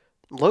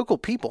 local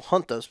people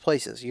hunt those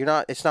places.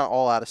 It's not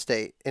all out of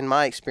state. In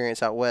my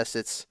experience out west,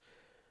 it's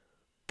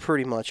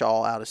pretty much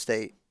all out of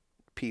state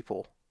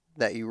people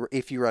that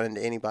if you run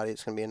into anybody,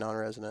 it's going to be a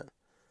non-resident.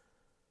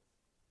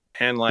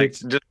 And like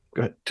just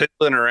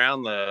tickling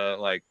around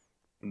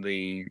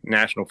the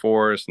national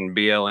forest and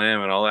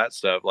BLM and all that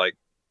stuff. Like,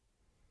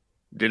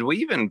 did we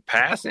even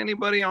pass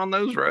anybody on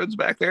those roads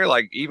back there?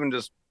 Like, even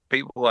just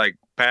people like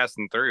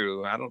passing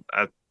through.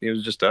 It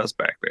was just us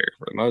back there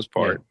for the most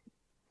part.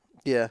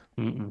 Yeah.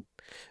 Mm-mm.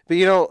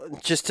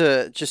 But just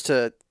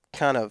to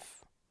kind of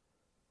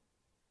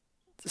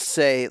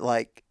say,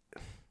 like,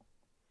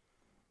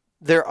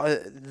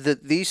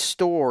 these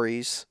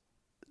stories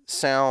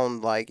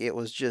sound like it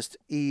was just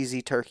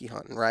easy turkey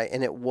hunting, right?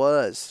 And it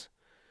was.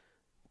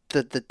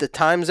 The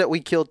times that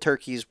we killed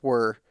turkeys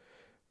were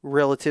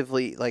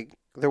relatively, like,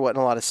 there wasn't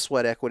a lot of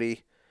sweat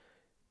equity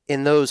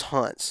in those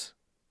hunts.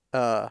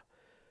 But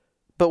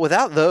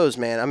without those,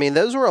 man, I mean,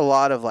 those were a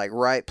lot of, like,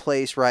 right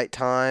place, right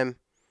time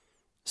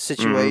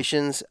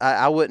situations.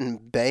 I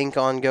wouldn't bank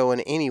on going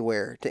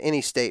anywhere to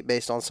any state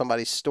based on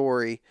somebody's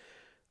story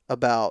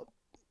about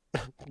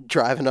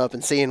driving up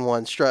and seeing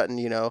one strutting,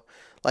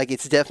 Like,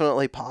 it's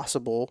definitely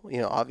possible,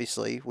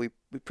 obviously we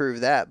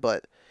proved that,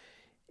 but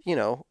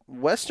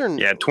Western.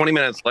 Yeah, 20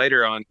 minutes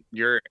later on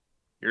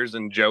yours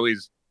and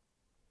Joey's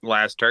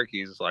last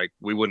turkeys, like,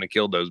 we wouldn't have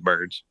killed those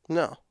birds.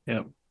 No.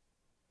 Yeah.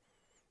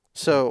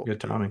 So good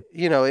timing.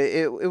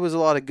 It was a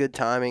lot of good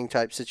timing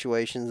type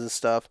situations and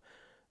stuff.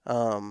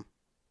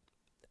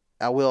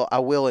 I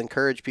will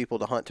encourage people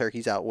to hunt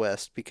turkeys out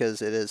west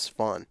because it is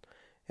fun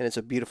and it's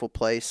a beautiful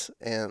place,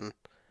 and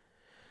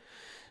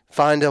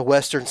find a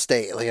western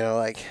state,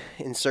 like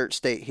insert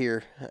state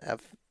here.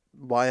 Have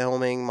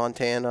Wyoming,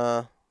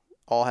 Montana,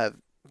 all have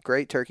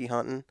great turkey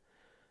hunting.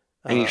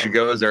 And you should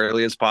go as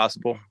early as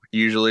possible,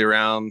 usually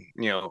around,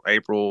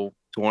 April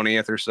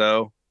 20th or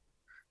so.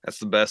 That's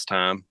the best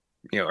time.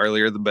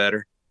 Earlier the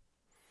better.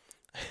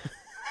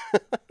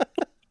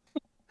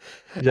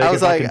 Jacob, I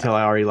was like, I can tell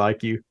I already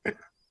like you.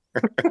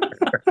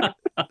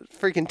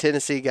 Freaking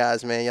Tennessee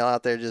guys, man. Y'all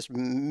out there just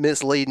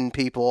misleading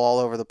people all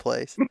over the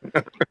place.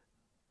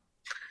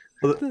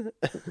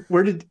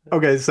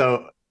 Okay,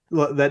 so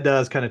that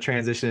does kind of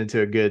transition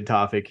into a good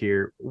topic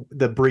here.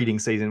 The breeding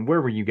season.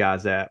 Where were you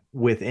guys at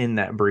within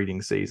that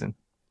breeding season?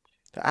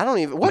 I don't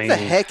even. What the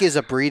heck is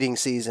a breeding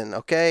season?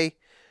 Okay,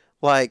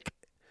 like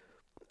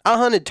I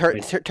hunted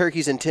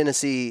turkeys in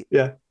Tennessee.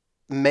 Yeah.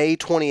 May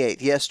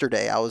 28th,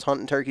 yesterday. I was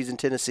hunting turkeys in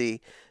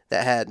Tennessee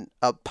that had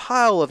a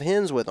pile of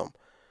hens with them.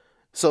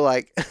 So,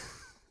 like,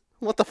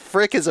 what the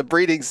frick is a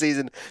breeding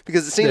season?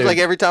 Because it seems like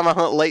every time I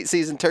hunt late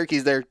season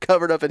turkeys, they're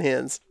covered up in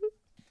hens.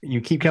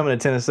 You keep coming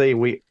to Tennessee.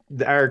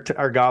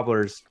 Our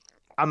gobblers.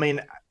 I mean,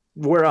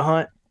 we're a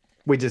hunt.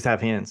 We just have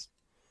hens.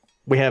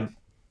 We have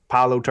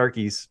pilo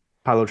turkeys.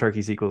 Pilo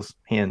turkeys equals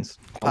hens.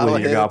 Pile with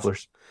of your hens.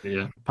 gobblers.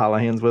 Yeah. Pile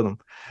of hens with them.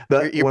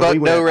 Your buck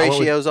no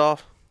ratios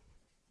off.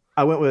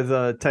 I went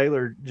with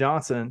Taylor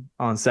Johnson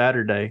on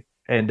Saturday,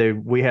 and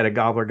dude, we had a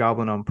gobbler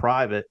gobbling on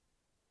private,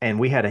 and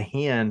we had a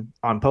hen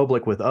on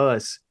public with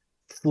us,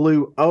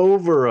 flew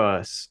over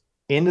us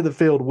into the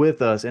field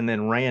with us, and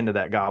then ran to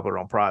that gobbler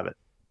on private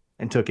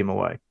and took him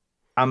away.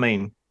 I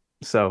mean,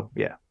 so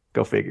yeah,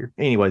 go figure.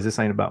 Anyways, this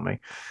ain't about me.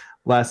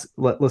 Let's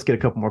get a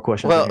couple more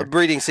questions. Well,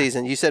 breeding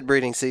season. You said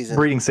breeding season.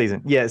 Breeding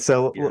season. Yeah.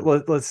 So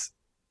let's.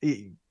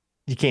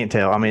 You can't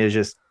tell. I mean, it's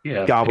just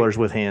gobblers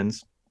with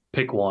hens.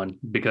 Pick one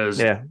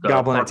because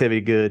gobbling activity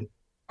good.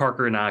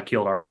 Parker and I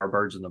killed our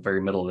birds in the very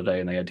middle of the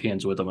day, and they had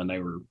hens with them, and they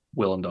were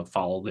willing to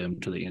follow them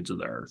to the ends of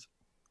the earth.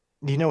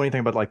 Do you know anything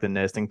about like the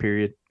nesting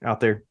period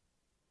out there?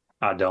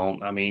 I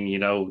don't. I mean,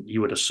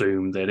 you would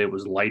assume that it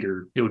was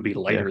later. It would be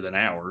later than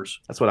ours.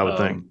 That's what I would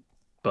think.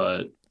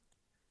 But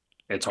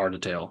it's hard to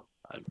tell.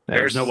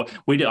 There's no way.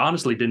 We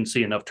honestly didn't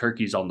see enough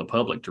turkeys on the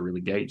public to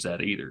really gauge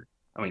that either.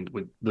 I mean,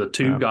 with the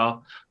two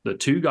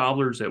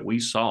gobblers that we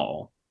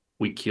saw,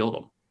 we killed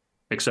them,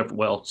 except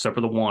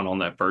for the one on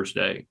that first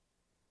day.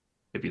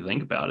 If you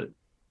think about it,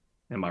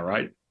 am I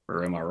right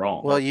or am I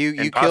wrong? Well,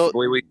 you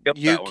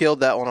killed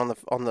that one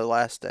on the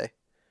last day.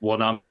 Well,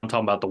 no, I'm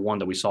talking about the one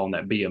that we saw in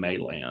that BMA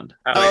land.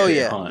 Oh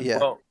yeah.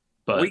 Well,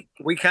 but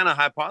we kind of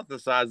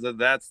hypothesized that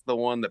that's the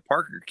one that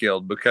Parker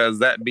killed because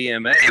that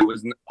BMA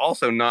was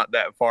also not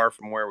that far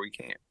from where we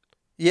camped.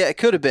 Yeah, it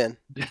could have been.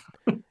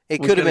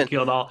 It could have been.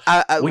 Killed all,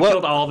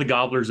 killed all the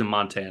gobblers in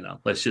Montana.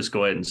 Let's just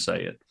go ahead and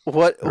say it.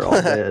 They're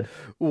all dead.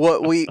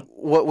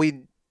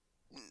 The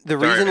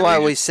reason why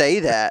we say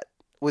that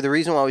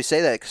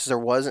because there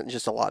wasn't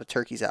just a lot of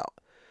turkeys out.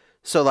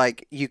 So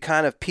like you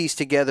kind of piece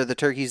together the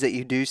turkeys that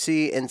you do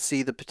see and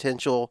see the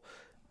potential.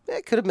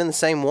 It could have been the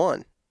same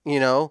one,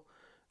 and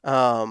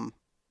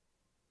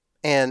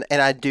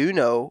I do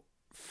know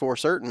for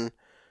certain.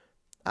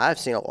 I've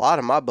seen a lot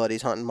of my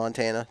buddies hunting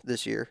Montana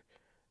this year.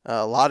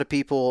 A lot of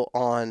people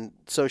on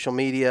social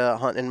media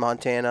hunting in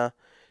Montana.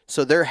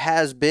 So there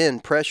has been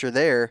pressure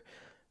there.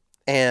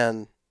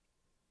 And,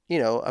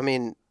 I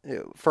mean,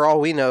 for all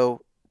we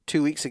know,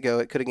 2 weeks ago,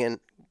 it could have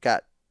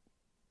got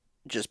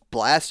just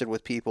blasted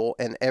with people,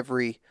 and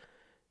every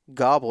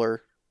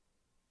gobbler,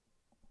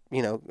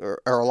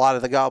 or a lot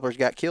of the gobblers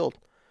got killed.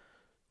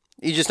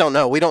 You just don't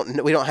know. We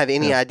don't have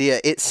any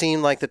idea. It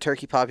seemed like the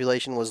turkey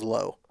population was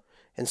low.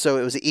 And so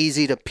it was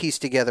easy to piece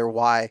together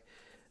why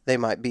they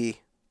might be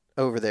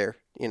over there,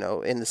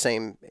 in the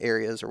same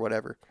areas or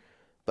whatever.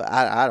 But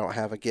I don't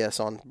have a guess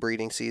on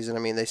breeding season. I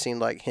mean, they seemed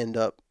like henned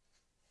up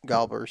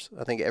gobblers.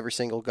 I think every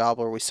single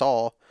gobbler we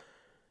saw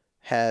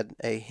had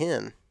a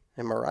hen.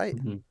 Am I right?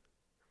 Mm-hmm.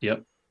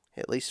 Yep.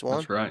 At least one.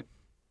 That's right.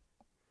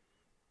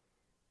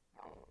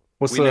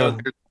 What's we know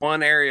there's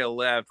one area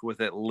left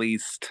with at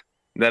least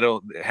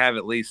that'll have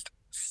at least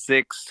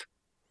 6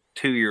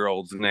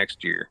 2-year-olds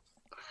next year.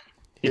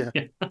 Yeah.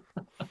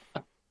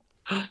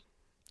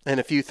 And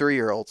a few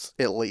 3-year-olds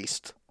at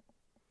least.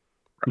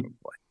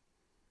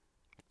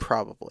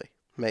 Probably.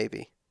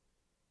 Maybe.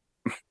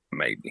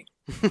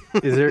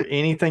 Is there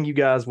anything you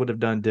guys would have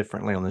done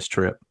differently on this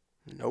trip?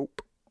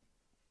 Nope.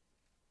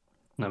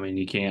 I mean,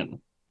 you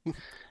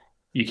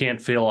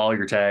can't fill all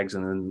your tags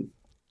and then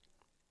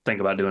think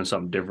about doing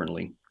something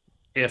differently.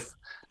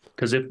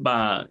 Because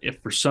if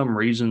for some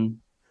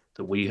reason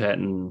that we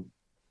hadn't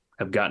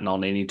have gotten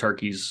on any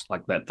turkeys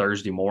like that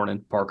Thursday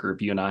morning, Parker,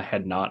 if you and I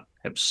had not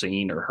have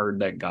seen or heard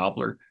that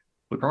gobbler,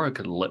 we probably would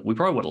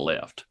have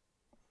left.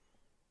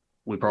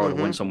 We probably would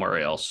have went somewhere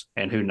else,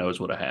 and who knows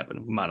what would have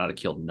happened. We might not have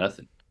killed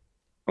nothing.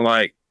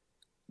 Like,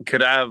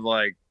 could I have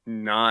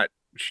not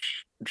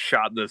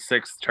shot the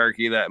 6th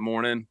turkey that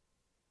morning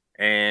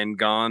and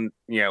gone,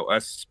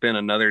 us spent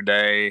another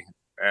day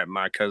at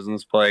my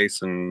cousin's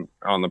place and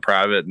on the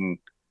private, and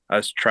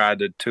us tried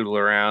to tootle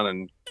around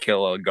and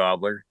kill a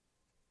gobbler?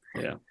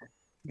 Yeah.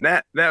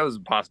 That was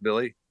a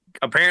possibility.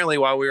 Apparently,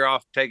 while we were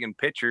off taking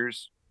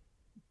pictures,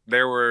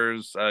 there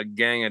was a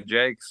gang of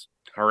jakes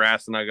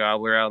harassing a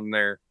gobbler out in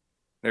their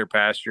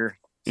pasture.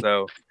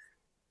 So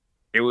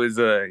it was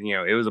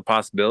a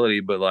possibility,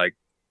 but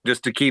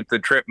just to keep the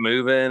trip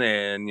moving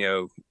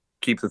and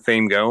keep the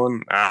theme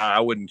going,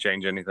 I wouldn't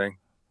change anything.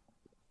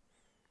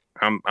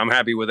 I'm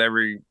happy with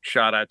every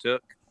shot I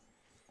took.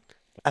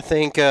 I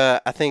think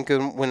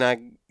when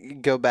I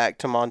go back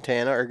to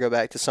Montana or go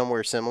back to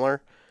somewhere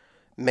similar,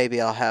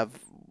 maybe I'll have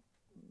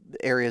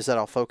areas that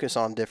I'll focus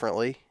on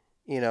differently.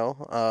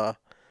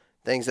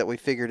 Things that we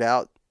figured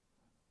out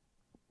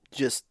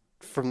just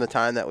from the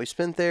time that we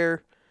spent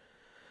there.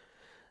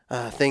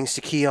 Things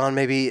to key on,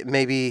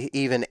 maybe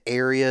even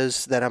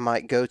areas that I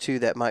might go to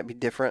that might be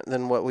different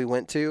than what we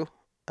went to.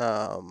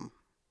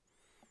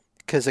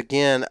 Because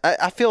again,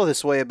 I feel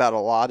this way about a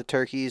lot of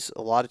turkeys.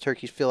 A lot of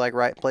turkeys feel like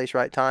right place,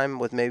 right time,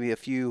 with maybe a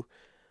few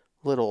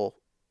little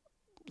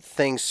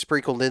things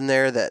sprinkled in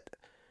there that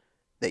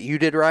you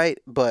did right,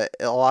 but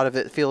a lot of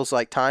it feels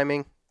like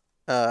timing.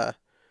 And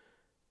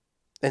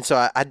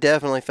so I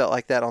definitely felt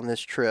like that on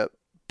this trip.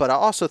 But I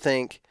also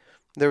think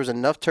there was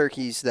enough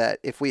turkeys that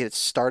if we had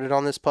started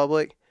on this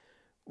public,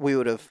 we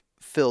would have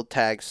filled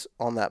tags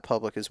on that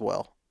public as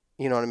well.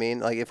 You know what I mean?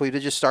 Like if we'd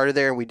have just started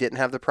there and we didn't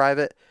have the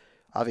private,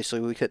 obviously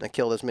we couldn't have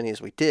killed as many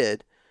as we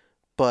did.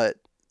 But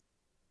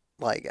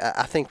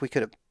I think we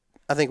could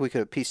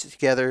have pieced it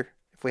together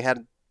if we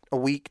had a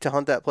week to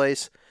hunt that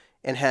place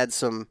and had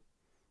some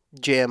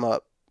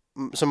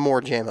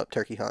more jam up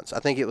turkey hunts. I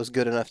think it was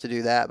good enough to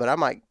do that, but I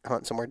might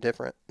hunt somewhere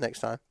different next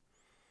time.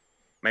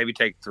 Maybe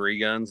take 3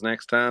 guns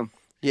next time.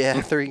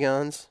 Yeah, 3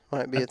 guns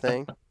might be a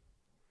thing.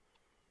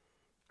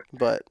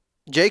 But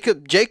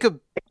Jacob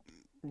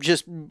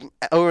just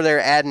over there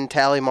adding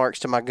tally marks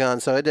to my gun,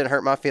 so it didn't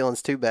hurt my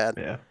feelings too bad.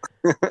 Yeah.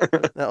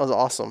 That was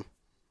awesome.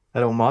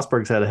 That old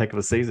Mossberg's had a heck of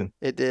a season.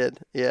 It did.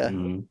 Yeah.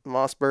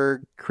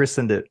 Mossberg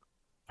christened it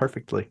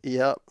perfectly.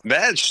 Yep.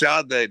 That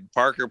shot that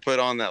Parker put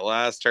on that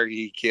last turkey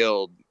he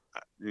killed,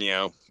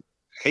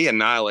 he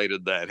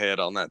annihilated that head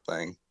on that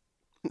thing.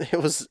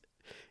 It was,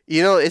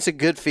 it's a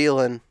good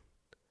feeling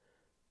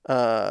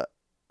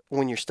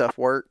when your stuff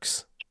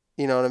works.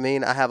 You know what I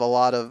mean? I have a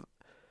lot of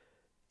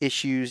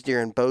issues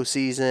during bow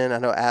season. I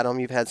know, Adam,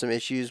 you've had some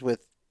issues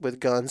with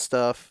gun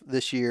stuff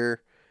this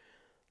year.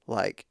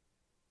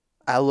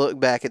 I look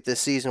back at this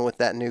season with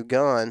that new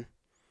gun.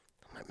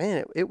 I'm like,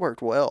 man, it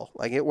worked well.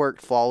 It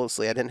worked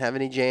flawlessly. I didn't have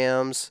any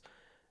jams.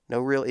 No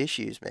real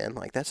issues, man.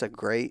 That's a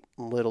great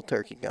little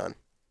turkey gun.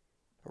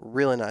 A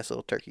really nice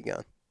little turkey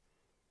gun.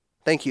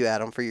 Thank you,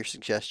 Adam, for your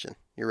suggestion,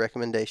 your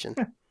recommendation.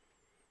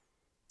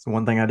 It's the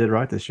one thing I did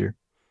right this year.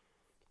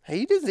 Hey,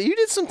 you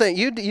did something.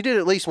 You did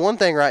at least one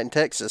thing right in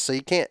Texas, so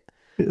you can't.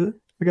 I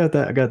got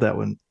that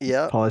one.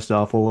 Yeah, polished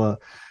off. Well,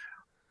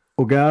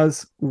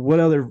 guys, what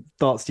other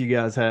thoughts do you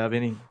guys have?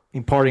 Any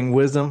parting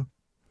wisdom?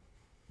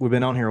 We've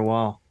been on here a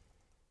while.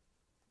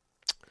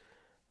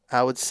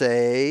 I would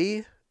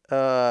say,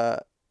 find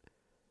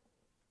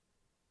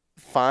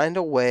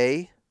a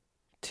way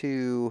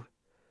to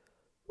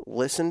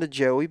listen to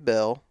Joey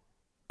Bell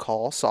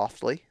call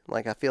softly.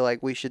 I feel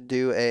like we should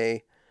do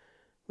a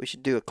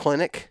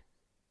clinic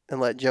and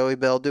let Joey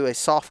Bell do a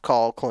soft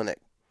call clinic,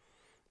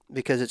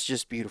 because it's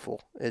just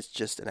beautiful. It's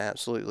just an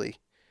absolutely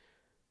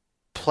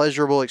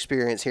pleasurable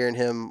experience hearing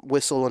him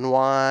whistle and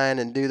whine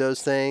and do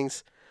those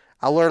things.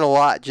 I learn a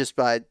lot just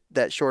by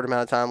that short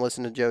amount of time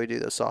listening to Joey do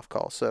those soft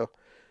calls. So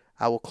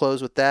I will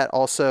close with that.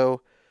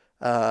 Also,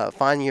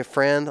 find you a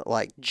friend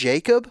like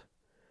Jacob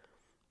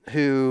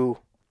who,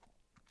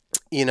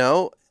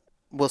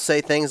 will say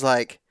things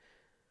like,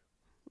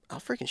 I'll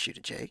freaking shoot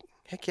a Jake.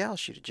 Heck yeah, I'll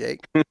shoot a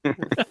Jake.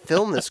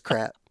 Film this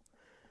crap.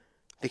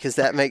 Because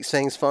that makes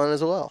things fun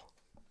as well.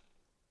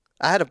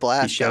 I had a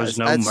blast, guys.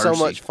 I had so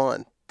much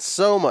fun.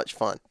 So much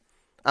fun.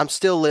 I'm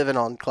still living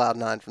on cloud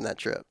 9 from that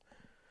trip.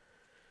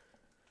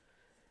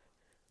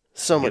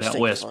 So much Get out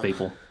west, fun.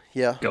 people.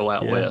 Yeah. Go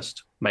out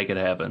west. Make it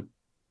happen.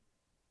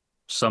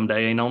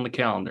 someday ain't on the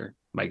calendar.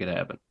 Make it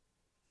happen.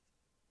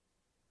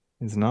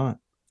 It's not.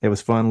 It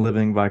was fun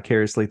living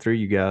vicariously through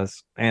you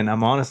guys. And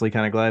I'm honestly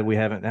kind of glad we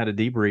haven't had a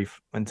debrief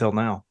until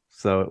now.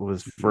 So it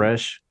was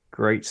fresh,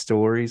 great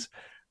stories.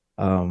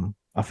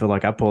 I feel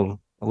like I pulled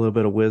a little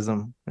bit of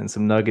wisdom and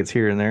some nuggets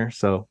here and there.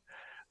 So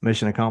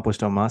mission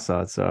accomplished on my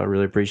side. So I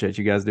really appreciate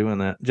you guys doing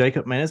that.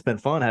 Jacob, man, it's been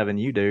fun having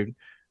you, dude.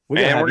 We're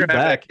going to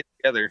have to get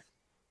together,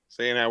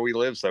 seeing how we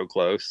live so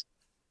close.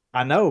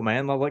 I know,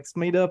 man. Let's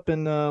meet up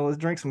and let's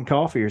drink some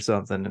coffee or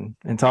something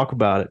and talk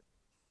about it.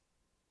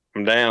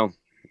 I'm down.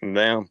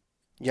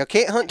 Y'all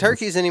can't hunt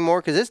turkeys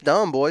anymore because it's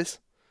done, boys.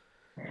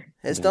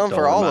 It's done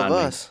for all of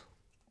us.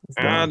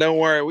 Don't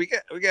worry. We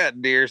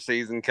got deer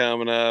season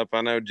coming up.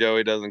 I know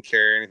Joey doesn't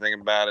care anything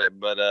about it,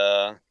 but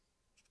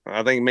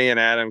I think me and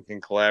Adam can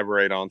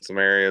collaborate on some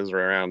areas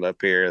around up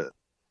here.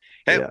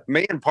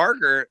 Me and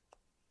Parker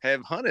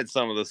have hunted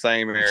some of the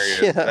same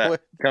areas.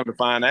 Come to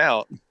find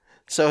out.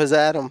 So has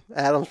Adam.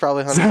 Adam's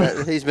probably hunted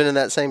that. He's been in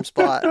that same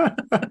spot.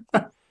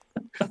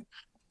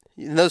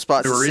 Those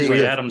spots.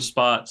 Originally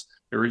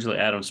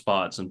Adam's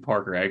spots, and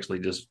Parker actually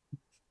just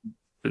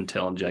been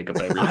telling Jacob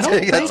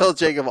everything. I told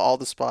Jacob all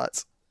the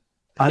spots.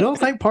 I don't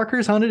think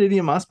Parker's hunted any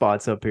of my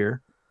spots up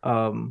here.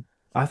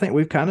 I think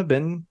we've kind of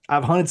been.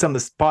 I've hunted some of the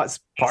spots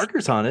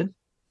Parker's hunted.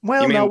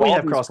 Well, no, we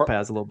have crossed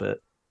paths a little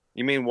bit.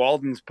 You mean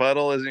Walden's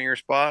Puddle isn't your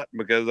spot?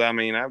 Because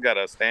I've got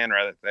a stand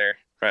right there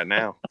right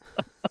now.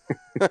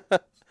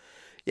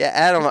 Yeah,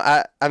 Adam.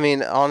 I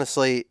mean,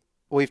 honestly,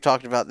 we've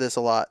talked about this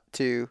a lot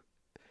too.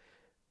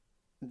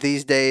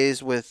 These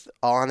days with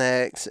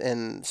Onyx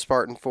and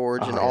Spartan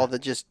Forge and all the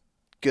just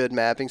good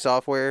mapping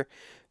software,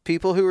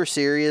 people who are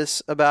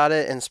serious about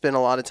it and spend a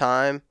lot of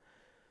time,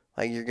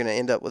 like, you're going to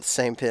end up with the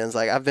same pins.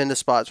 Like, I've been to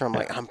spots where I'm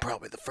like, I'm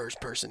probably the first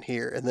person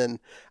here. And then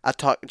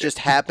just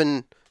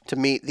happen to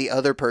meet the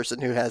other person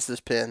who has this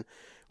pin,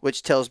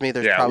 which tells me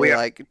there's probably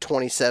like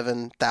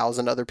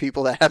 27,000 other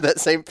people that have that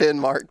same pin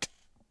marked.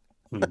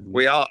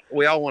 We all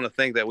want to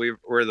think that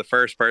we're the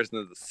first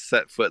person to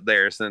set foot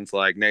there since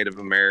like Native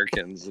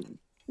Americans. And,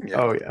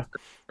 we're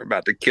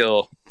about to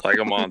kill like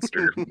a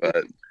monster.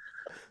 But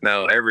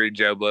no, every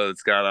Joe Blow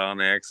that's got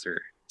Onyx or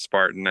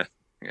Spartan,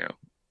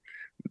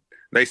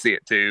 they see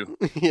it too.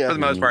 Yeah. For the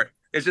most part,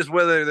 it's just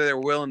whether they're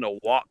willing to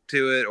walk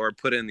to it or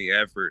put in the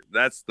effort.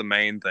 That's the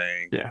main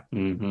thing. Yeah.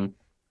 Mm-hmm.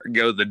 Or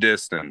go the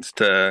distance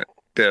to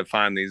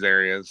find these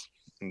areas.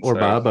 Or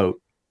buy a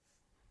boat.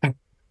 In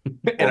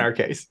our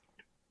case.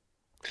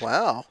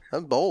 Wow,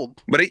 that's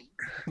bold. But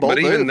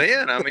even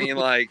then, I mean,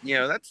 like,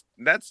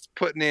 that's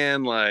putting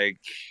in like,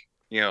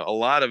 a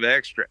lot of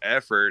extra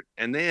effort.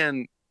 And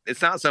then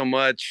it's not so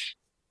much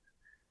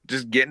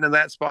just getting to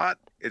that spot.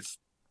 It's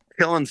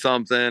killing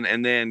something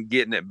and then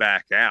getting it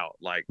back out.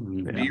 Like,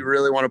 do you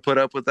really want to put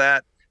up with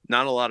that?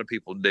 Not a lot of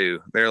people do.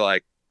 They're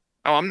like,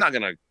 oh, I'm not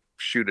going to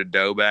shoot a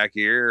doe back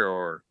here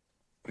or,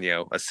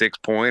 a 6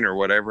 point or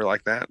whatever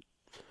like that.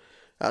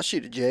 I'll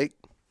shoot a Jake.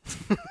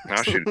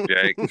 I'll shoot a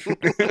Jake.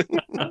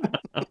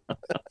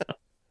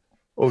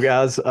 Well,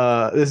 guys,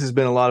 this has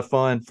been a lot of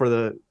fun for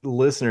the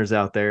listeners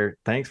out there.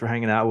 Thanks for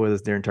hanging out with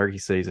us during turkey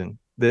season.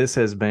 This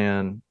has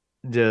been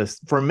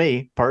just, for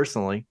me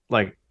personally,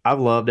 like, I've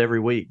loved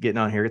every week getting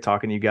on here,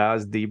 talking to you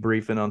guys,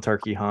 debriefing on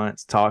turkey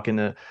hunts, talking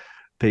to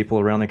people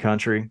around the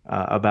country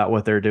about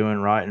what they're doing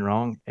right and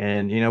wrong.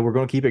 And, we're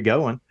going to keep it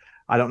going.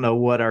 I don't know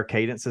what our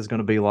cadence is going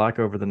to be like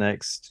over the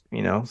next,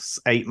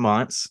 8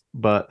 months,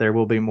 but there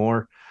will be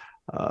more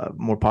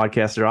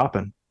podcasts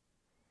dropping.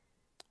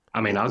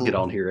 I mean, I'll get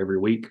on here every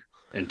week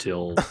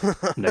until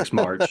next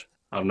March.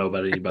 I don't know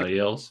about anybody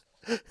else.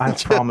 I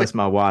promised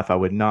my wife I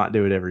would not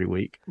do it every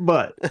week,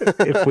 but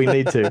if we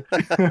need to,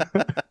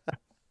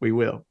 we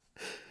will.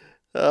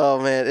 Oh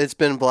man, it's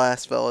been a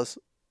blast, fellas.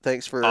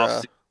 Thanks for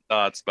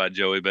Thoughts by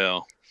Joey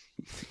Bell.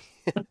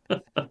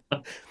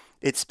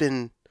 It's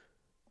been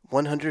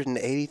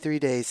 183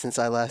 days since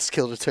I last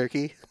killed a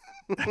turkey.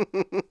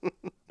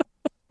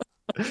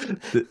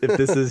 If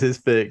this is his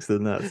fix,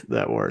 then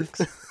that works.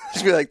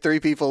 There's be like 3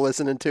 people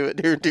listening to it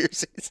during deer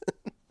season.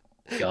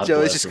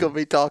 Joey's just going to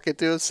be talking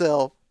to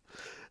himself.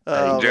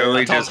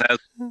 Joey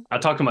I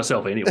talk to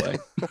myself anyway.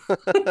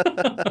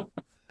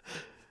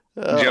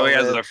 Joey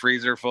has a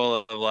freezer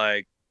full of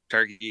like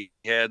turkey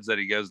heads that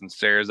he goes and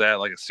stares at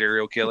like a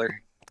serial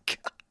killer.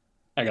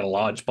 I got a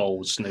lodgepole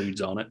with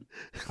snoods on it.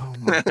 Oh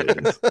my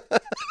goodness.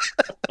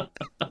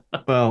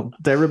 Well,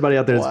 to everybody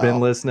out there that's been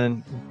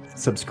listening,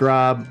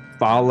 subscribe,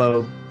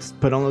 follow,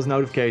 put on those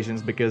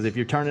notifications, because if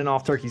you're turning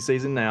off turkey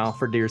season now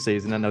for deer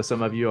season, I know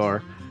some of you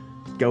are,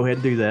 go ahead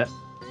and do that.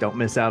 Don't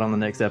miss out on the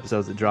next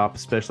episodes that drop,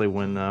 especially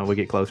when we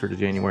get closer to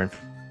January.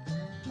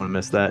 Don't want to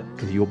miss that,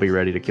 because you'll be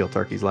ready to kill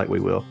turkeys like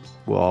we will.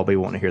 We'll all be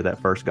wanting to hear that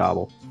first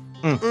gobble.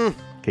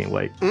 Can't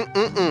wait.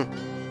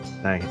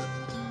 Dang it.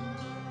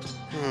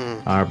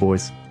 All right,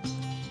 boys.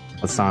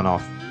 Let's sign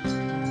off.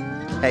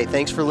 Hey,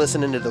 thanks for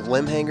listening to the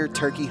Limbhanger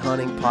Turkey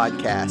Hunting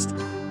Podcast.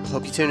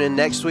 Hope you tune in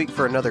next week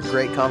for another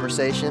great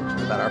conversation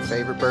about our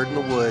favorite bird in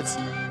the woods,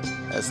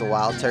 as the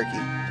wild turkey.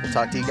 We'll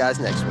talk to you guys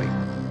next week.